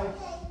will say?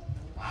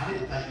 I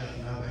didn't think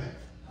nothing of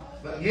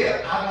that. But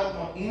yet, I don't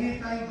want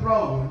anything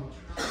growing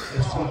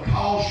that's going to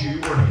cause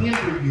you or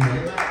hinder you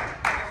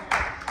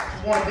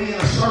to want to be in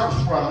a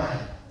service where I'm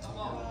at.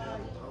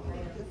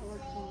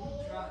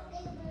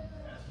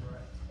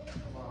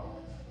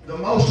 The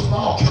most of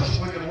all, church,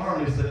 we can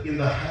learn is that in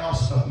the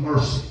house of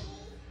mercy,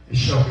 is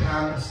show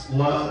kindness,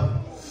 love,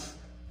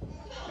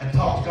 and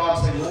talk to God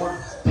and say, Lord,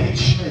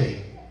 teach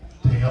me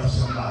to help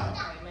somebody.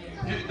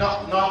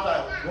 Not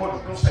that,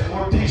 Lord, don't say,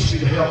 Lord, teach me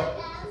to help.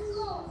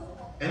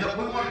 And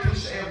we want to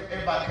teach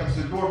everybody comes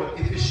to the door, but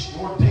if it's,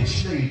 Lord,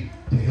 teach me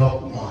to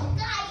help one.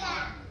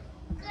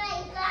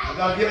 We've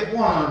got to get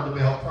one under the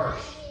belt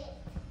first.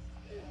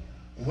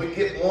 When we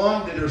get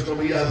one, then there's going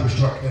to be others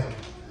start coming.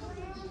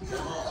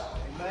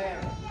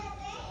 Amen.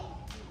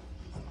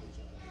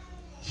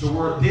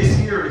 So this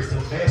here is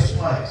the best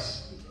place.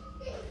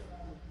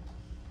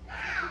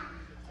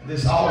 And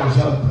this altar is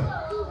open.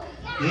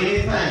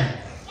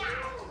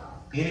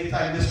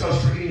 Anything, this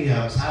goes for any of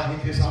us. I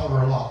hit this altar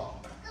a lot.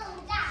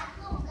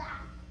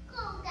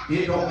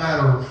 It don't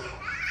matter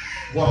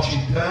what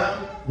you've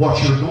done,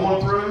 what you're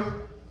going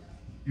through,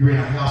 you're in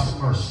a house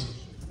of mercy.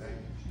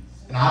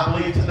 And I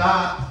believe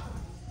tonight,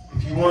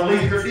 if you want to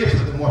leave here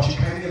different than what you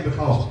came in,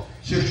 because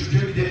Sister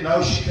Judy didn't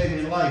know she came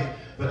in late,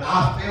 but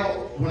I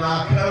felt when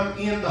I come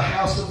in the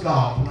house of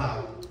God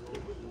tonight,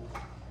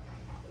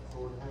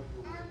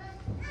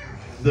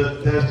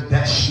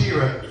 that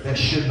spirit that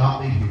should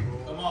not be here.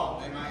 Come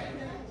on, amen.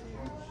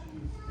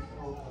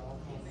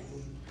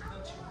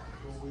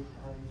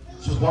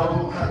 So what are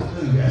we going to have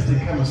to do as they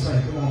come and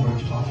say, come on,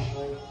 Brother Josh?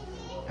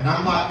 And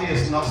I'm like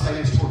this, I'm not saying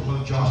this toward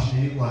Brother Josh in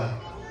any way.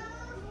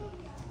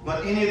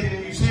 But any of the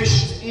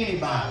musicians,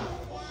 anybody,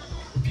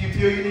 if you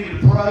feel you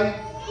need to pray,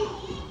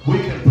 we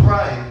can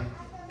pray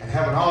and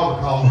have an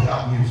altar call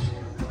without music.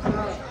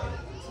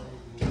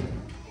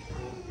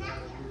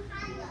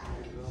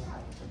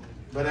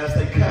 But as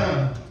they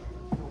come,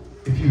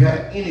 if you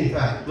have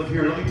anything, look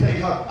here, let me tell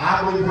you how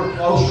I believe we're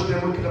closer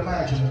than we can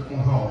imagine at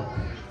home.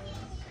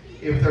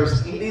 If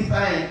there's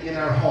anything in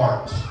our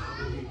hearts,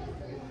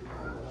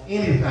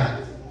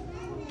 anything,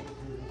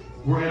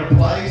 we're in a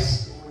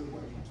place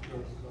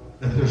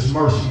that there's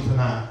mercy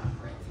tonight.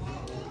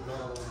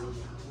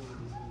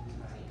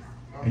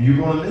 And you're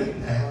going to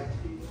need that.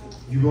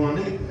 You're going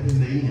to need that in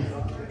the end.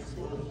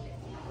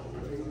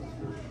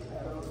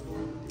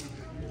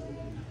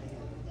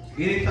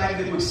 Anything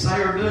that we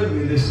say or do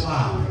in this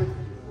life,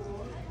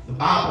 the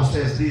Bible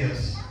says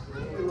this.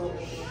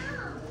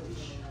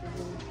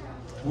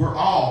 We're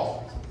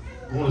all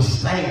going to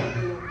stand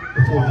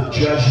before the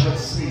judgment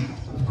seat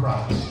of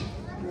Christ.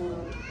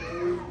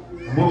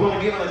 And we're going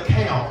to give an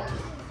account.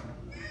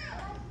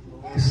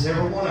 This is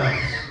every one of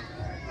us.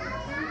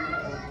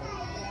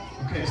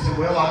 You can't say,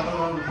 well, I'm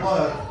going under the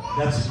blood.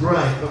 That's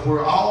great. But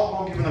we're all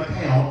going to give an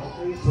account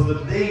for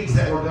the deeds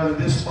that were done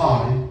in this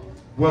body,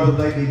 whether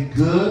they be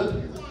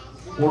good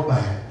or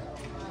bad.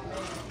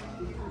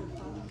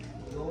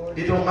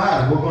 It don't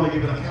matter. We're going to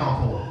give an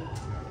account for it.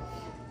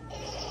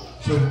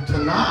 So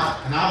tonight,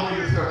 and I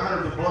believe if they're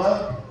under the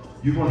blood,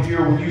 you're going to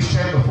hear when you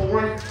stand before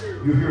Him,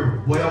 you'll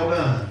hear, well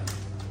done,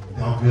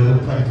 thou good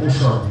and faithful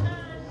servant.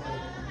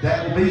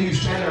 That will be you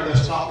standing there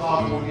that's not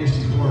knocking against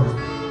His word.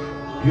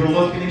 You'll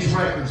look in His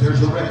records.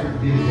 There's a record to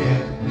be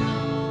kept.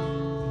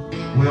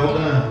 Well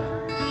done,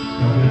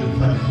 thou good and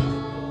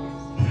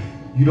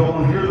faithful. You don't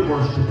want to hear the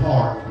words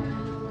depart.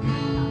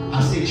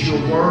 I sent you a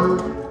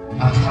word.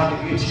 I tried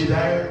to get you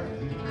there,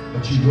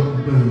 but you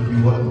wouldn't move.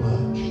 You wouldn't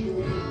budge.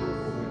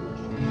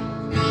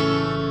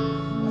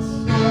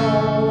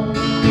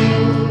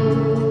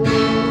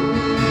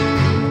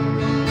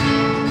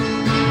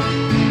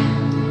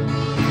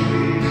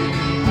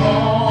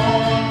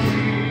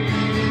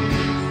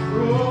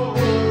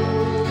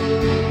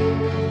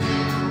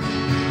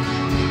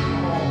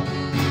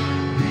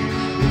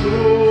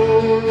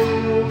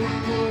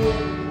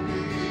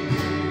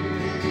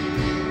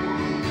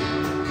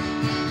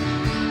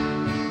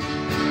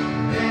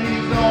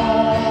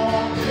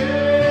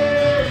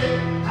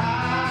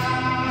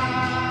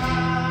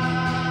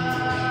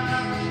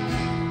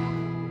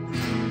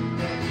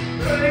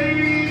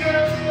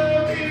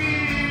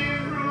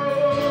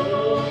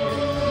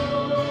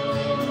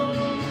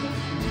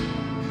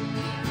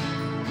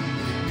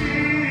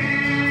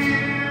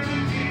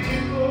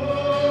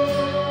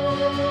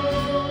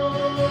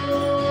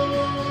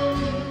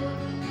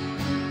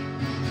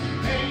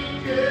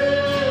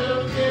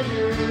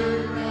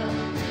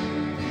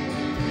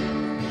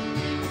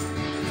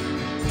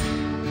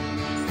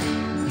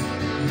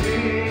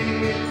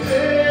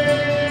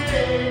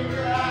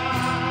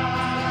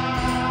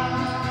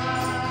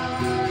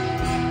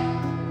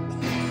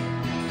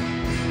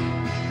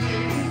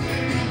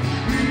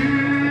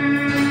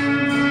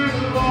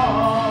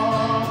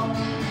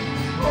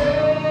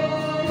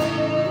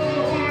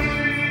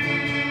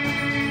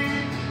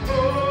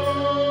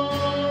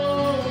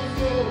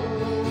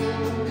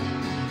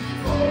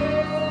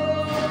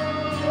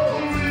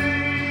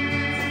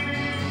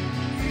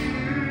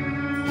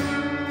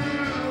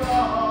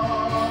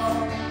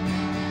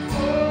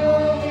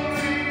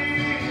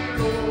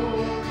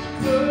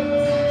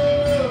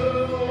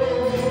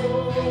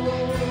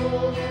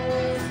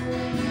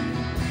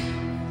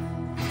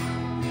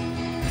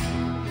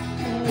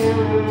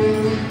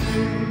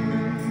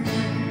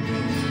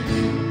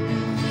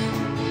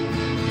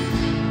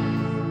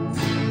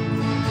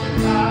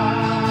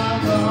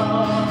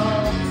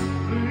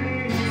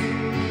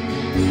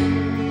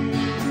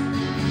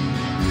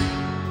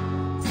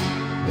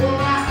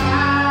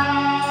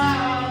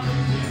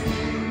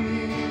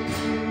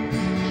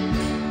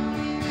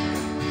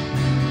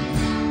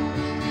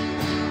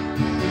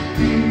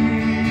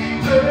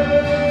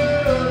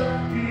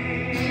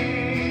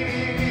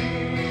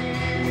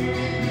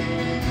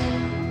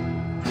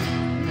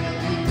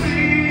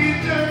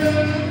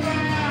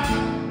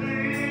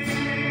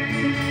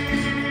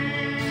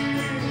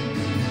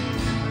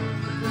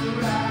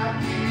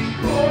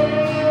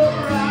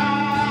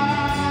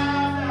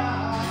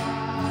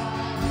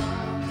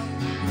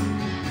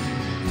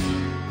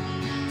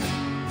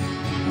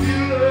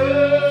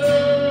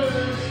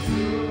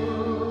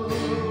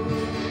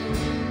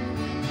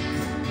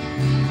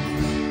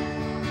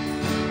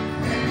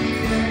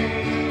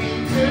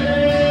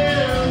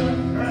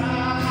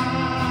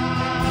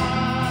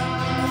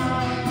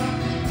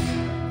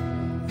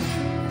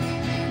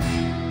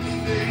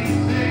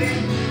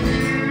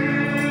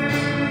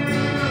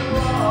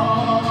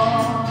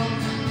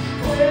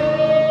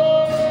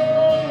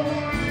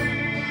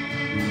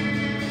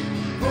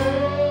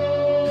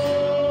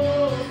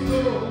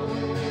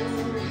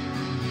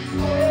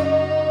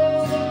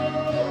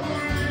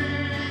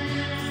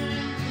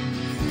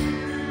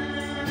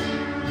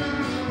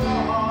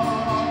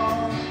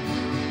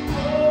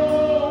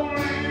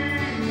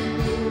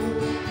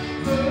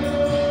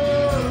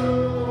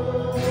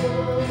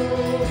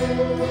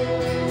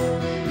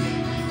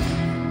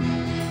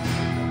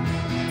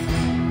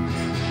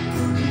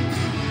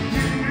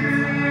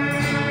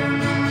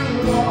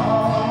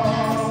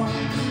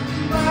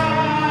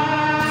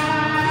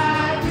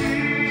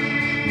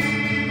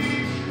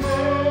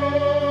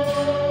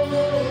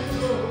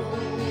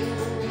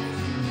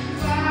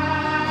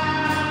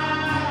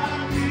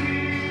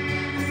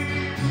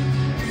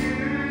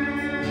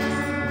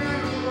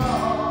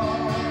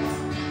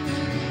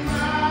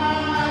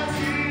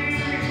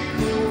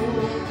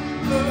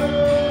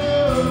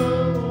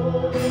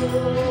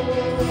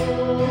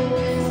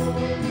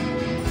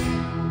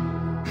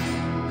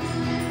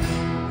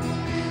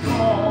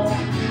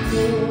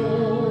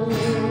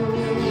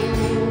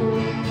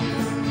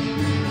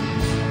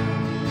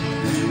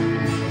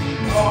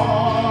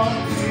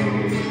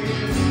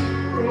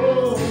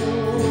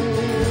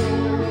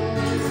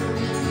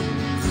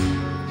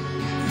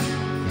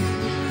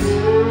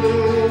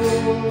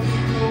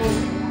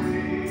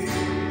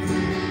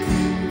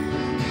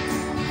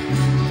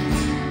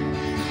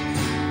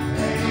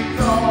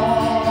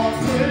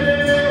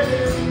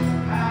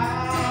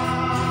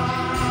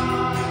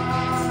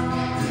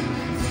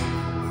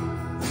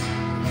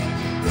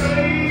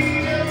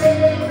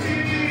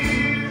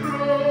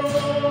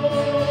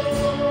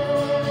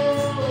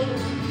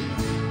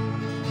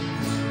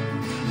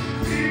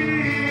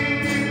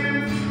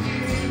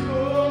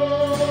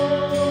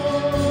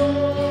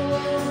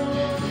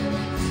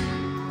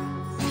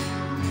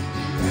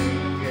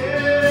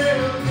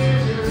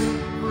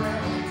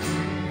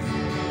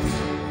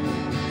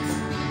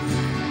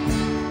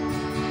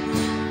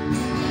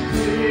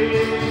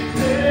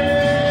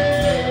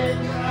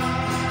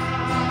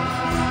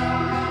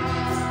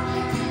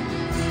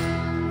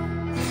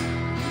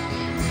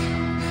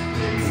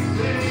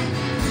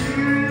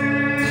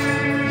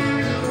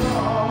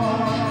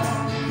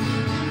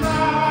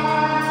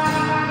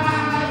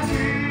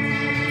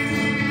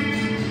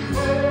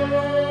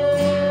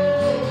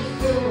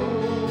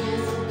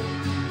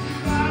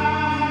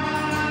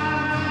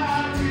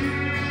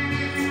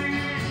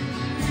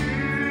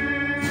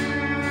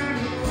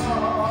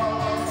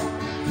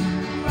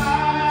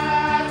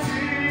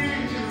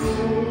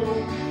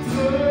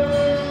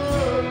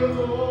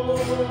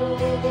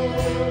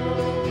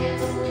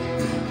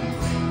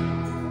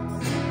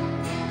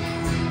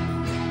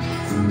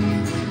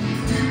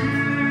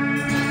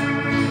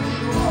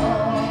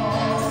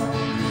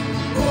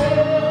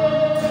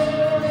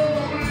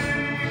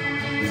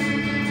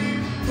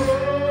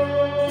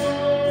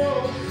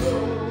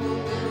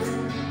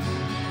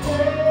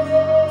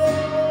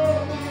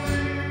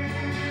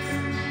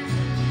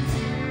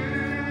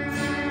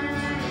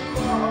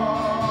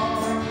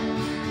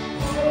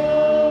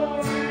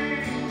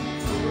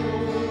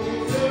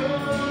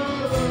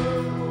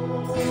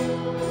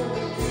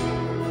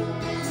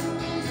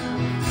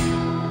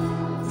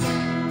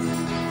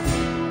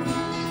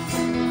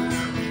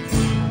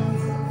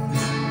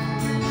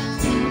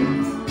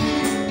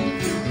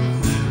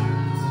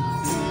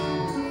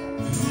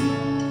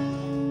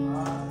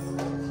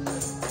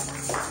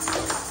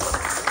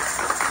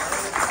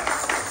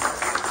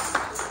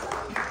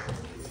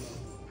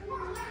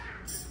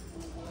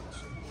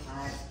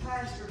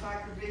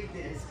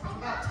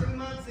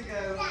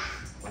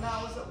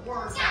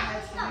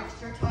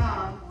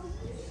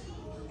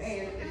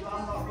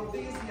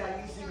 busy,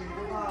 I usually read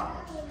the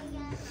Bible.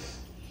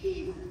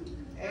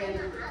 And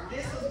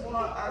this is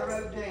what I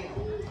wrote down.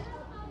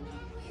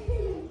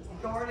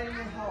 Guarding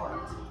your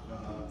heart.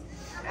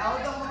 Out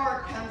of the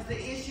heart comes the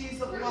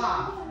issues of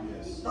life.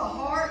 The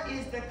heart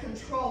is the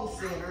control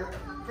center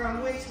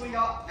from which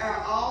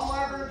all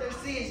our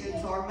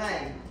decisions are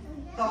made.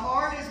 The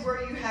heart is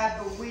where you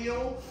have the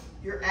will,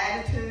 your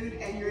attitude,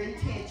 and your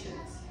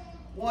intentions.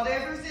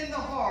 Whatever's in the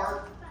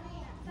heart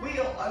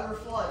will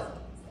overflow.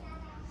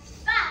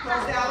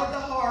 Because out of the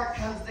heart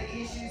comes the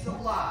issues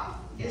of life.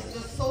 It's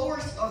the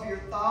source of your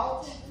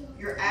thoughts,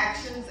 your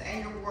actions,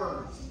 and your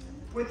words.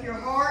 With your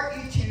heart,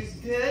 you choose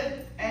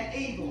good and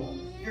evil.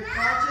 Your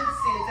conscience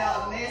sends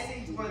out a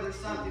message whether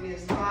something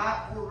is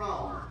right or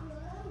wrong.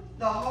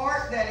 The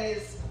heart that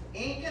is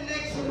in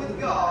connection with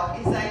God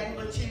is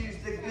able to choose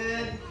the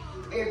good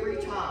every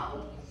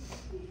time.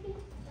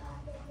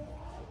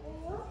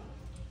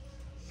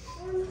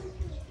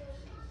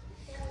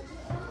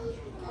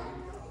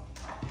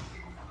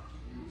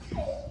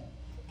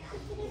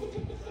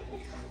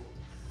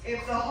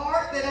 If the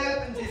heart that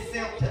opens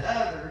itself to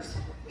others,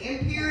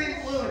 impure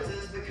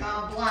influences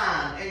become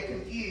blind and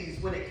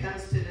confused when it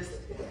comes to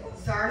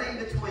discerning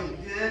between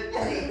good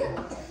and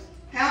evil.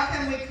 How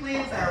can we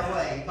cleanse our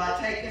way? By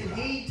taking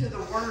heed to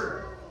the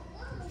Word.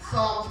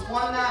 Psalms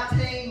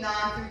 119,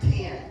 9 through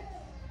 10.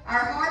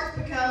 Our hearts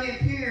become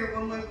impure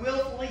when we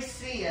willfully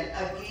sin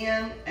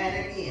again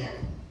and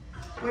again.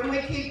 When we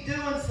keep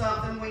doing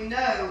something we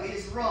know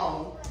is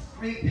wrong,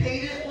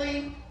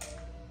 repeatedly,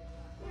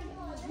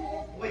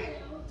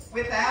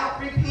 without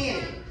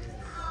repenting.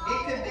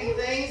 It could be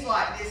things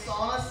like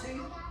dishonesty,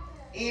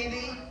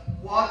 envy,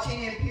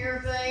 watching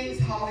impure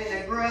things, holding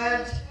a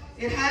grudge.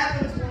 It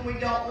happens when we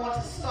don't want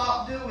to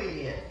stop doing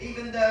it,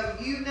 even though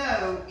you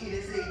know it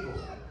is evil.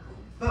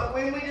 But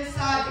when we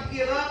decide to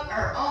give up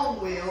our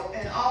own will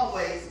and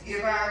always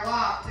give our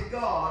life to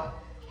God,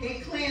 He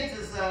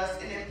cleanses us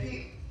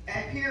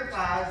and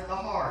purifies the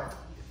heart.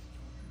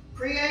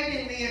 Create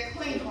in me a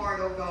clean heart,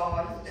 O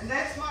God. And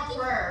that's my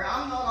prayer.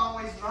 I'm not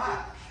always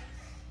right.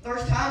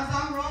 There's times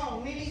I'm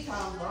wrong. Many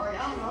times, Lord,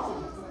 I'm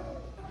wrong.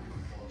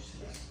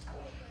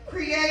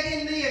 Create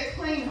in me a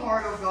clean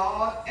heart, O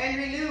God, and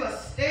renew a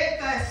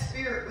steadfast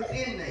spirit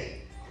within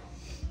me.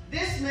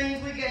 This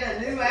means we get a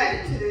new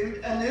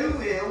attitude, a new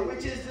will,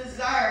 which is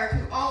desire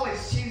to always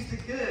choose the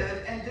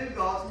good and do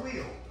God's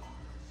will.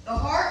 The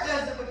heart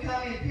doesn't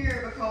become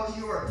impure because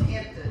you are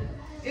tempted.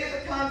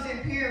 It becomes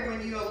impure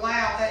when you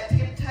allow that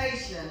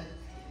temptation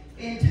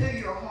into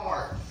your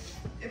heart.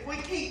 If we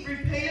keep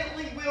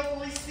repeatedly,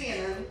 willfully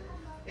sinning,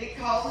 it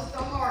causes the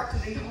heart to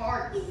be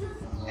hardened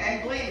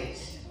and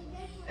blemished.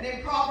 And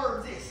in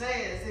Proverbs it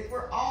says, if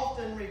we're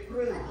often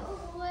reproved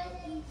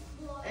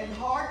and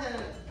harden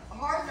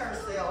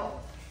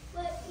ourselves,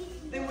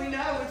 then we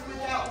know it's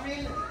without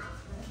remedy.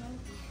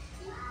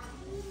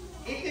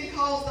 It can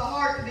cause the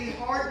heart to be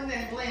hardened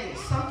and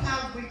blemished.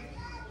 Sometimes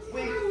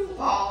we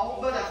fall,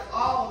 but a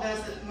fall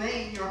doesn't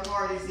mean your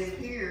heart is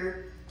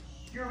impure.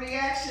 Your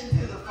reaction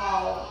to the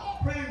fall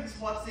proves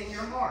what's in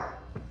your heart.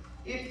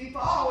 If you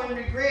fall and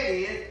regret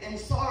it and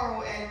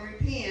sorrow and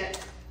repent,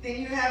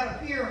 then you have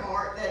a pure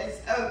heart that is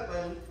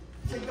open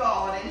to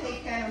God and He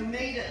can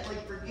immediately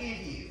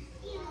forgive you.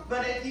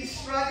 But if you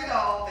shrug it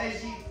off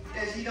as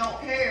you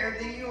don't care,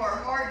 then you are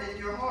hardened in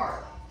your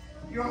heart.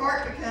 Your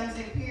heart becomes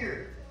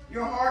impure.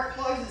 Your heart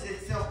closes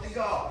itself to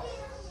God.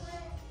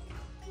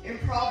 In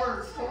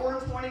Proverbs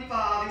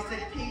 4:25, it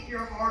said, keep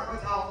your heart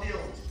with all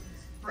diligence,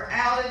 for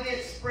out of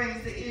it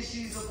springs the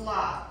issues of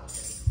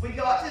life. We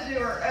got to do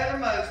our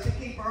uttermost to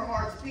keep our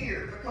hearts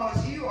pure,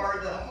 because you are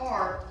the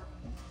heart.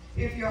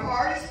 If your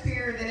heart is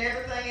pure, then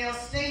everything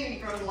else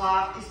stemming from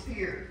life is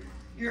pure.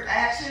 Your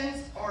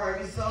actions are a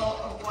result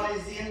of what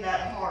is in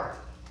that heart.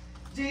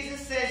 Jesus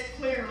says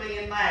clearly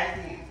in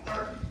Matthew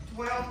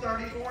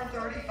 12:34 and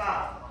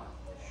 35,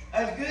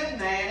 a good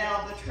man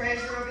out of the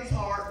treasure of his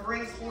heart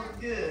brings forth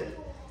good,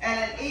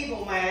 and an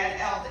evil man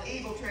out of the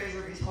evil treasure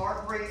of his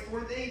heart brings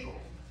forth evil.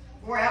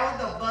 For out of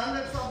the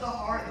abundance of the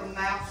heart the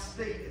mouth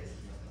speaketh.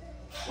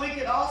 We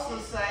could also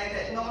say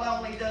that not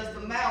only does the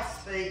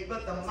mouth speak,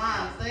 but the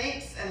mind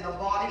thinks and the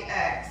body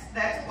acts.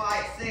 That's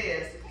why it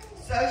says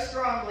so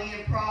strongly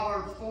in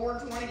Proverbs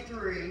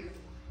 4:23,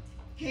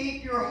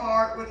 keep your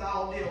heart with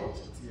all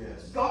diligence.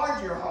 Yes.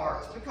 Guard your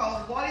hearts,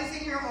 because what is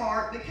in your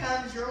heart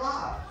becomes your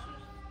life.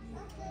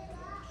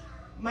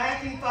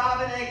 Matthew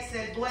 5:8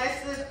 said,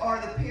 blessed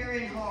are the pure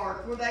in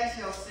heart, for they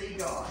shall see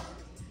God.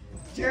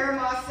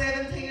 Jeremiah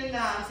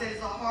 17:9 says,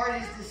 the heart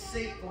is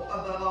deceitful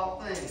above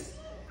all things,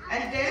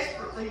 and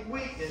desperately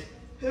wicked.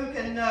 Who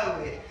can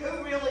know it?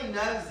 Who really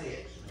knows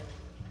it?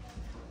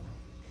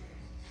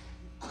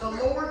 The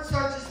Lord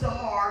searches the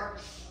heart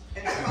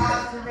and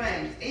tries the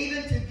reins,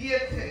 even to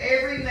give to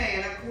every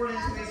man according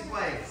to his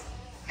ways,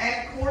 and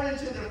according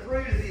to the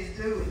fruit of his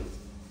doings.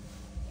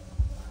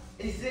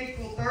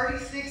 Ezekiel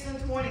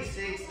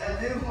 36:26,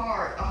 a new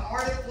heart, a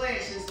heart of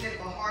flesh instead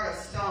of a heart of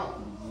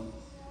stone.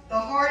 The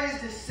heart is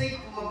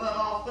deceitful above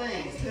all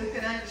things. Who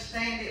can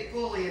understand it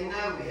fully and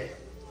know it?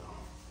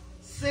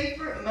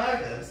 Secret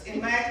motives.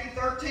 In Matthew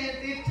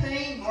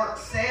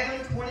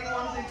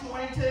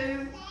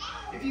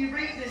If you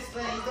read this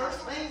thing, there's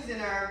things in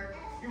there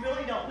you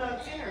really don't know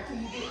it's in there until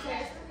you get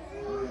tested.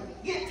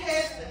 Get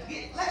tested.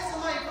 Let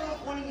somebody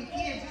look one of your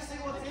kids, you see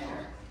what's in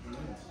there.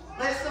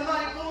 Let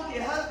somebody look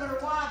your husband or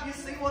wife, you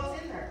see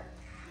what's in there.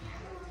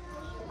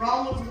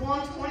 Romans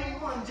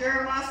 1:21,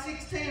 Jeremiah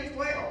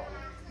 16:12,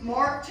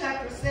 Mark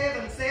chapter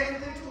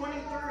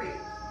 7:7-23.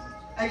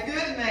 A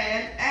good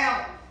man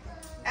out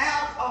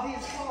of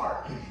his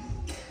heart.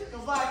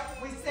 Because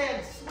like we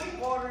said, sweet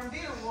water and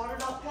bitter water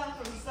don't come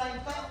from the same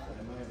fountain.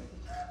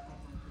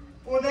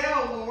 For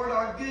thou, Lord,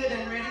 art good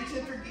and ready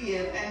to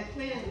forgive and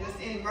plenteous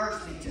in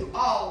mercy to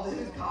all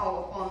who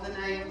call upon the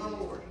name of the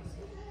Lord.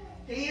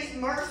 He is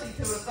mercy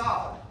to us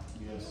all.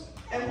 Yes.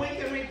 And we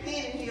can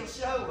repent and he'll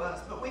show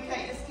us, but we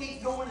can't just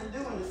keep going and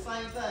doing the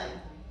same thing.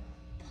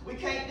 We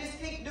can't just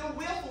keep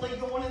willfully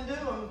going and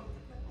doing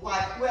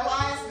like, well,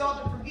 I ask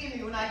God to forgive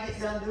me when I get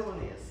done doing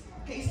this.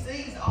 He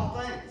sees all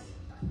things.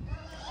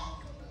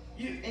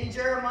 In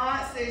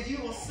Jeremiah it says, you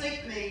will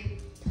seek me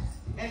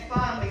and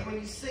find me when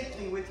you seek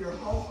me with your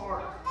whole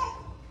heart.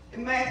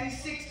 In Matthew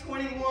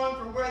 6:21,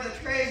 for where the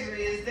treasure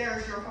is,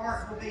 there's your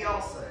heart will be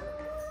also.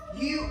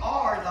 You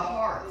are the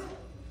heart.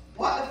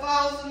 What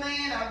defiles a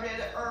man,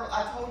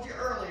 I told you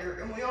earlier,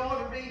 and we ought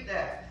to read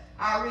that.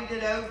 I read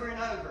it over and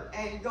over.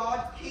 And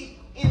God keep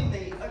in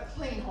me a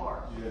clean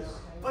heart. Yes.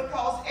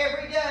 Because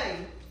every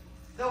day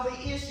there'll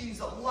be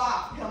issues of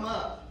life come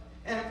up.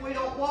 And if we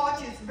don't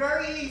watch, it's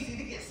very easy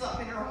to get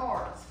something in our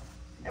hearts.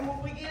 And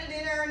when we get it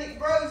in there and it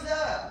grows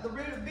up, the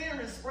root of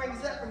bitterness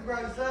springs up and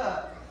grows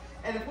up.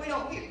 And if we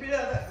don't get rid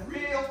of it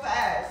real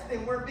fast,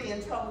 then we'll be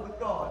in trouble with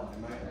God.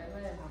 Amen.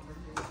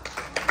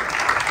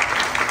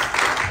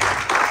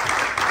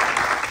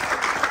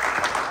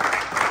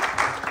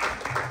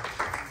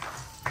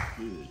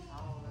 Good.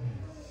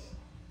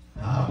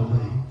 I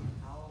believe.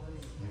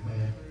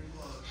 Amen.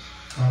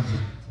 God's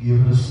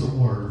given us the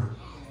word.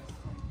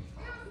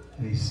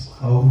 And he's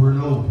over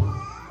and over.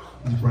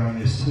 He's bringing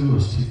this to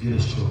us to get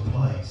us to a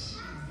place.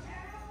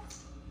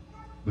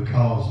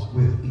 Because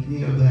with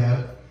any of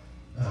that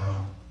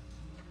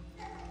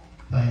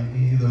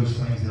any of those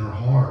things in our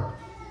heart,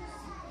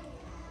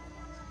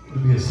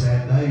 it'll be a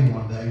sad day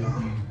one day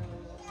when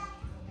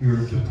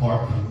you're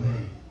depart from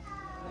me.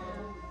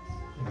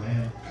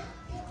 Amen.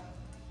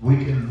 We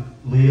can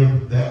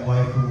live that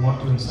way if we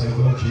want to and say,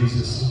 well,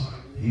 Jesus,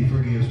 he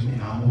forgives me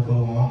and I'm going to go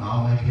on and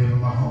I'll make heaven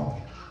my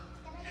home.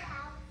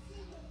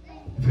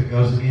 If it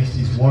goes against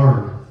his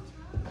word,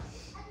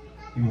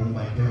 you won't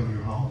make heaven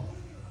your home.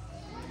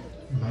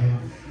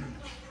 Amen.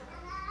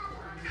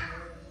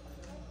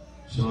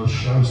 So let's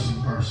show some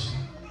mercy.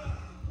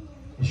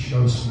 Let's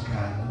show some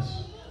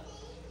kindness.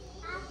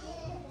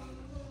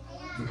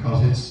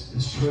 Because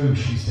it's true.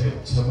 She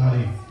said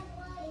somebody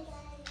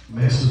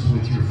messes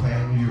with your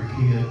family, your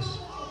kids,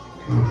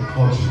 with a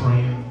close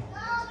friend,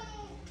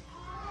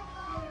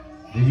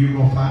 then you're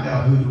going to find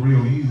out who the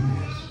real you is.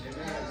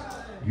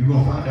 You're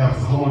going to find out if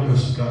the Holy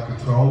Ghost has got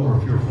control or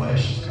if your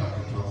flesh has got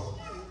control.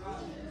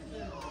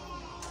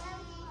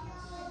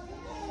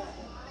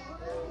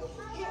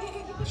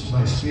 If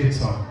somebody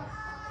spits on you,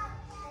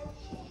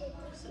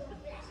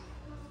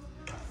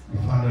 you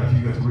find out if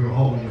you got the real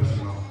Holy Ghost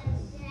or not.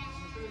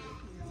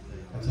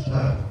 That's a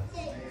tough one.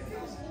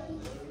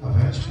 I've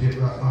had spit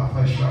right in my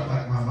face, right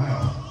back in my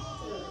mouth.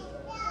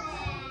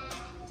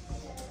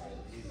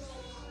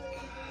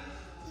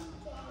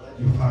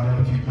 You'll find out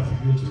if you've got the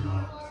goods or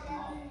not.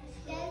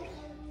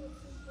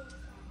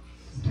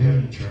 I'm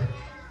telling you, church.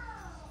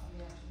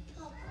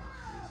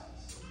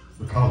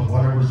 Because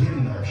whatever's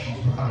in there,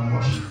 she's right on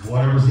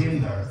whatever's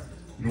in there,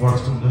 you know what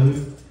it's going to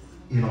do?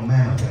 It'll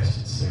manifest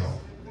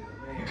itself.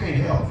 You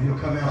can't help it. It'll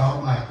come out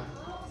automatically.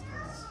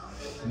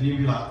 And then you'll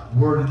be like,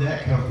 where did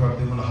that come from?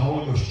 Then when the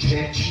Holy Ghost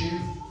checks you,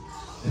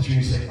 that's when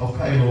you say,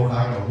 okay, Lord,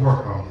 I got to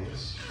work on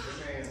this.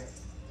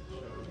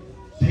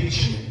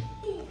 Teach me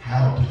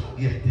how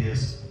to get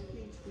this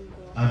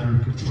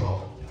under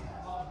control.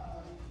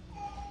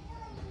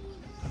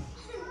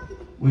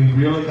 We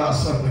really got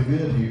something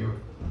good here,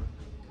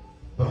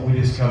 but we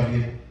just got to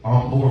get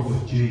on board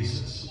with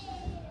Jesus.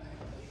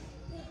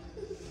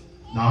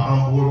 Not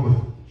on board with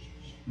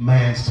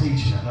man's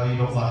teaching. I know you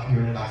don't like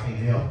hearing it. I can't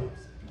help it.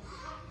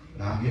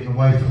 And I'm getting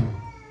away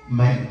from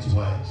man's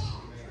ways.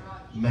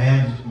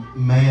 Man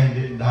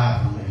didn't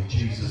die for me.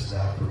 Jesus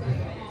died for me.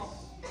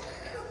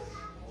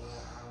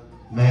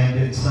 Man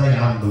didn't say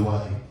I'm the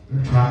way.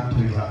 They're trying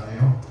to right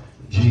now.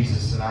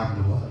 Jesus said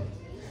I'm the way.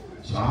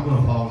 So I'm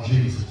going to follow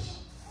Jesus.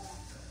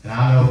 And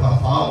I know if I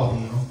follow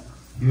him,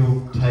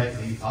 he'll take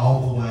me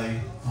all the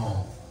way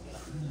home.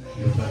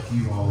 He'll take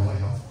you all the way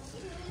home.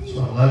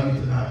 So I love you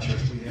tonight,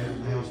 church. We have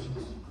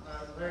announcements.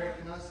 Larry,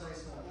 can I say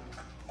something?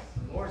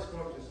 The Lord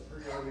spoke to us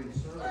pretty early in the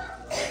service.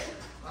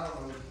 I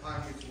don't know if I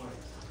get way.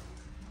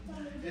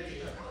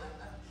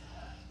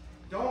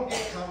 Don't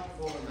get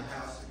comfortable in the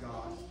house of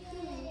God.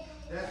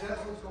 That's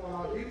what's going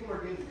on. People are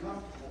getting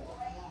comfortable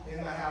in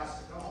the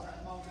house of God.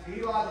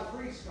 Eli the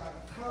priest got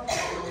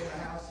comfortable in the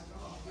house of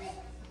God.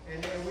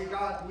 And then we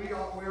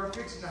are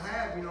fixing to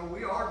have,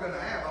 we are going to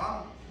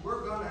have,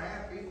 we're going to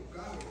have people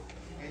coming.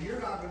 And you're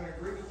not going to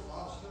agree with a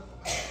lot of stuff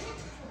about it.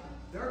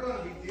 They're going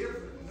to be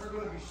different, and they're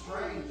going to be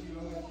strange.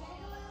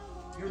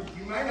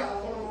 You may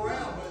not want them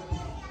around, but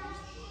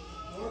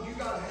Lord, you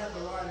got to have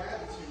the right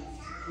attitude.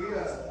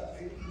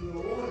 The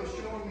Lord is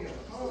showing me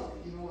a pump,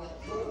 like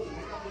a boat, and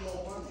they got a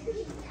little pump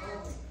used to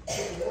pump,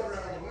 get the water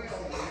out of the well,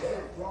 and they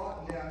get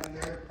rotten down in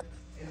there,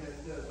 and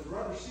the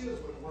rubber seals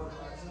wouldn't work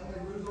right, so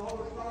they lose all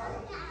their fire.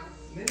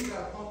 And then you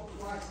got to pump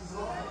the flaxes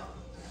off.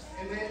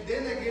 And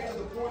then they get to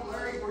the point,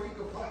 Larry, where you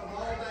can pump them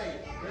all day,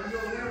 and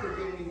you'll never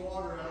get any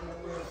water out of that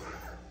well.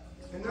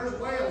 And there's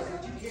wells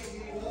that you can't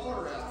get any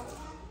water out of.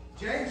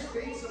 James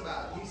speaks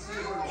about it. He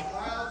said, where the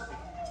clouds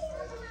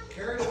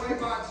carried away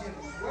by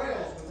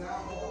wells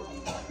without water.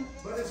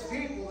 But it's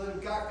people that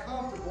have got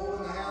comfortable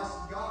in the house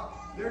of God.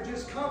 They're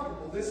just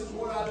comfortable. This is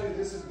what I do.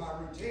 This is my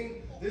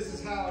routine. This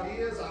is how it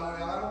is.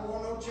 I don't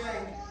want no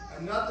change.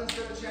 And nothing's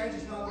going to change.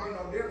 It's not going to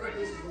be no different.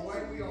 This is the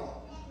way we are.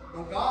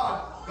 But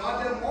God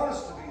doesn't want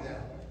us to be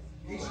that way.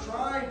 He's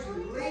trying to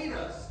lead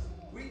us.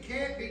 We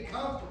can't be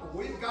comfortable.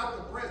 We've got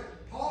to press.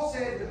 Paul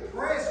said to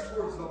press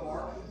towards the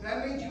mark.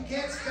 That means you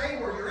can't stay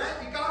where you're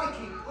at. You got to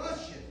keep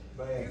pushing.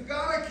 You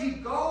got to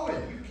keep going.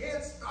 You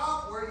can't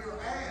stop where you're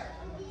at.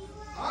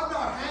 I'm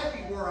not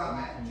happy where I'm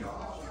at,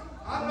 Josh.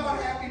 I'm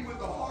not happy with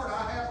the heart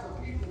I have for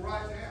people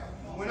right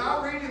now. When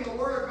I read in the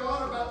Word of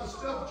God about the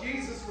stuff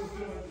Jesus was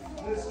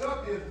doing, the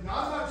stuff is, I'm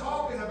not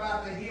talking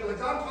about the healings.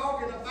 I'm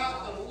talking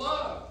about the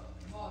love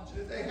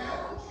that they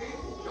have for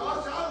people.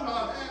 Josh, I'm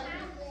not happy.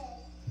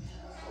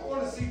 I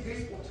want to see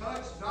people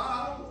touched.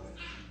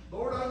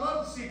 Lord, I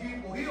love to see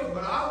people healed,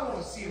 but I want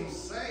to see them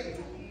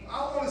saved.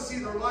 I want to see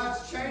their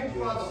lives changed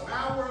by the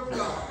power of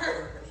God.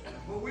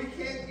 But we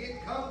can't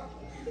get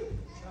comfortable.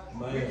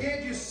 We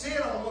can't just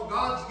sit on what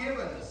God's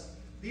given us.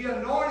 The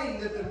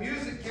anointing that the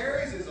music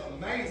carries is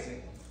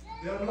amazing.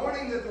 The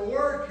anointing that the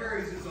Word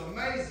carries is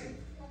amazing.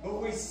 But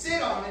we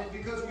sit on it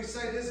because we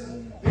say, this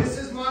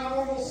is my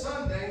normal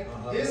Sunday.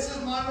 This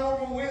is my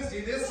normal Wednesday.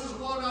 This is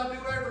what I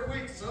do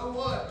every week. So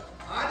what?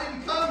 I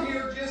didn't come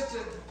here just to,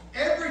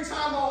 every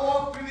time I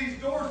walk through these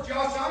doors,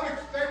 Josh, I'm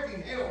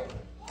expecting help.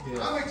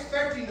 Yeah. I'm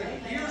expecting to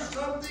hear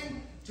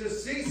something, to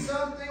see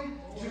something,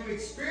 to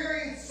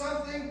experience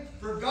something,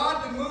 for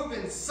God to move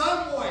in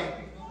some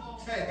way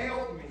to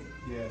help me.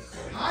 Yes.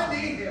 I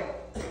need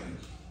help.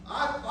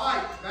 I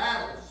fight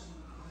battles.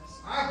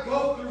 I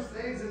go through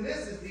things, and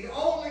this is the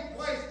only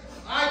place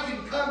I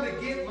can come to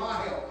get my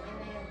help.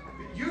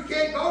 You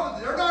can't go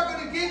to, they're not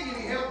going to give you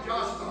any help,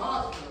 Josh, at the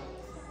hospital.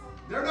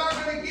 They're not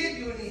going to give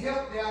you any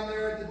help down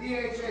there at the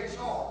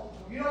DHHR.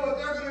 You know what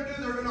they're going to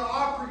do? They're going to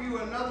offer you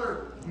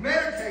another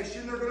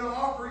medication. They're going to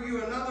offer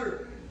you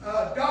another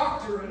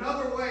doctor,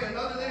 another way,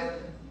 another thing.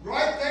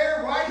 Right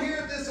there, right here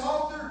at this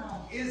altar,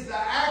 is the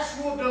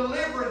actual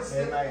deliverance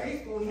that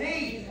people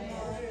need.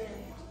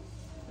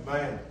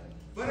 Amen.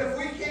 But if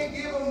we can't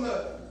give them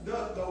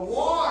the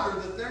water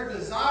that they're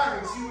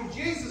desiring. See, when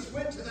Jesus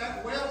went to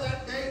that well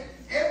that day,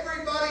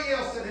 everybody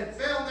else that had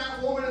found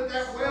that woman at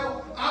that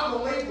well, I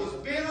believe, was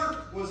bitter,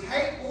 was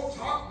hateful,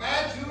 talked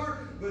bad to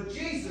her. But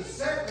Jesus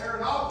sat there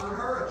and offered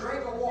her a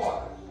drink of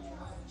water.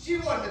 She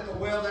wasn't at the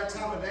well that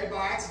time of day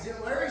by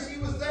accident, Larry. She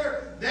was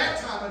there that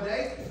time of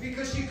day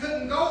because she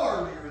couldn't go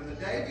earlier in the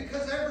day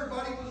because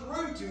everybody was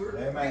rude to her.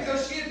 Amen.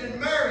 Because she had been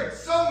married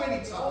so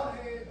many times.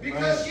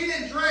 Because she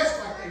didn't dress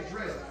like they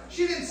dressed.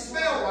 She didn't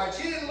smell right.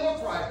 She didn't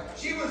look right.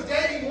 She was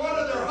dating one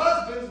of their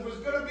husbands, was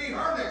going to be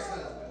her next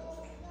husband.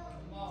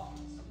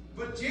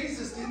 But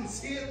Jesus didn't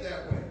see it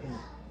that way.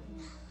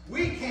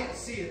 We can't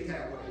see it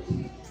that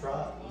way.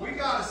 We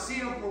got to see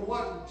them for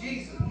what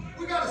Jesus.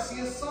 We got to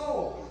see a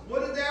soul.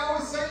 What did they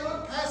always say?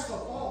 Look past the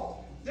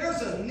fault.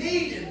 There's a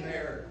need in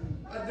there,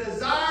 a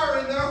desire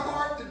in their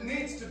heart that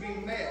needs to be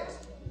met.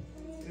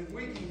 And if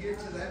we can get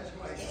to that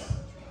place,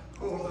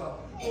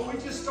 when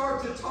we just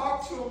start to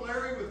talk to them,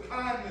 Larry, with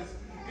kindness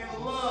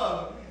and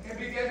love, and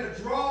begin to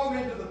draw them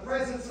into the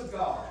presence of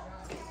God,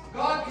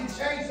 God can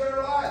change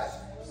their lives.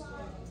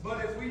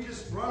 But if we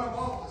just run them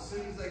off as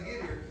soon as they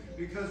get here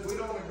because we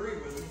don't agree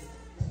with them,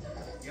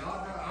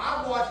 y'all know,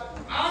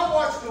 I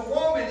watched a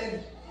woman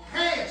in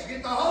pants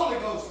get the Holy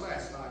Ghost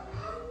last night.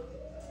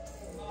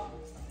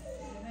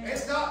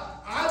 It's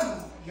not,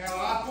 now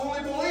I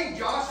fully believe,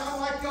 Josh, I'm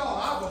like y'all,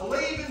 I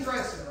believe in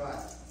dressing right.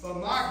 But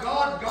my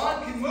God,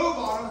 God can move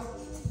on them.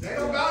 They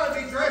don't got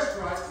to be dressed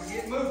right to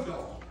get moved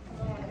on.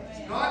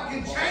 God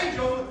can change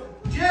them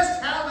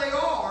just how they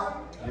are.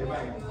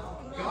 Amen.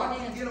 God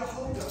can get a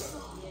hold of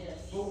them.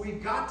 But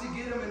we've got to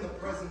get them in the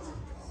presence of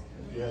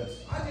God.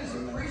 Yes. I just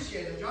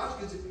appreciate it, Josh,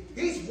 because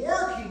He's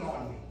working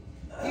on me.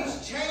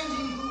 He's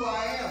changing who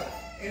I am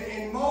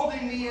and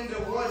molding me into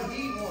what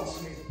He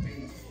wants me to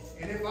be.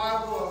 And if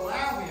I will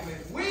allow Him,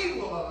 if we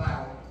will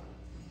allow Him,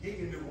 He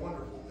can do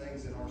wonderful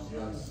things in our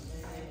lives.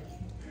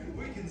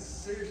 We can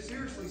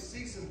seriously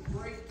see some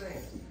great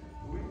things.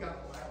 But we've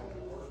got to allow Him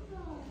to work.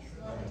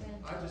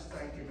 I just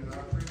thank Him and I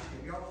appreciate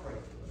Him. Y'all pray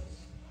for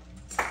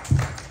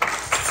us.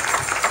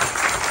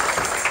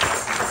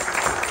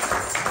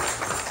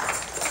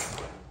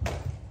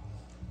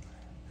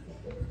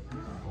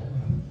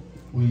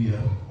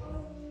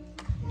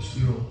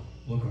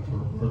 looking for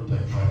a birthday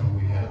paper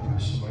we had, but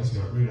somebody's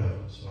got rid of it.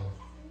 So,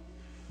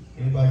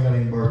 anybody got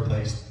any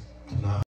birthdays tonight?